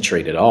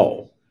penetrate at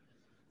all.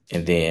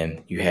 And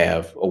then you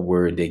have a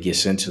word that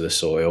gets into the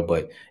soil,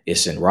 but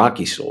it's in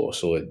rocky soil,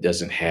 so it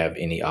doesn't have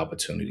any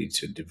opportunity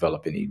to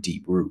develop any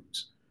deep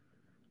roots.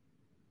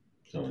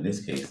 So in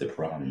this case, the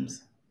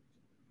problems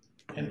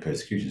and the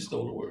persecution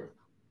stole the word.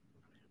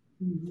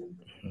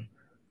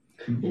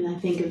 And I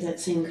think of that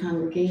same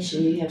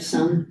congregation. You have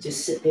some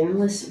just sit there and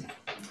listen.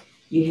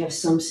 You have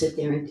some sit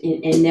there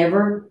and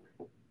never,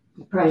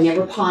 probably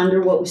never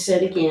ponder what was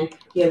said again.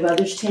 You have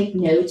others take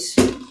notes,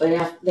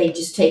 but they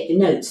just take the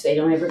notes. They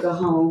don't ever go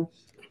home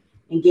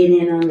and get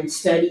in them and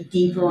study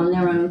deeper on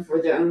their own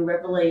for their own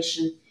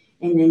revelation.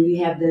 And then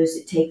you have those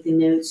that take the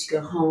notes,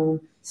 go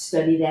home,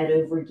 study that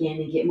over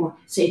again and get more.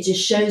 So it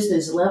just shows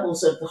those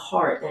levels of the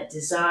heart, that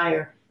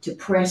desire to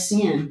press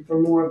in for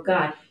more of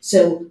God.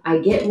 So I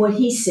get what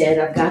he said.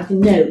 I've got the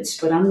notes,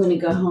 but I'm going to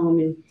go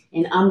home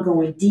and I'm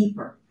going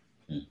deeper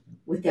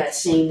with that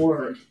same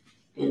word.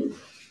 And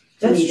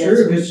That's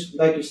true, because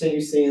like you're saying,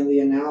 you're seeing the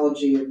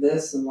analogy of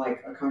this in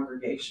like a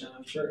congregation.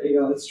 I'm sure,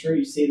 it's true.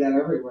 You see that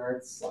everywhere.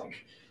 It's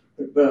like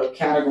the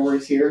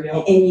categories here.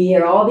 And you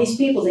hear all these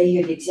people, they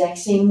hear the exact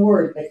same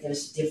word, but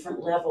there's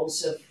different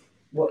levels of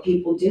what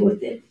people do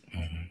with it.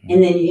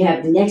 And then you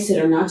have the next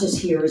that are not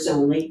just hearers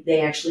only,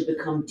 they actually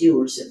become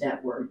doers of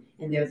that word.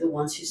 And they're the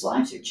ones whose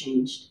lives are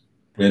changed.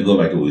 Let's go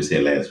back to what we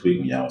said last week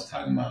when y'all was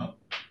talking about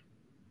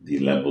the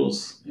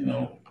levels,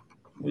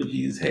 where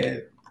Jesus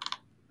had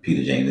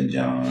Peter, James, and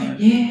John.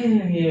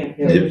 Yeah.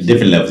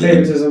 Different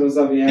levels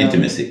of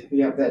intimacy.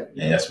 Yeah,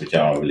 and that's what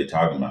y'all are really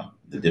talking about.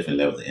 The different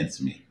levels of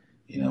intimacy.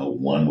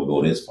 One will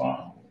go this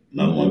far,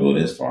 another one will go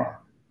this far.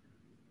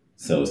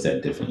 So it's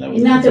that different level.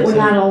 And not that we're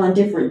not all on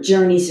different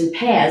journeys and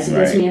paths. It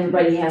doesn't Right. mean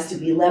everybody has to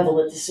be level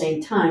at the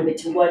same time, but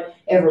to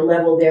whatever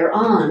level they're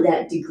on,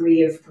 that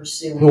degree of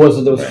pursuing. Who was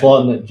it that was Right.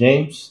 flaunting it?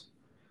 James?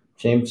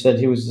 James said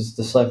he was this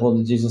disciple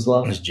that Jesus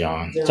loved. It's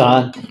John.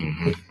 John.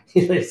 Mhm.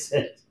 He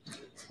said.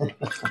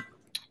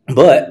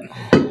 But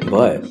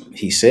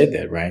he said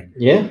that, right?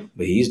 Yeah.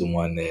 But he's the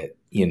one that,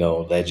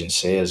 legend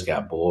says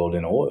got boiled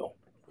in oil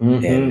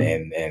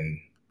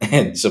Mhm.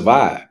 and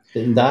survived.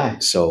 Didn't die.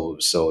 So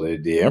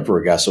the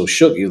emperor got so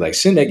shook, he was like,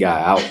 send that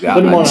guy out.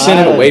 Put him on Send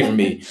an him island. away from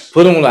me.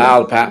 Put him on the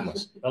Isle of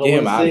Patmos. I Get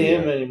him don't out want of to see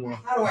here. him anymore.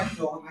 How do I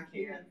kill him? I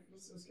can't.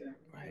 Let's get him.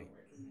 Right.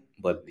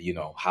 But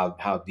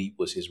how deep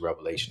was his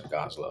revelation of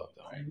God's love,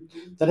 though? Right.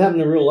 That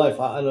happened in real life.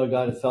 I know a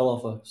guy that fell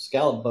off a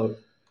scallop boat,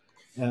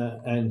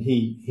 and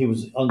he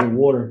was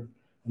underwater,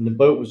 and the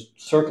boat was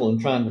circling,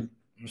 trying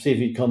to see if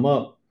he'd come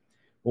up.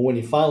 But when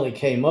he finally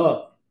came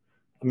up,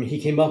 he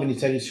came up and he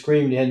said he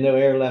screamed. He had no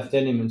air left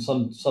in him, and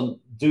some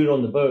dude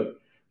on the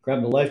boat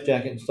grabbed a life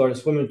jacket and started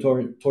swimming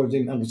towards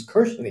him and was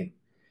cursing him.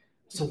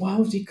 I said, "Why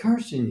was he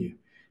cursing you?"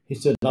 He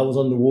said, "I was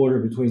underwater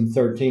between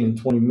 13 and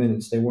 20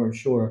 minutes. They weren't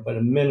sure, but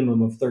a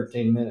minimum of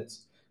 13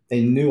 minutes.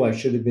 They knew I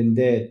should have been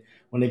dead.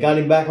 When they got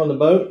him back on the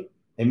boat,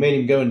 they made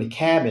him go in the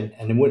cabin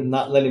and they would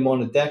not let him on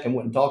the deck and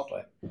wouldn't talk to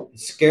him. It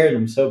scared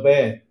them so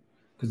bad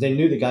because they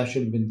knew the guy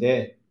should have been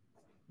dead."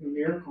 A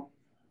miracle.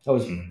 That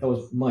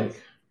was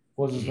Mike.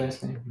 What was his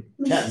last name?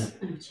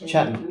 Chapman. Chapman.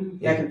 Chapman.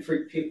 That can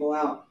freak people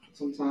out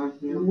sometimes.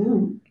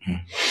 Mm.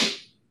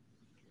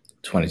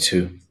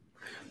 22.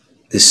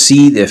 The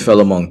seed that fell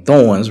among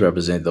thorns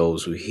represent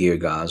those who hear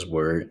God's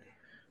word,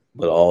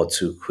 but all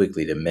too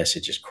quickly the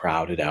message is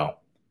crowded out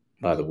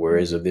by the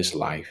worries of this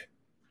life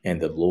and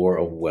the lure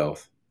of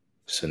wealth,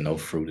 so no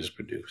fruit is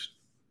produced.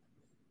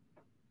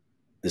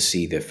 The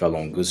seed that fell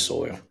on good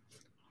soil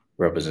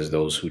represents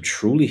those who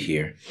truly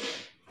hear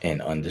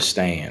and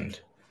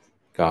understand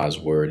God's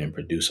word and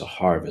produce a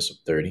harvest of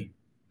 30,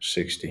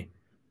 60,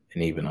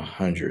 and even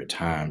 100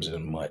 times as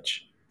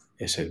much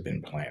as has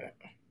been planted.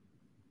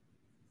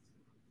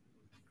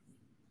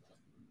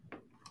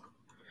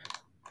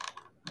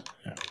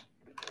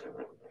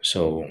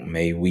 So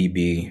may we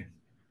be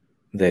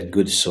that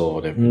good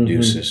soil that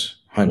produces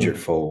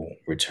hundredfold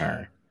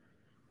return.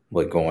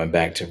 But going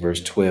back to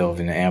verse 12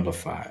 in the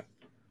Amplified,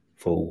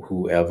 for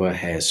whoever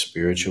has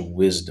spiritual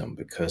wisdom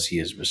because he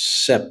is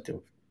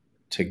receptive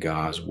to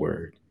God's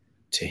word,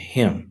 to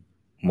him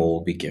more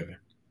will be given,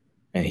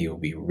 and he will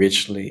be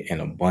richly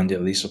and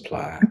abundantly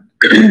supplied.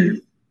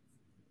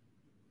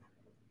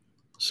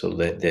 So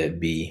let that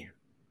be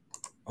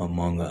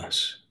among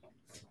us.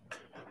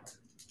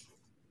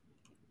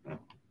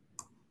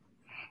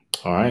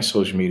 All right,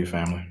 social media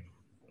family.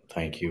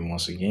 Thank you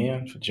once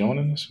again for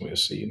joining us. We'll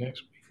see you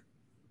next week.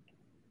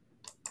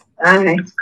 Bye.